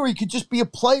 If Kingery could just be a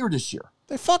player this year.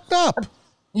 They fucked up.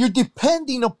 You're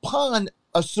depending upon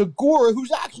a Segura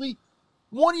who's actually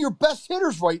one of your best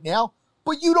hitters right now,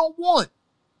 but you don't want.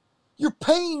 You're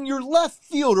paying your left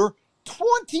fielder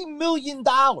 $20 million.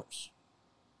 I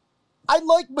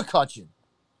like McCutchen.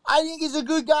 I think he's a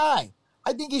good guy.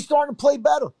 I think he's starting to play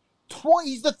better.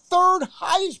 He's the third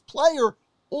highest player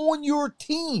on your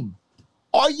team.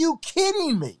 Are you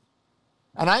kidding me?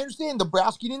 And I understand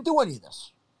Dombrowski didn't do any of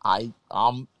this. I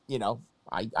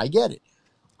get it.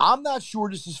 I'm not sure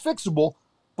this is fixable,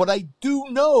 but I do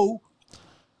know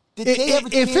that they have a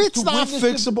chance if it's to not win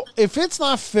fixable. If it's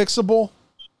not fixable,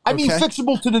 I mean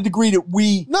fixable to the degree that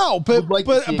we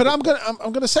but I'm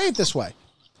gonna say it this way.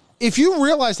 If you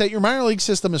realize that your minor league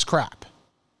system is crap,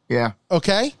 yeah,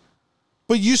 okay,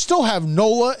 but you still have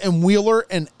Nola and Wheeler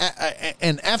and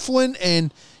Eflin,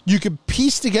 and you could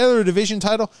piece together a division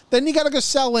title, then you got to go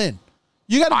sell in.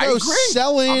 You got to go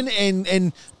sell in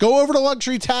and go over the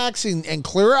luxury tax and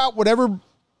clear out whatever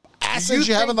assets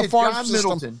you have in the farm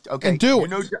system and do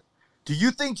it. Do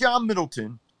you think John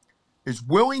Middleton is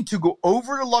willing to go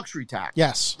over the luxury tax?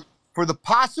 Yes. For the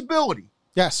possibility?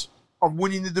 Yes. Of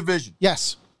winning the division?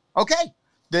 Yes. Okay.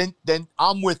 Then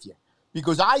I'm with you.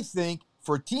 Because I think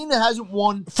for a team that hasn't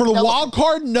won... For the wild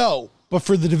card, no. But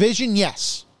for the division,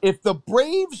 yes. If the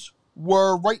Braves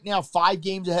were right now 5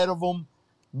 games ahead of them,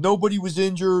 nobody was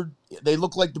injured, they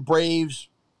look like the Braves,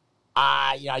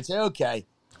 I'd say, okay.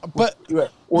 But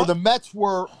the Mets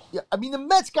were... I mean, the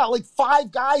Mets got like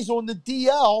 5 guys on the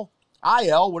DL,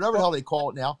 IL, whatever the hell they call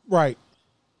it now. Right.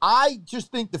 I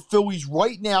just think the Phillies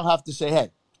right now have to say, hey,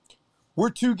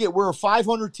 we're a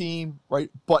 500 team, right?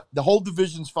 But the whole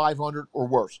division's 500 or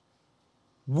worse.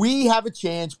 We have a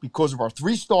chance because of our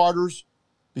 3 starters,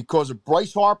 because of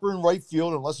Bryce Harper in right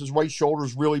field, unless his right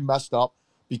shoulder's really messed up,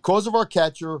 because of our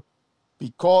catcher,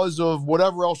 because of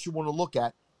whatever else you want to look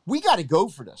at. We got to go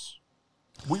for this.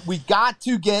 We got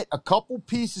to get a couple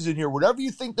pieces in here, whatever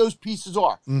you think those pieces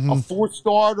are. Mm-hmm. A 4th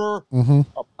starter,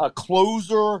 a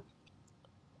closer,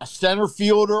 a center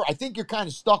fielder. I think you're kind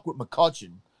of stuck with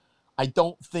McCutchen. I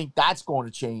don't think that's going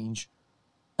to change.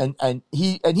 And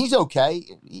he's okay.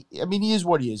 He is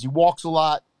what he is. He walks a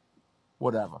lot,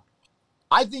 whatever.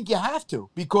 I think you have to,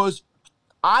 because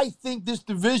I think this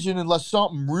division, unless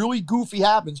something really goofy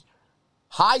happens,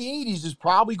 high 80s is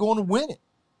probably going to win it.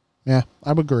 Yeah,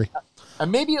 I would agree.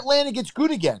 And maybe Atlanta gets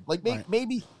good again. Like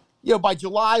maybe by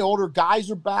July, all their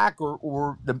guys are back,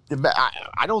 or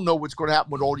I don't know what's going to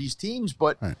happen with all these teams,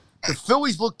 but the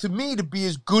Phillies look to me to be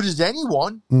as good as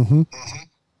anyone. Mm-hmm.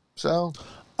 So,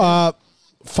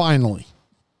 finally,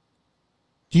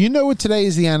 do you know what today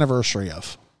is the anniversary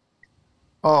of?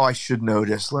 Oh, I should know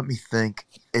this. Let me think.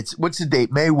 What's the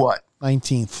date? May what?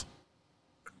 19th.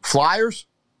 Flyers?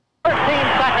 15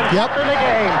 seconds Yep. in the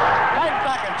game. 10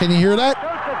 seconds. Can you hear that?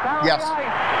 Yes.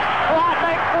 Clark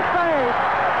makes the save.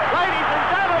 Ladies and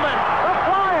gentlemen, the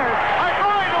Flyers are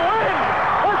going to win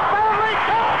the Stanley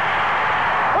Cup.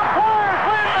 The Flyers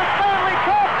win the Stanley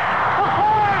Cup. The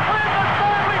Flyers win the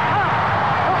Stanley Cup.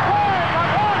 The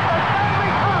Flyers have won the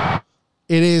Stanley Cup.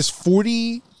 It is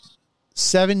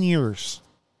 47 years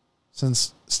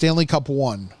since Stanley Cup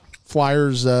won.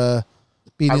 Flyers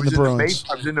beating the Bruins.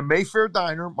 I was in the Mayfair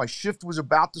Diner. My shift was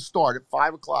about to start at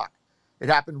 5 o'clock. It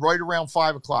happened right around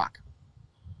 5 o'clock.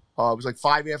 It was like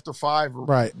 5 after 5 or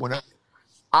Right. whenever.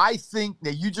 I think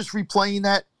that you just replaying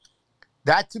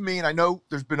that to me, and I know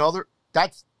there's been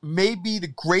that's maybe the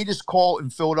greatest call in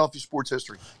Philadelphia sports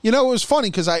history. You know, it was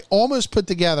funny because I almost put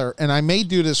together, and I may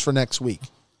do this for next week,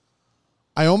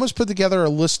 I almost put together a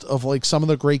list of like some of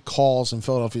the great calls in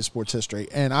Philadelphia sports history.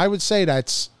 And I would say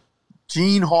that's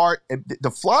Gene Hart, the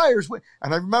Flyers,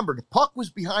 and I remember the puck was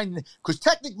behind, because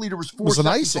technically there was 4 seconds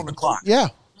icing on the clock. Yeah.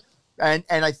 And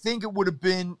I think it would have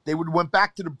been, they would have went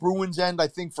back to the Bruins end, I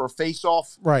think, for a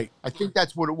face-off. Right. I think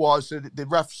that's what it was. So the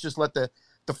refs just let the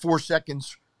 4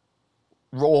 seconds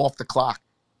roll off the clock.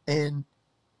 And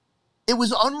it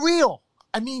was unreal.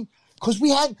 I mean, because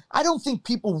I don't think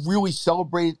people really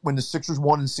celebrated when the Sixers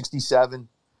won in 67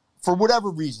 for whatever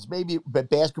reasons. Maybe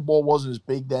basketball wasn't as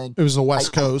big then. It was the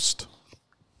West Coast.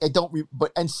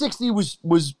 And 60 was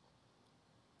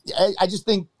I just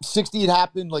think 60 had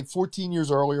happened like 14 years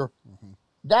earlier. Mm-hmm.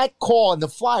 That call and the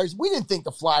Flyers, we didn't think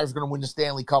the Flyers were going to win the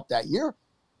Stanley Cup that year.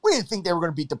 We didn't think they were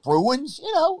going to beat the Bruins.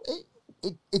 You know,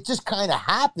 it just kind of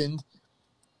happened.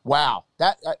 Wow.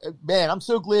 Man, I'm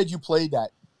so glad you played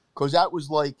that, because that was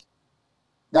like,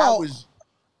 that was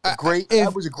a great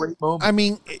moment. I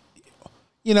mean,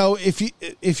 you know,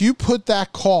 if you put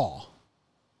that call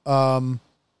on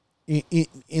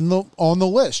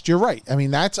the list, you're right. I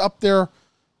mean, that's up there.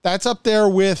 That's up there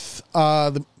with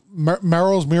the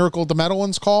Merrill's Miracle to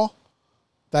Medellins call.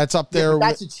 That's up there.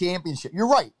 That's a championship. You're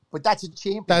right, but that's a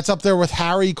championship. That's up there with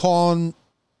Harry calling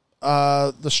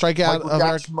the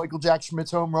strikeout Michael Jack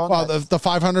Schmidt's home run. Well, the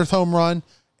 500th home run.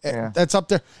 Yeah. That's up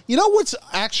there. You know what's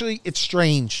actually, it's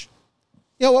strange.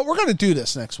 You know what? We're going to do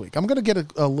this next week. I'm going to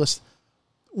get a list.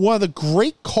 One of the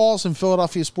great calls in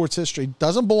Philadelphia sports history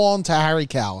doesn't belong to Harry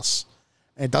Kalas,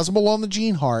 and it doesn't belong to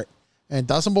Gene Hart, and it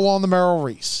doesn't belong to Merrill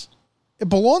Reese. It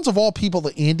belongs, of all people,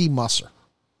 to Andy Musser.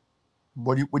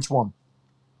 Which one?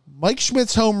 Mike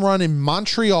Schmidt's home run in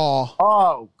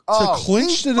Montreal to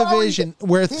clinch the division,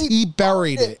 where he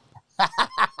buried it,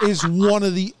 is one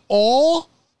of the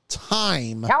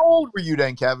all-time. How old were you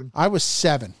then, Kevin? I was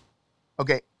 7.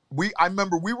 Okay. I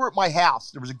remember we were at my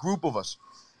house. There was a group of us.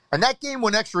 And that game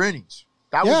went extra innings.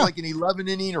 That was like an 11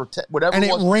 inning or 10, whatever and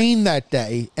it was. And it rained that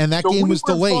day, and that game was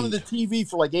delayed. We were in front of the TV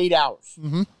for like 8 hours.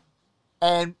 Mm-hmm.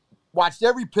 And watched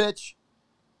every pitch,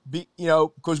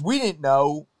 because we didn't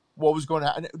know what was going to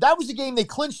happen. That was the game they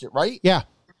clinched it, right? Yeah.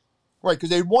 Right,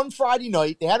 because they won Friday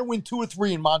night. They had to win 2 or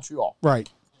 3 in Montreal. Right.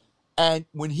 And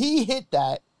when he hit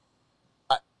that,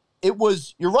 it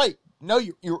was, you're right. No,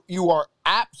 you are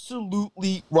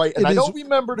absolutely right. And I don't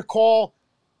remember the call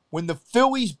when the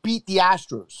Phillies beat the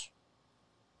Astros.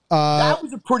 That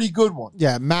was a pretty good one.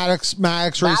 Yeah, Maddox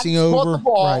racing over. The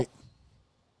ball, right.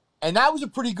 And that was a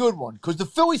pretty good one, because the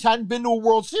Phillies hadn't been to a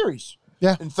World Series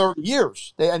in 30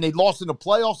 years. They lost in the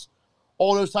playoffs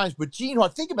all those times. But Gene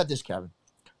Hart, think about this, Kevin.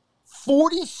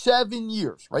 47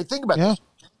 years, right? Think about this.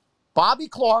 Bobby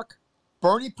Clark,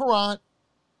 Bernie Parent,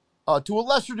 to a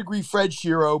lesser degree, Fred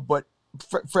Shero, but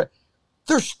Fred,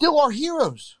 they're still our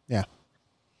heroes. Yeah.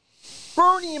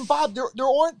 Bernie and Bob, there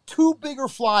aren't 2 bigger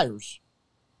flyers.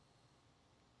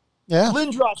 Yeah.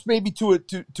 Lindros maybe to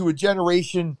a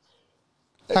generation.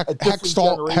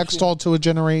 Hextall to a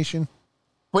generation.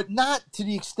 But not to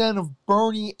the extent of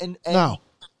Bernie and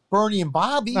Bernie and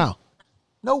Bobby.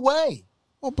 No way.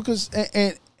 Well, because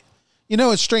and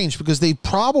it's strange, because they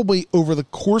probably over the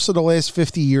course of the last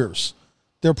 50 years,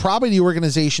 they're probably the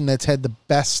organization that's had the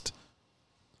best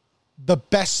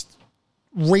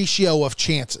ratio of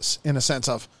chances, in a sense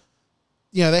of,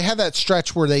 they had that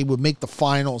stretch where they would make the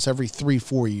finals every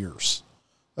 3-4 years.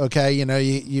 Okay,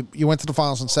 you went to the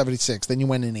finals in 76, then you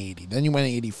went in 80, then you went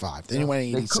in 85, then you went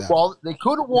in 87. They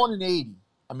could have won in 80.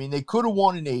 I mean, they could have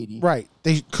won in 80. Right.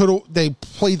 They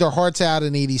played their hearts out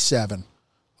in 87.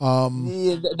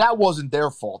 That wasn't their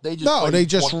fault. They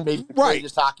just maybe the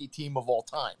greatest hockey team of all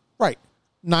time. Right.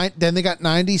 Then they got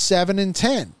 97 and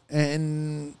 10.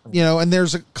 And, and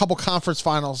there's a couple conference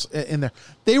finals in there.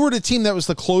 They were the team that was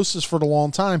the closest for the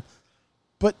long time.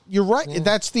 But you're right. Yeah.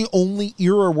 That's the only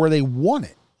era where they won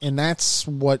it. And that's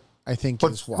what I think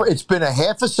is why. It's been a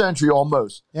half a century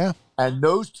almost. Yeah. And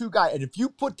those two guys, and if you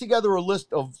put together a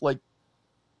list of like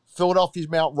Philadelphia's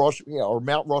Mount Rushmore, or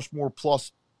Mount Rushmore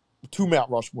plus 2 Mount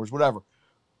Rushmores, whatever,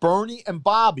 Bernie and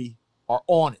Bobby are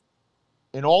on it.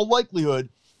 In all likelihood,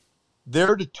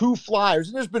 they're the 2 flyers.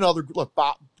 And there's been other,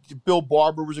 Bill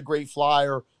Barber was a great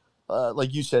flyer.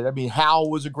 Like you said, I mean, Howell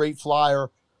was a great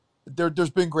flyer. There's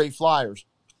been great flyers.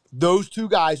 Those 2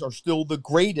 guys are still the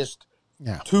greatest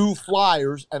 2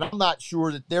 flyers, and I'm not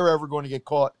sure that they're ever going to get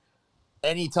caught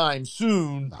anytime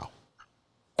soon. No.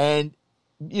 And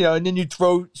and then you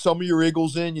throw some of your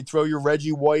Eagles in, you throw your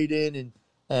Reggie White in,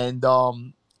 and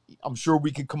I'm sure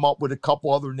we could come up with a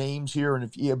couple other names here. And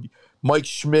if Mike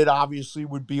Schmidt obviously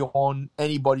would be on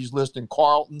anybody's list, and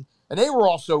Carlton, and they were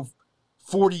also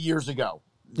 40 years ago.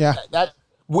 Yeah,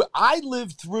 I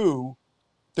lived through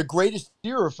the greatest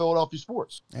era of Philadelphia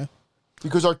sports. Yeah.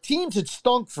 Because our teams had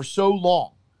stunk for so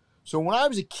long. So when I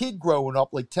was a kid growing up,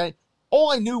 like 10,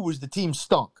 all I knew was the team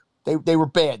stunk. They were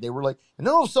bad. They were and then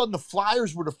all of a sudden the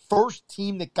Flyers were the first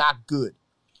team that got good.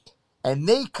 And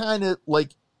they kind of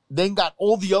then got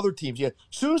all the other teams. Yeah. As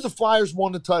soon as the Flyers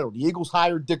won the title, the Eagles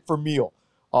hired Dick Vermeil.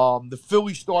 The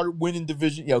Phillies started winning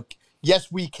division.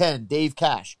 Yes, we can. Dave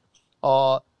Cash.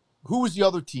 Who was the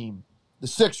other team? The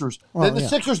Sixers. Then the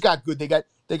Sixers got good. They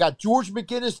got George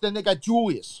McGinnis. Then they got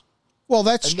Julius. Well,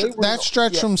 that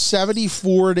stretch from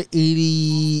 74 to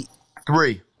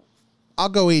 83. I'll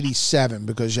go 87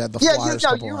 because you had the Flyers.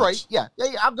 You're right. Yeah,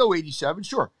 I'll go 87.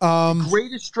 Sure. The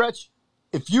greatest stretch.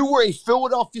 If you were a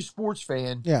Philadelphia sports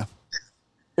fan,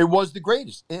 it was the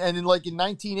greatest. And in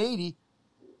 1980,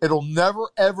 it'll never,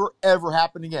 ever, ever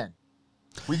happen again.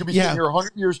 We could be sitting here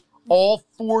 100 years. All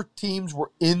 4 teams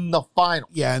were in the final.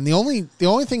 Yeah, and the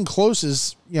only thing close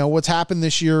is what's happened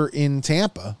this year in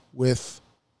Tampa with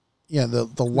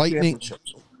the Lightning.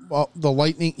 Well, the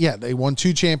Lightning, they won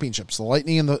 2 championships. The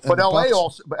Lightning and the LA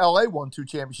Bucks. But LA won 2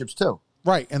 championships too.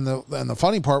 Right, and the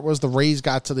funny part was the Rays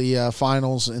got to the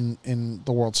finals in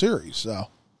the World Series. So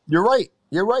you're right.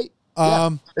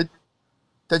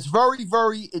 That's very,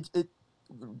 very.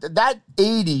 That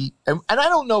 80, and I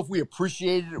don't know if we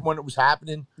appreciated it when it was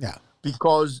happening. Yeah,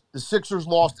 because the Sixers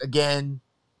lost again.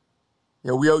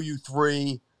 We owe you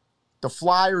 3. The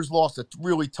Flyers lost a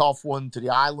really tough one to the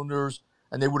Islanders,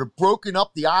 and they would have broken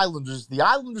up the Islanders. The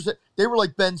Islanders, they were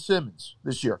like Ben Simmons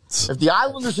this year. If the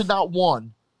Islanders had not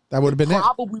won, that would have been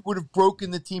probably would have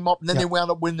broken the team up, and then they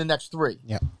wound up winning the next 3.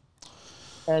 Yeah.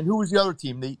 And who was the other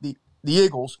team? The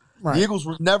Eagles. Right. The Eagles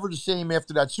were never the same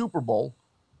after that Super Bowl.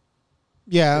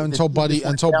 Yeah, until Buddy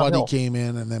came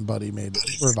in, and then Buddy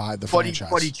revived the franchise.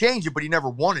 But he changed it, but he never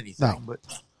won anything. No. But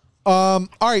all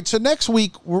right, so next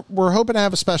week we're hoping to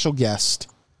have a special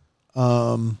guest,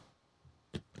 and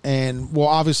we'll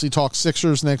obviously talk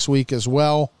Sixers next week as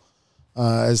well,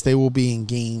 as they will be in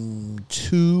Game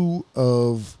 2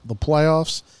 of the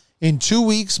playoffs. In 2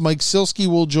 weeks, Mike Silsky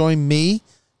will join me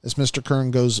as Mr.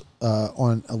 Kern goes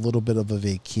on a little bit of a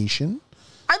vacation.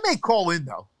 I may call in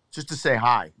though, just to say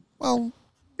hi. Well,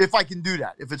 if I can do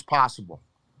that, if it's possible.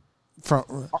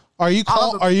 Are you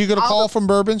going to call from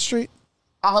Bourbon Street?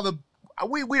 I'll have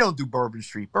we don't do Bourbon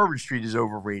Street. Bourbon Street is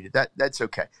overrated. That's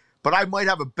okay. But I might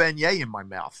have a beignet in my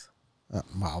mouth.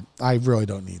 Well, I really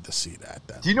don't need to see that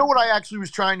then. Do you know what I actually was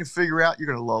trying to figure out? You're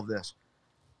going to love this.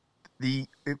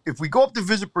 If we go up to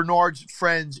visit Bernard's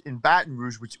friends in Baton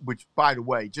Rouge, which by the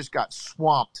way just got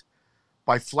swamped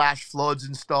by flash floods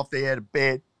and stuff. They had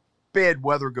a bad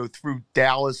weather go through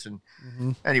Dallas, and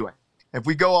anyway, if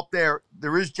we go up there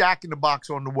is Jack in the Box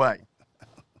on the way.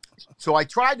 So I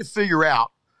tried to figure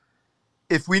out,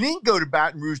 if we didn't go to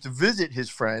Baton Rouge to visit his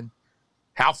friend,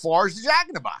 how far is the Jack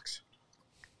in the Box?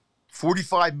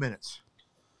 45 minutes.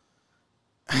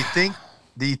 Do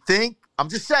you think, I'm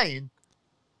just saying,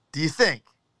 do you think?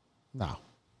 No.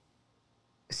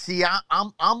 See,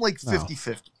 I'm like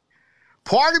 50-50.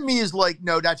 Part of me is like,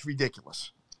 no, that's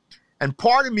ridiculous. And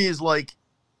part of me is like,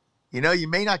 you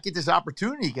may not get this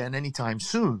opportunity again anytime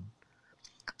soon.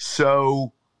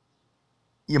 So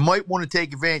you might want to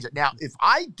take advantage of it. Now, if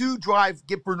I do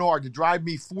get Bernard to drive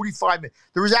me 45 minutes,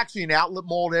 there is actually an outlet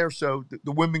mall there, so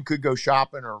the women could go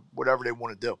shopping or whatever they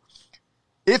want to do.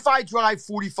 If I drive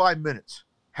 45 minutes,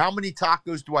 how many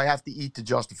tacos do I have to eat to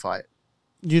justify it?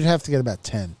 You'd have to get about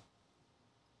 10.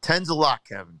 10's a lot,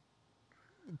 Kevin.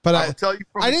 But I'll tell you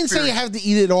from I didn't say you have to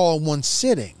eat it all in one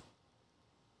sitting.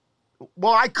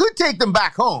 Well, I could take them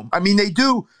back home. I mean, they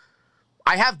do.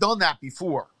 I have done that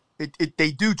before.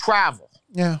 They do travel.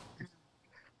 Yeah.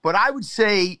 But I would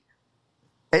say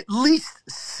at least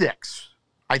 6,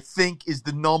 I think, is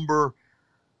the number.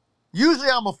 Usually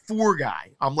I'm a 4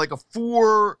 guy. I'm like a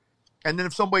 4, and then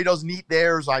if somebody doesn't eat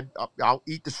theirs, I'll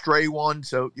eat the stray one,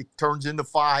 so it turns into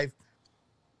 5.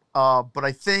 But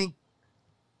I think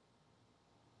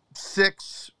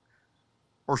 6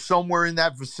 or somewhere in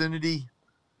that vicinity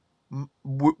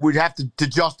would have to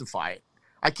justify it.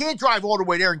 I can't drive all the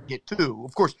way there and get 2.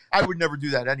 Of course, I would never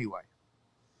do that anyway.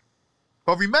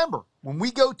 But remember, when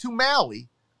we go to Maui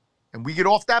and we get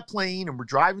off that plane and we're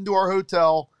driving to our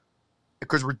hotel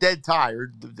because we're dead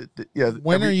tired.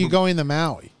 When are you going to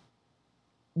Maui?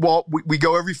 Well, we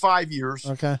go every 5 years.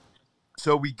 Okay.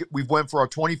 So we went for our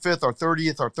 25th, our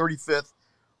 30th, our 35th.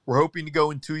 We're hoping to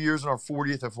go in 2 years on our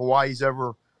 40th if Hawaii's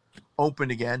ever open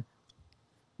again.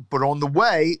 But on the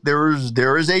way, there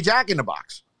is a Jack in the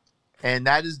Box, and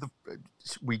that is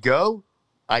we go.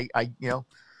 I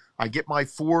get my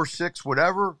 4, 6,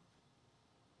 whatever,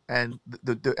 and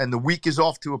the week is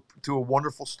off to a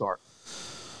wonderful start.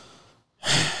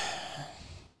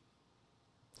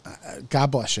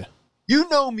 God bless you. You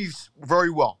know me very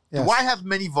well. Yes. Do I have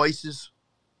many vices?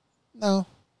 No.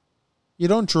 You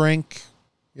don't drink.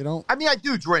 You don't. I mean, I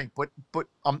do drink, but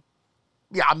I'm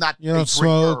not. You don't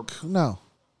smoke. No.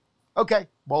 Okay.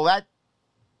 Well,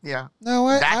 yeah. No,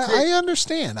 I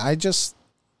understand. It's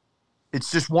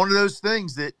just one of those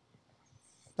things that.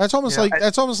 That's almost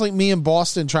like me in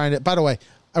Boston trying to. By the way,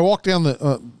 I walked down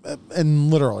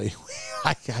and literally,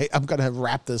 I'm gonna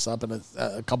wrap this up in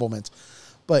a couple minutes,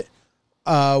 but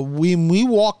we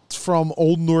walked from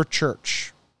Old North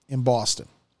Church in Boston.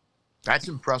 That's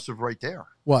impressive, right there.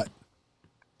 What?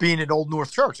 Being at Old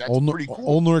North Church, that's pretty cool.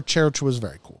 Old North Church was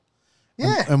very cool.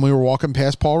 Yeah, and we were walking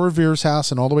past Paul Revere's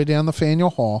house and all the way down the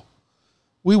Faneuil Hall.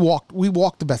 We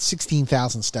walked about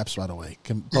 16,000 steps. By the way,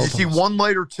 did you see one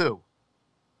light or 2?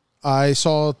 I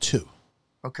saw 2.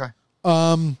 Okay.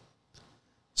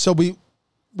 So we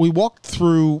walked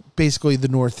through basically the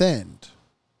North End.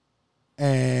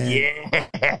 And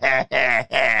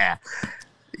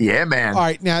yeah, man. All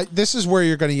right, now this is where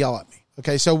you're going to yell at me.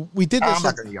 Okay, so we did this. I'm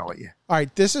not going to yell at you. All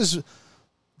right, this is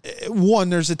one.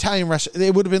 There's Italian restaurant.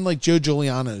 It would have been like Joe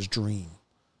Giuliano's dream.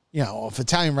 You know, if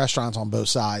Italian restaurants on both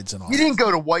sides and all. You didn't go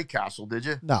to White Castle, did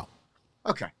you? No.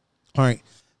 Okay. All right.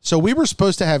 So we were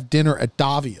supposed to have dinner at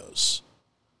Davio's.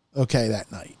 Okay,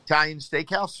 that night. Italian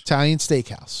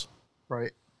steakhouse.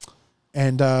 Right.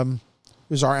 And it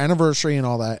was our anniversary and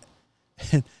all that.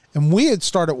 And we had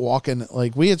started walking,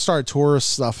 we had started tourist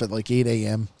stuff at 8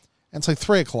 a.m. And it's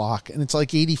 3 o'clock and it's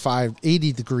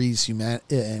 80 degrees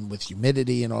and with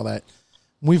humidity and all that.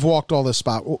 We've walked all this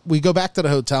spot. We go back to the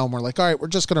hotel and we're like, all right, we're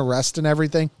just going to rest and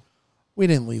everything. We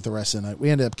didn't leave the rest of the night.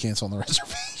 We ended up canceling the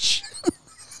reservation.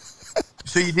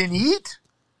 So you didn't eat?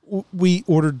 We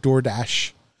ordered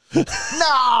DoorDash.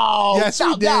 No. Yes,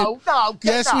 we did. No.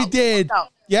 Yes, we did. No,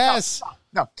 yes.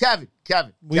 No, Kevin.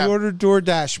 We ordered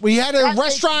DoorDash. We had a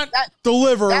restaurant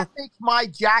deliver. That makes my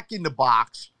Jack in the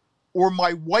Box or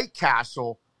my White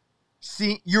Castle.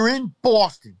 See, you're in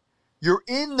Boston. You're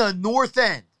in the North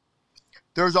End.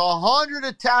 There's 100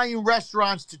 Italian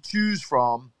restaurants to choose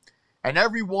from, and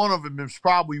every one of them is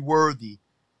probably worthy.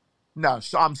 No,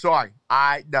 so I'm sorry.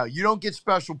 No, you don't get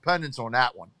special pennants on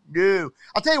that one. No.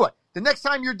 I'll tell you what. The next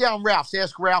time you're down Ralph's,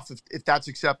 ask Ralph if that's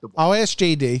acceptable. I'll ask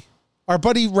JD. Our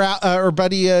buddy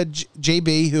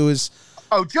JB, who is...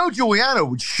 Oh, Joe Giuliano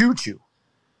would shoot you.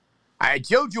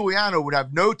 Joe Giuliano would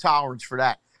have no tolerance for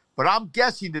that. But I'm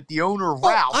guessing that the owner of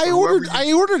Ralph's... I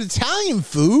ordered Italian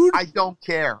food. I don't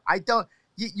care.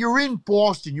 You're in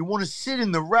Boston. You want to sit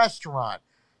in the restaurant.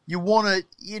 You want to,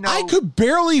 I could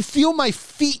barely feel my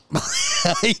feet,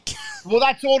 Mike. Well,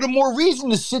 that's all the more reason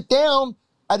to sit down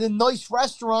at a nice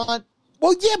restaurant.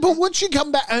 Well, yeah, but once you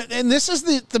come back, and this is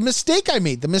the mistake I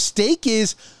made. The mistake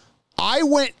is I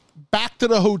went back to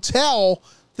the hotel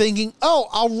thinking, oh,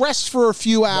 I'll rest for a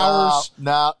few hours.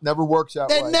 No, never works that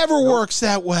way. That never works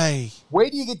that way. Wait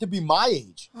till you get to be my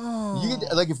age. Oh.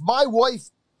 If my wife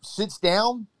sits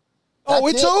down,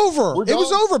 it's over. It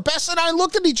was over. Bess and I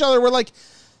looked at each other. We're like,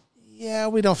 yeah,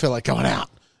 we don't feel like going out.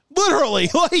 Literally.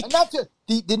 And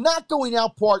the not going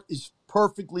out part is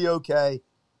perfectly okay.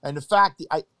 And the fact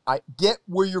that I get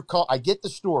where you're I get the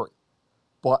story.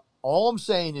 But all I'm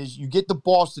saying is you get to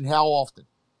Boston how often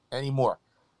anymore?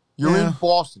 You're in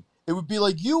Boston. It would be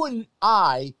like you and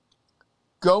I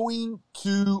going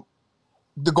to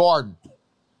the Garden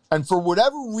and for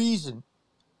whatever reason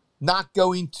not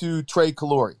going to Trey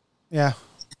Calori. Yeah.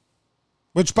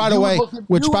 Which by the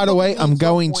way, I'm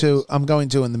going to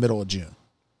in the middle of June.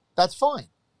 That's fine.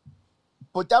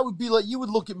 But that would be like you would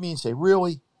look at me and say,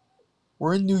 "Really?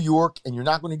 We're in New York and you're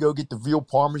not going to go get the veal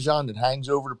parmesan that hangs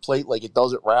over the plate like it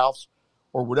does at Ralph's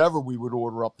or whatever we would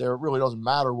order up there. It really doesn't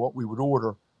matter what we would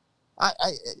order."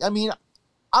 I mean,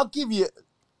 I'll give you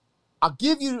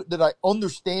that I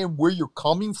understand where you're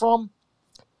coming from.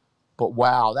 But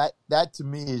wow, that to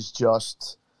me is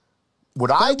just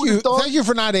what I would have done. Thank you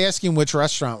for not asking which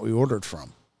restaurant we ordered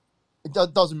from. It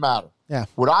doesn't matter. Yeah.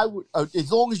 What I would,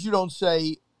 as long as you don't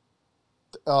say,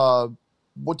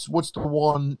 what's the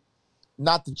one,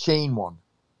 not the chain one.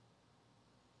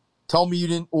 Tell me you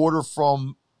didn't order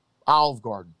from Olive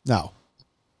Garden. No.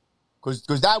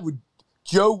 Because that would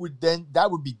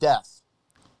be death.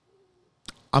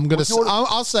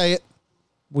 I'll say it.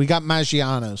 We got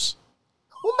Maggiano's.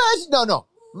 Well, no.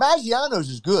 Maggiano's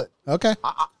is good. Okay.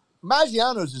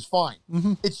 Maggiano's is fine.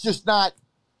 Mm-hmm. It's just not.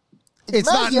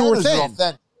 It's not North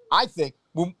End. I think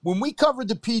when we covered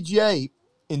the PGA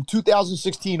in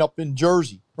 2016 up in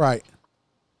Jersey, right?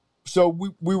 So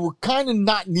we were kind of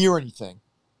not near anything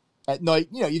at night.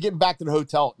 You know, you're getting back to the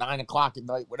hotel at 9:00 at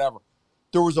night, whatever.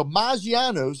 There was a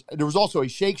Maggiano's. And there was also a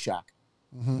Shake Shack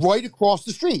right across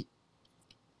the street.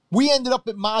 We ended up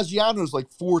at Maggiano's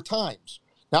like 4 times.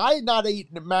 Now, I had not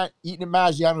eaten at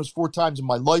Maggiano's 4 times in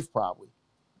my life, probably.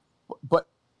 But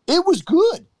it was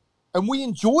good. And we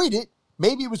enjoyed it.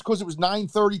 Maybe it was because it was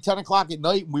 9:30, 10 o'clock at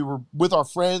night, and we were with our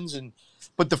friends.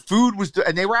 But the food was,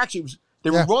 and they were actually,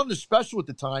 were running a special at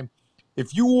the time.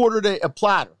 If you ordered a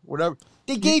platter, whatever,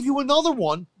 they gave you another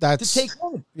one to take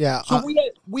home. Yeah. So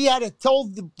we had to tell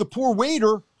the poor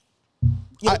waiter,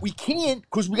 we can't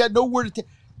because we got nowhere to take.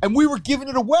 And we were giving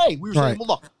it away. We were saying, well,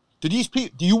 look, to these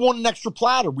people, do you want an extra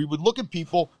platter? We would look at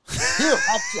people. Here,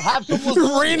 have some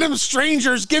lasagna. Random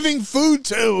strangers giving food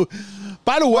to.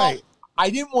 By the way,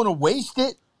 I didn't want to waste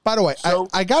it. By the way, so,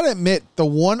 I got to admit, the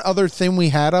one other thing we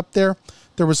had up there,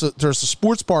 there's a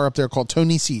sports bar up there called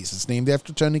Tony C's. It's named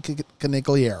after Tony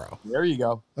Canigliaro. There you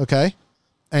go. Okay.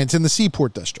 And it's in the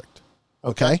Seaport District.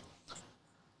 Okay.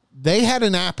 They had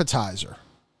an appetizer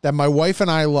that my wife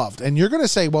and I loved. And you're going to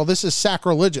say, well, this is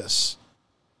sacrilegious.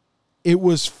 It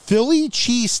was Philly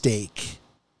cheesesteak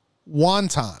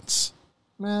wontons.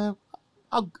 Man,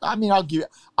 I'll give you.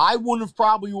 I wouldn't have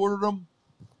probably ordered them,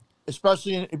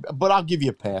 but I'll give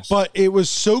you a pass. But they were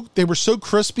so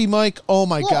crispy, Mike. Oh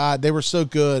my God, they were so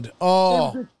good.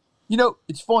 Oh, you know,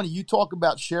 it's funny. You talk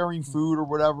about sharing food or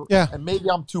whatever. Yeah. And maybe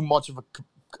I'm too much of a.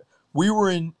 We were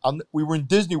in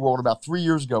Disney World about 3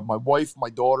 years ago. My wife,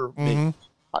 my daughter, me.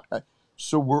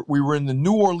 So we were in the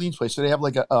New Orleans place. So they have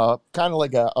like a kind of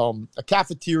like a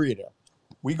cafeteria there.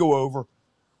 We go over.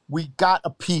 We got a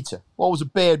pizza. Well, it was a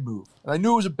bad move. And I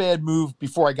knew it was a bad move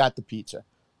before I got the pizza.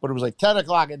 But it was like 10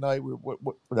 o'clock at night,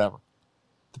 whatever.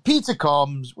 The pizza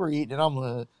comes. We're eating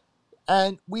it.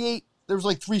 And we ate. There was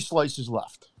like 3 slices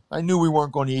left. I knew we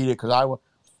weren't going to eat it because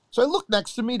So I looked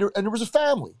next to me, and there was a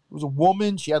family. It was a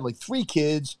woman. She had like 3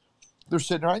 kids. They're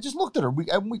sitting there. I just looked at her.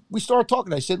 We started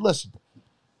talking. I said, listen,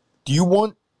 do you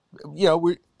want,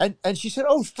 and she said,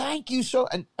 oh, thank you. So,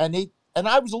 and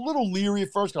I was a little leery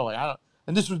at first. I'm like,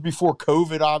 and this was before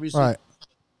COVID, obviously. Right.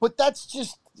 But that's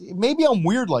just, maybe I'm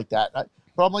weird like that.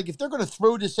 But I'm like, if they're going to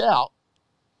throw this out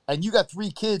and you got 3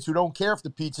 kids who don't care if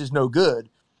the pizza's no good,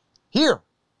 here,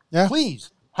 please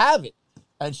have it.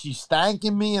 And she's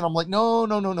thanking me, and I'm like, no.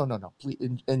 Please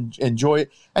enjoy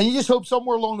it. And you just hope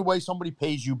somewhere along the way somebody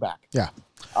pays you back. Yeah.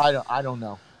 I don't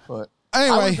know. But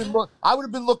anyway, I would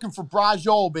have been looking for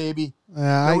Brajol, baby.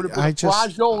 I would have been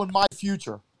Brajol in my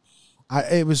future.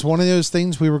 It was one of those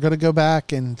things we were going to go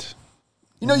back and.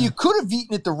 You could have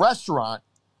eaten at the restaurant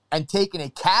and taken a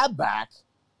cab back.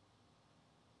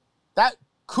 That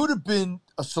could have been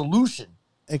a solution.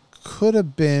 It could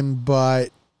have been, but.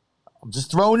 I'm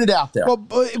just throwing it out there. Well,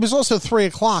 but it was also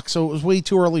 3:00, so it was way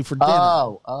too early for dinner.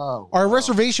 Our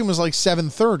reservation was like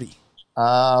 7:30.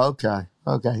 Okay.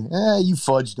 You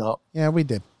fudged up. Yeah, we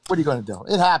did. What are you going to do?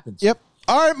 It happens. Yep.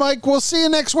 All right, Mike. We'll see you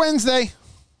next Wednesday.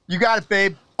 You got it,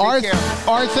 babe. Our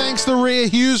thanks to Rhea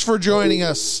Hughes for joining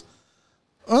us.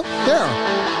 Oh, there.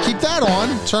 Keep that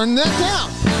on. Turn that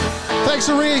down. Thanks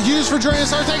to Rhea Hughes for joining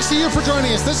us. Our thanks to you for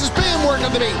joining us. This has been Work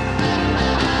on the Beat.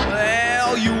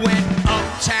 Well, you went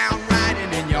uptown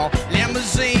riding in your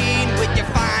limousine with your you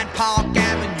find Paul